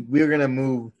version is we're gonna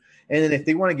move, and then if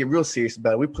they want to get real serious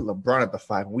about it, we put LeBron at the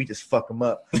 5 and we just fuck him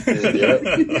up.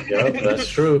 Yep, that's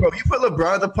true, Bro, you put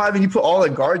LeBron at the 5 and you put all the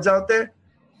guards out there.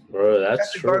 bro. You have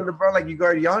That's to guard true. LeBron like you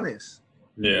guard Giannis,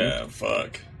 Yeah,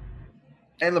 fuck.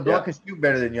 and LeBron Yeah. can shoot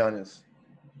better than Giannis.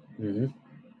 Mm-hmm.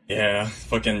 Yeah,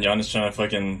 fucking Giannis trying to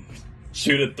fucking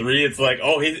shoot a 3. It's like,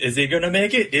 oh, is he gonna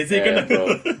make it? Is he Yeah,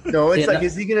 gonna? No, it's Yeah, like, no-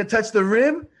 is he gonna touch the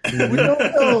rim? We don't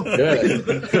know,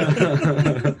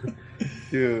 Good.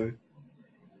 dude.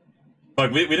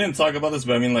 Fuck, we didn't talk about this,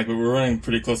 but I mean, like we were running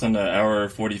pretty close on the hour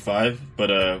 45. But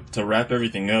to wrap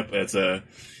everything up, it's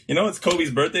it's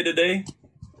Kobe's birthday today.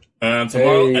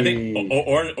 Tomorrow, I think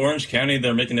Hey. Orange County,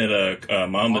 they're making it a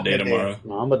Mamba Day Mamba Day. tomorrow.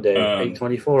 Mamba Day,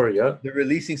 8/24. Yep. They're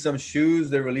releasing some shoes.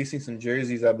 They're releasing some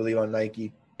jerseys, I believe, on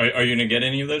Nike. Are you gonna get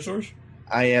any of those, George?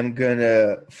 I am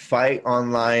gonna fight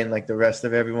online like the rest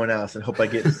of everyone else and hope I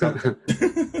get something.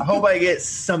 I hope I get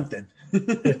something.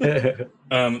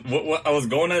 What I was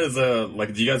going at is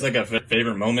like, do you guys like a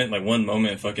favorite moment, like one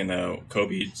moment, fucking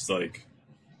Kobe, just like,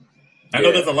 I know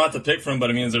Yeah. there's a lot to pick from, but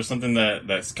I mean, is there something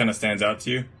that kind of stands out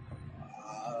to you?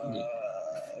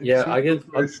 Yeah, I guess.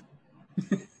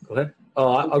 Go ahead.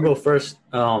 Oh, I'll go first.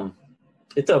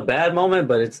 It's a bad moment,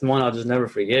 but it's one I'll just never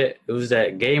forget. It was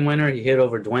that game winner he hit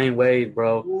over Dwayne Wade,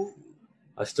 bro.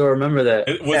 I still remember that.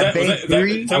 Was that Bank is that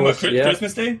three? talking about Yeah.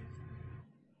 Christmas Day?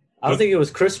 I don't think it was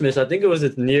Christmas. I think it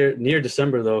was near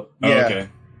December though. Oh, Yeah. okay.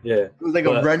 Yeah, It was like a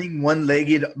But- running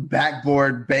one-legged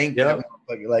backboard bank. Yep.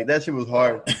 Like that shit was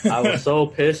hard. I was so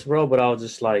pissed, bro. But I was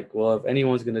just like, well, if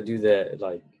anyone's gonna do that,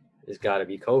 like, it's got to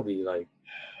be Kobe. Like,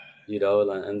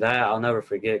 and that I'll never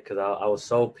forget because I was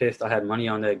so pissed. I had money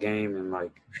on that game, and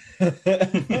like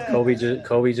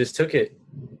Kobe just took it.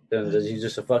 And he's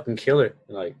just a fucking killer.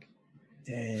 Like,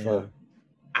 Damn. fuck.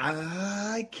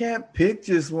 I can't pick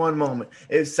just one moment.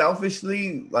 It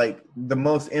selfishly, like the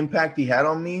most impact he had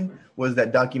on me was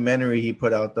that documentary he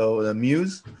put out, though, The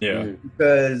Muse. Yeah. Mm.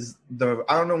 Because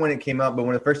I don't know when it came out, but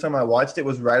when the first time I watched it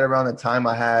was right around the time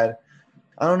I had,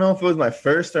 I don't know if it was my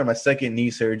first or my second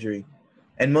knee surgery,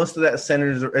 and most of that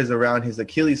centers is around his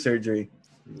Achilles surgery.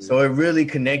 So it really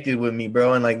connected with me,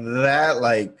 bro, and like that,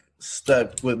 like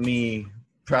stuck with me.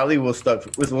 Probably will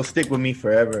stick with me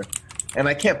forever. And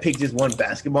I can't pick just one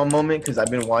basketball moment because I've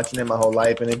been watching it my whole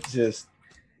life, and it's just,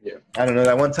 Yeah. I don't know.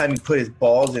 That one time he put his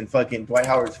balls in fucking Dwight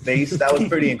Howard's face, that was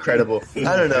pretty incredible.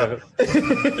 I don't know.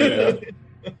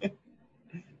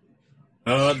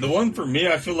 The one for me,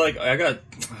 I feel like I got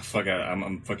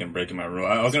I'm fucking breaking my rule.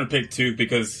 I was gonna pick two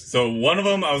because one of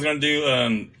them I was gonna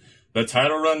do the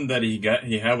title run that he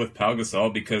had with Pau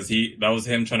Gasol because that was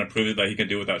him trying to prove it that he could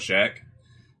do it without Shaq.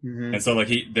 Mhm. And so like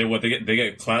they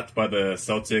get clapped by the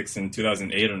Celtics in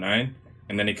 2008 or 9,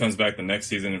 and then he comes back the next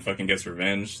season and fucking gets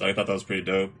revenge. So I thought that was pretty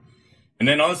dope. And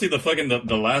then honestly,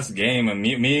 the last game,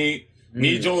 me,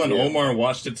 Joel, and yeah. Omar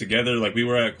watched it together. Like we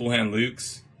were at Cool Hand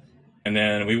Luke's, and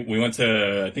then we went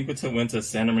to went to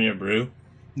Santa Maria Brew.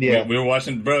 Yeah. We were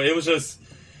watching, bro. It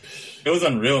was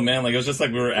unreal, man. Like it was just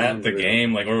like we were at the Unreal.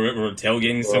 game, like we were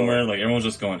tailgating Bro. somewhere. Like everyone was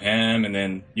just going ham, and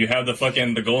then you have the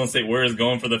Golden State Warriors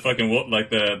going for the fucking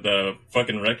the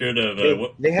fucking record of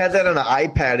They had that on an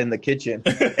iPad in the kitchen.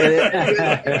 And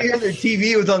their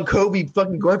TV was on Kobe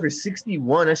fucking going for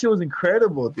 61. That shit was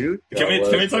incredible, dude. Can we was,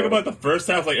 talk bro. about the first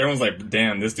half? Like everyone's like,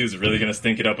 "Damn, this dude's really gonna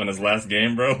stink it up in his last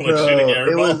game, bro!" Like Bro, shooting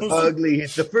air it was balls. ugly.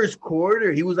 The first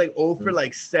quarter, he was like 0 for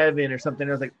like 7 or something.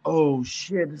 I was like, oh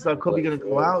shit, this is how Kobe gonna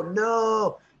go out? No.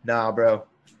 Nah, bro.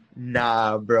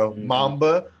 Mhm.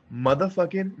 Mamba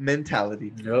motherfucking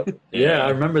mentality. Yep. Yeah, I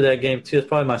remember that game too. It's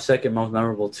probably my second most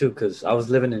memorable too, because I was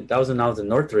when I was in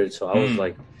Northridge, so I was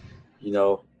like,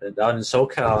 out in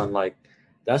SoCal, and like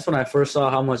that's when I first saw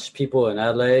how much people in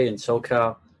LA and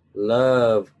SoCal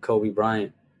love Kobe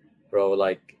Bryant, bro.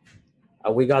 Like,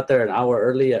 we got there an hour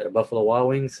early at Buffalo Wild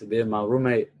Wings, me and my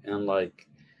roommate, and like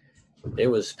it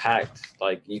was packed.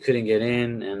 Like you couldn't get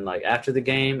in, and like after the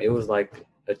game, it was like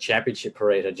a championship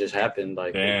parade had just happened.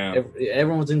 Like Damn.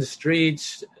 everyone was in the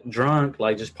streets, drunk,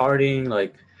 like just partying,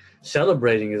 like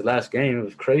celebrating his last game. It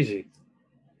was crazy.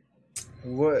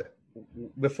 What?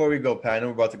 Before we go, Pat, I know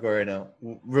we're about to go right now.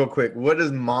 Real quick, what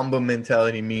does Mamba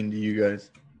mentality mean to you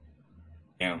guys?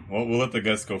 Damn. We'll let the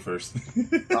guests go first.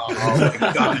 Oh my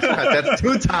gosh, Pat, that's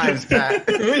 2 times, Pat.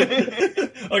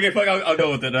 Okay, fuck. I'll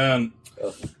go with it.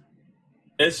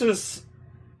 it's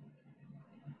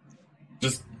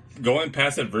just going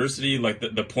past adversity, like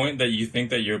the point that you think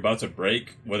that you're about to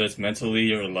break, whether it's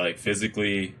mentally or like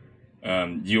physically,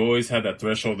 you always have that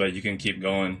threshold that you can keep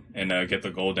going and get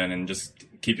the goal done and just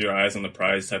keep your eyes on the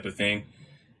prize type of thing.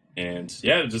 And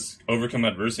yeah, just overcome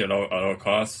adversity at all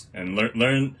costs and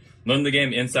learn the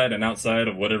game inside and outside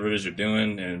of whatever it is you're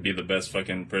doing and be the best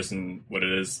fucking person, what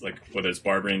it is, like whether it's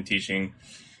barbering, teaching,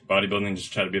 bodybuilding,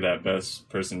 just try to be that best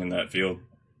person in that field.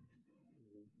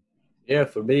 Yeah,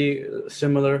 for me,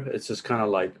 similar. It's just kind of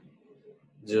like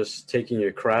just taking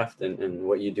your craft and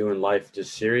what you do in life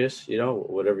just serious, you know,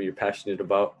 whatever you're passionate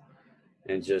about.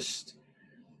 And just,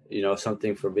 you know,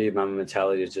 something for me, my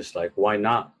mentality is just like, why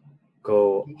not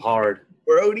go hard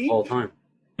Brody all the time?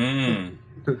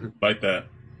 Like that.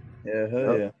 Yeah,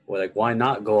 hell yeah. Well, like, why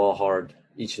not go all hard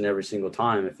each and every single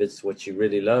time? If it's what you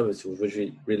really love, it's what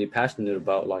you're really passionate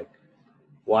about, like,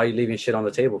 why are you leaving shit on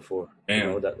the table for?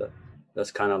 Damn. You know, that's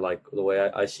kind of like the way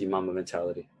I see Mamba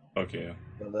mentality. Okay.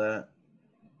 For that.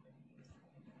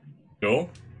 Joel?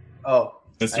 Oh.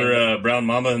 Mr. Brown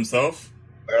Mamba himself?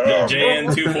 Oh.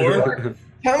 JN24?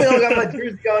 Tell me I got my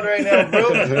jersey on right now,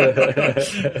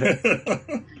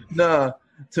 bro. Nah,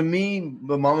 to me,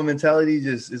 the Mamba mentality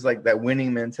just is like that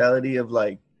winning mentality of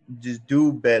like, just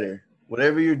do better.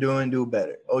 Whatever you're doing, do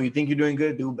better. Oh, you think you're doing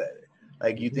good? Do better.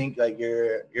 Like, you think like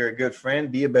you're a good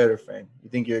friend, be a better friend. You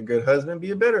think you're a good husband, be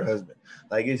a better husband.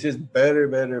 Like, it's just better.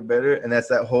 And that's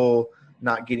that whole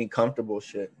not getting comfortable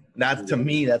shit. That's, to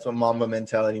me, that's what Mamba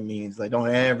mentality means. Like, don't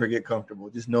ever get comfortable.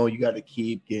 Just know you got to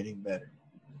keep getting better.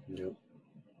 Yep.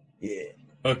 Yeah.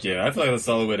 Okay, I feel like that's a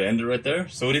solid way to end it right there.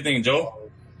 So what do you think, Joel?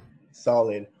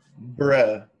 Solid.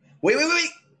 Bruh. Wait.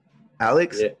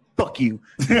 Alex? Yeah. Fuck you.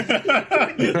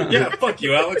 Yeah, fuck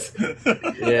you, Alex.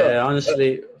 Yeah,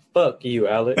 honestly, fuck you,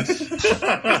 Alex. That's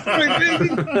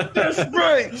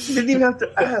right. You didn't even have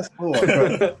to ask. Oh,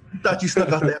 bro. You thought you snuck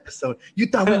out the episode. You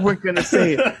thought we weren't going to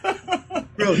say it.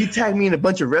 Bro, he tagged me in a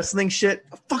bunch of wrestling shit.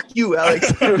 Fuck you,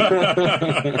 Alex.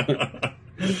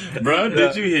 Bro,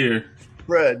 did you hear?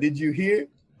 Bruh, did you hear?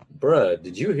 Bruh,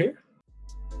 did you hear?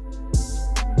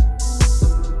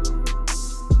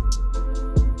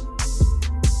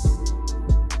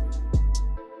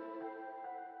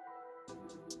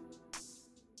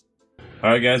 All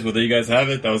right, guys. Well, there you guys have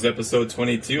it. That was episode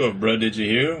 22 of Bruh, Did You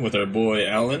Hear? With our boy,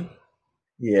 Alan.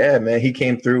 Yeah, man. He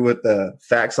came through with the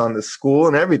facts on the school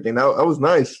and everything. That was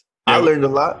nice. Yeah. I learned a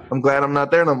lot. I'm glad I'm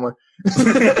not there no more.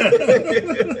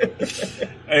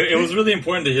 It was really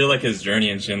important to hear, like, his journey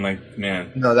and shit. Like,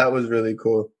 man. No, that was really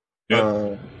cool.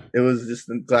 Good. It was just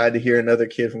glad to hear another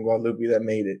kid from Guadalupe that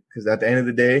made it. Because at the end of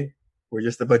the day, we're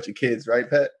just a bunch of kids, right,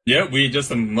 Pat? Yeah, we just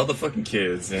some motherfucking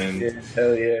kids. And Yeah,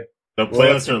 hell yeah. the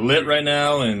playlists are lit right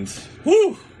now. And,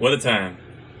 whoo, what a time.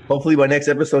 Hopefully by next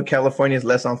episode, California is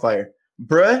less on fire.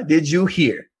 Bruh, did you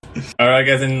hear? All right,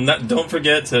 guys. And don't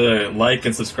forget to like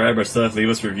and subscribe our stuff. Leave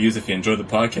us reviews if you enjoyed the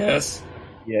podcast.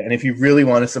 Yeah, and if you really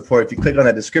want to support, if you click on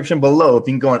that description below, if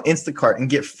you can go on Instacart and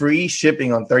get free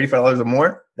shipping on $35 or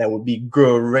more, that would be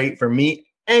great for me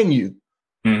and you.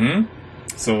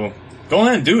 So go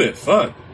ahead and do it. Fuck.